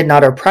decided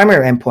not our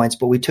primary endpoints,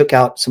 but we took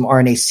out some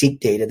RNA-seq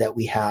data that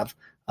we have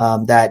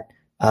that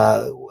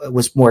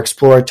was more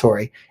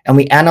exploratory. And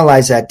we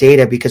analyzed that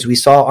data because we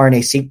saw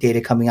RNA-seq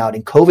data coming out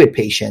in COVID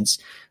patients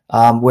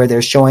where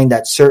they're showing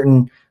that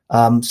certain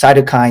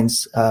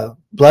cytokines,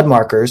 blood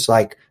markers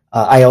like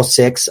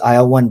IL-6,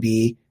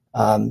 IL-1B,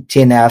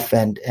 TNF,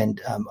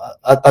 and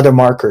other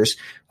markers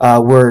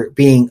were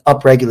being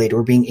upregulated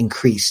or being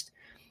increased.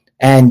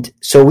 And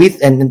so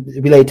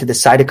related to the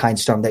cytokine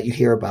storm that you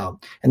hear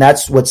about, and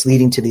that's what's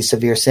leading to these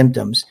severe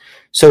symptoms.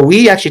 So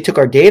we actually took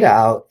our data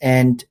out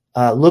and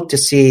looked to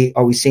see,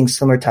 are we seeing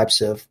similar types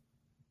of,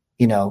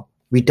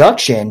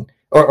 reduction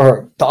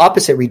or the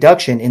opposite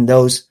reduction in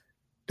those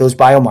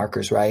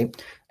biomarkers, right?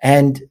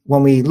 And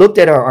when we looked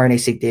at our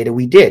RNA-seq data,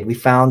 we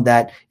found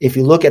that if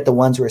you look at the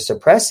ones we're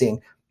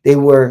suppressing, they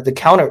were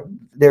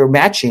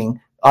matching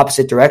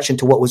opposite direction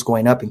to what was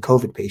going up in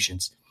COVID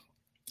patients.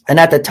 And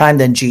at the time,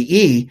 then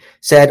GE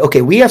said,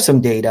 okay, we have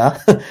some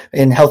data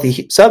in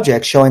healthy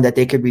subjects showing that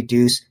they could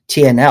reduce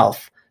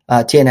TNF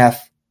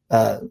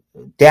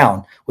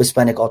down with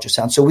splenic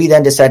ultrasound. So we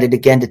then decided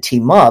again to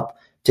team up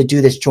to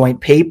do this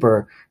joint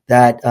paper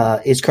that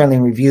is currently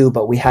in review,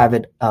 but we have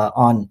it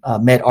on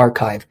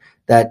medRxiv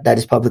that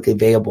is publicly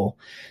available.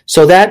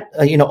 So that,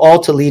 all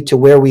to lead to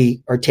where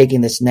we are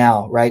taking this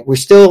now, right? We're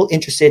still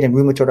interested in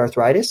rheumatoid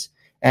arthritis,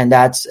 and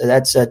that's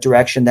a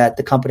direction that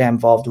the company I'm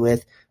involved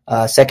with,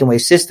 Second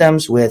Wave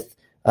Systems, with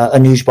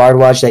Anuj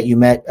Bhardwaj that you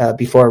met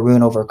before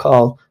Arun over a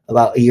call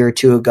about a year or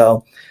two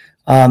ago.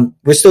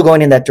 We're still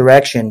going in that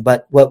direction,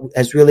 but what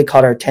has really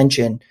caught our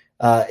attention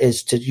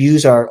is to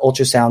use our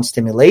ultrasound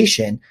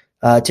stimulation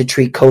to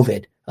treat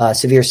COVID,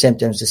 severe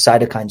symptoms, the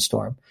cytokine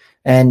storm.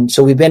 And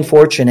so we've been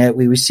fortunate.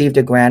 We received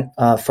a grant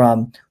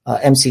from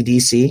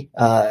MCDC.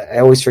 I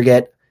always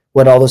forget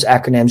what all those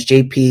acronyms,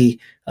 JP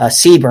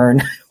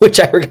CBRN, which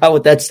I forgot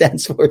what that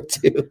stands for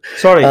too.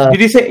 Sorry,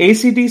 did you say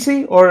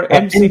ACDC or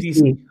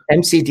MCDC?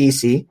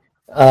 MCDC.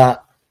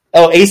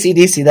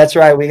 ACDC. That's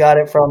right. We got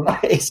it from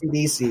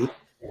ACDC.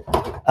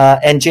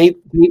 And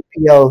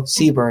JPO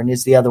CBRN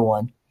is the other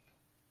one.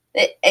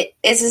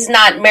 This is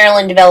not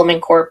Maryland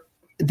Development Corp.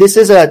 this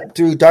is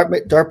through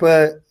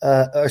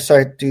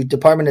through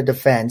Department of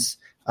Defense.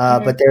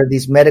 But there are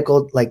these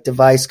medical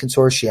device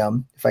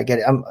consortium. If I get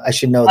it, I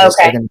should know this.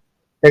 Okay.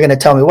 They're going to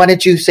tell me. Why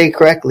didn't you say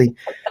correctly?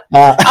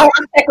 I'll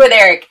check with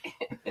Eric.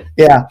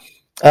 Yeah.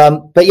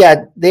 But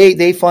yeah,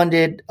 they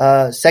funded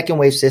Second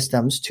Wave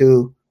Systems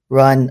to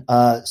run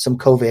some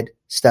COVID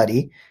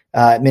study.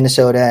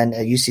 Minnesota and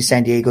UC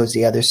San Diego is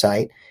the other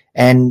site.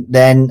 And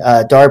then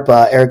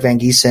DARPA, Eric Van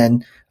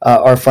Giesen,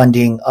 are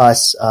funding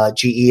us,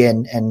 GE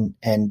and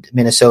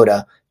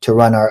Minnesota, to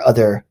run our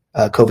other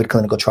COVID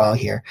clinical trial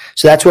here.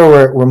 So that's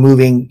where we're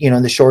moving,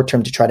 in the short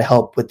term to try to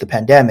help with the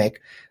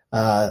pandemic.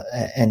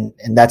 And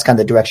that's kind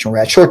of the direction we're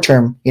at short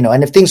term,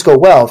 and if things go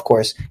well, of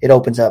course, it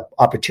opens up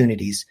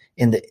opportunities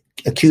in the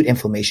acute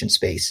inflammation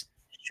space.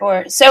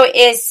 Sure. So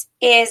is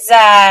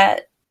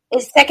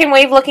Second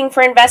Wave looking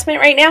for investment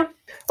right now?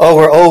 Oh,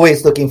 we're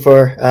always looking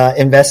for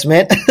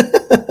investment.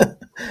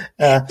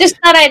 Just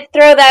thought I'd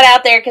throw that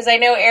out there because I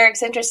know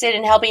Eric's interested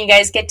in helping you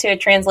guys get to a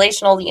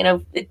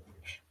translational,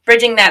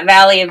 bridging that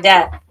valley of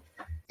death.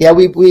 Yeah,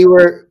 we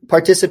were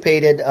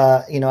participated,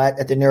 at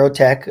the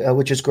Neurotech,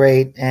 which is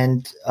great.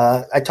 And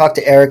I talked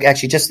to Eric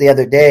actually just the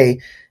other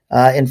day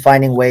in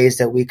finding ways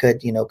that we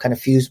could, kind of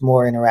fuse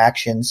more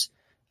interactions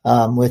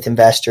with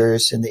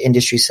investors in the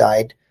industry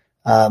side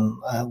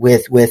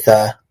with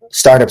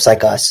startups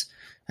like us.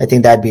 I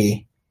think that'd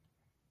be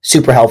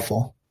super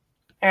helpful.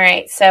 All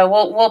right, so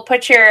we'll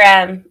put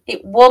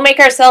we'll make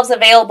ourselves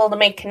available to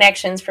make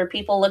connections for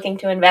people looking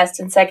to invest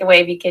in Second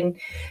Wave. You can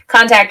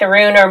contact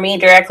Arun or me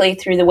directly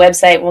through the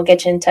website. We'll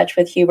get you in touch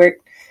with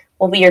Hubert.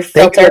 We'll be your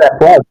filter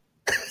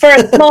for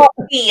a small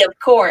fee, of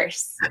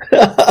course.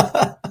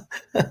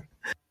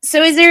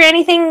 So, is there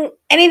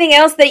anything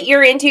else that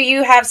you're into?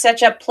 You have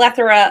such a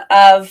plethora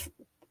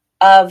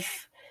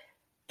of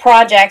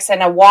projects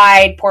and a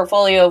wide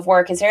portfolio of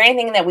work. Is there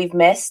anything that we've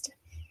missed?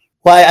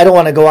 Well, I don't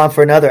want to go on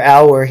for another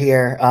hour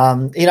here.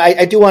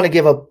 I do want to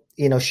give a,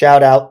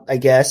 shout out, I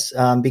guess,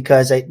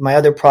 because my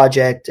other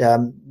project,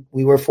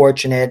 we were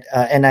fortunate,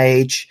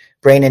 NIH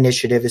Brain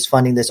Initiative is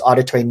funding this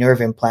auditory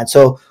nerve implant.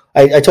 So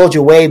I told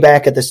you way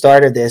back at the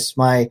start of this,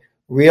 my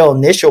real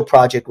initial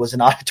project was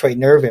an auditory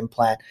nerve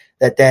implant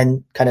that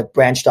then kind of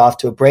branched off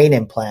to a brain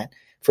implant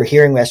for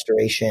hearing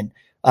restoration.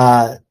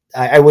 I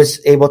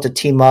was able to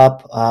team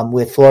up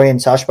with Florian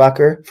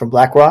Sauschbacher from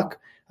BlackRock,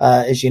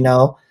 as you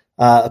know,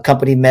 a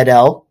company,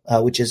 MED-EL,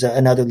 which is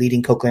another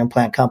leading cochlear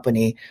implant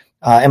company,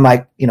 and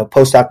my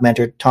postdoc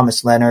mentor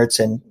Thomas Lennartz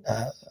and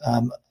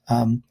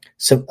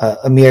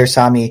Amir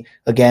Sami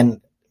again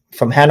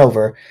from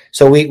Hanover.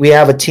 So we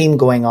have a team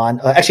going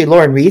on. Actually,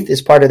 Lauren Reith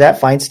is part of that.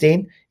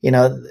 Feinstein,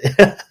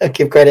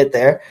 give credit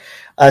there.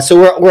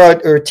 So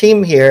we're a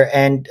team here,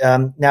 and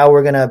now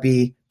we're going to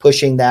be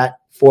pushing that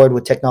forward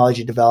with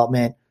technology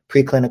development,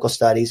 preclinical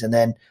studies, and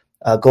then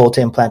goal to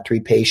implant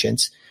 3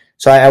 patients.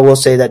 So I will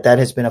say that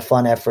has been a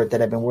fun effort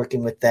that I've been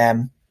working with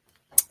them.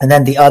 And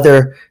then the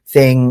other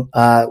thing,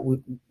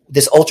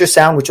 this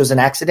ultrasound, which was an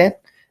accident,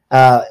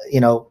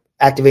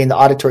 activating the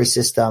auditory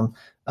system,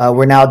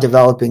 we're now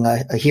developing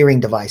a hearing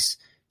device.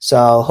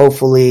 So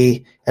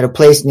hopefully at a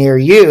place near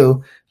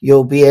you,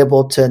 you'll be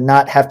able to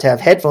not have to have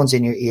headphones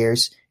in your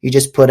ears. You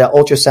just put an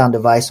ultrasound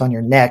device on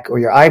your neck or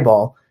your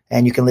eyeball,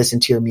 and you can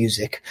listen to your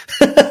music.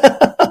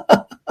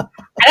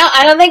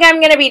 I don't think I'm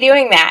going to be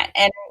doing that.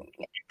 And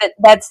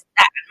that's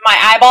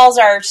my eyeballs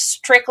are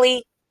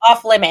strictly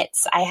off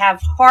limits. I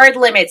have hard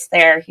limits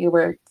there,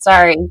 Hubert.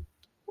 Sorry.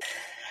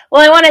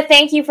 Well, I want to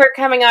thank you for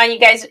coming on. You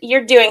guys,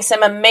 you're doing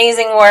some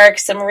amazing work,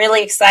 some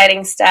really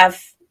exciting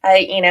stuff.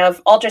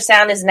 If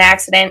ultrasound is an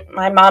accident,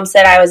 my mom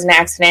said I was an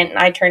accident and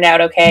I turned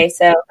out okay.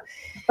 So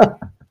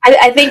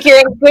I think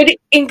you're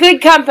in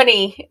good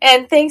company.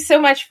 And thanks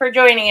so much for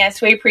joining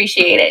us. We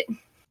appreciate it.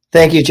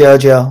 Thank you,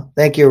 Jojo.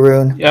 Thank you,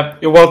 Arun.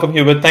 Yep, you're welcome,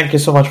 Hubert. Thank you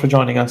so much for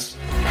joining us.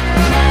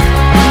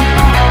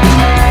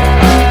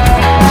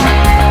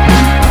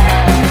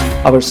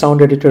 Our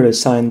sound editor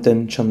is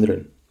Sayantan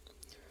Chandran.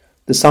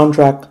 The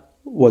soundtrack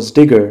was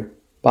Digger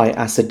by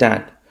Acid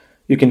Dan.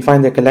 You can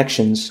find their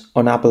collections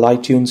on Apple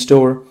iTunes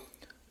Store,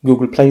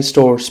 Google Play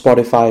Store,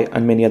 Spotify,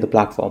 and many other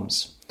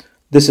platforms.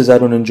 This is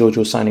Arun and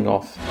Jojo signing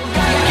off.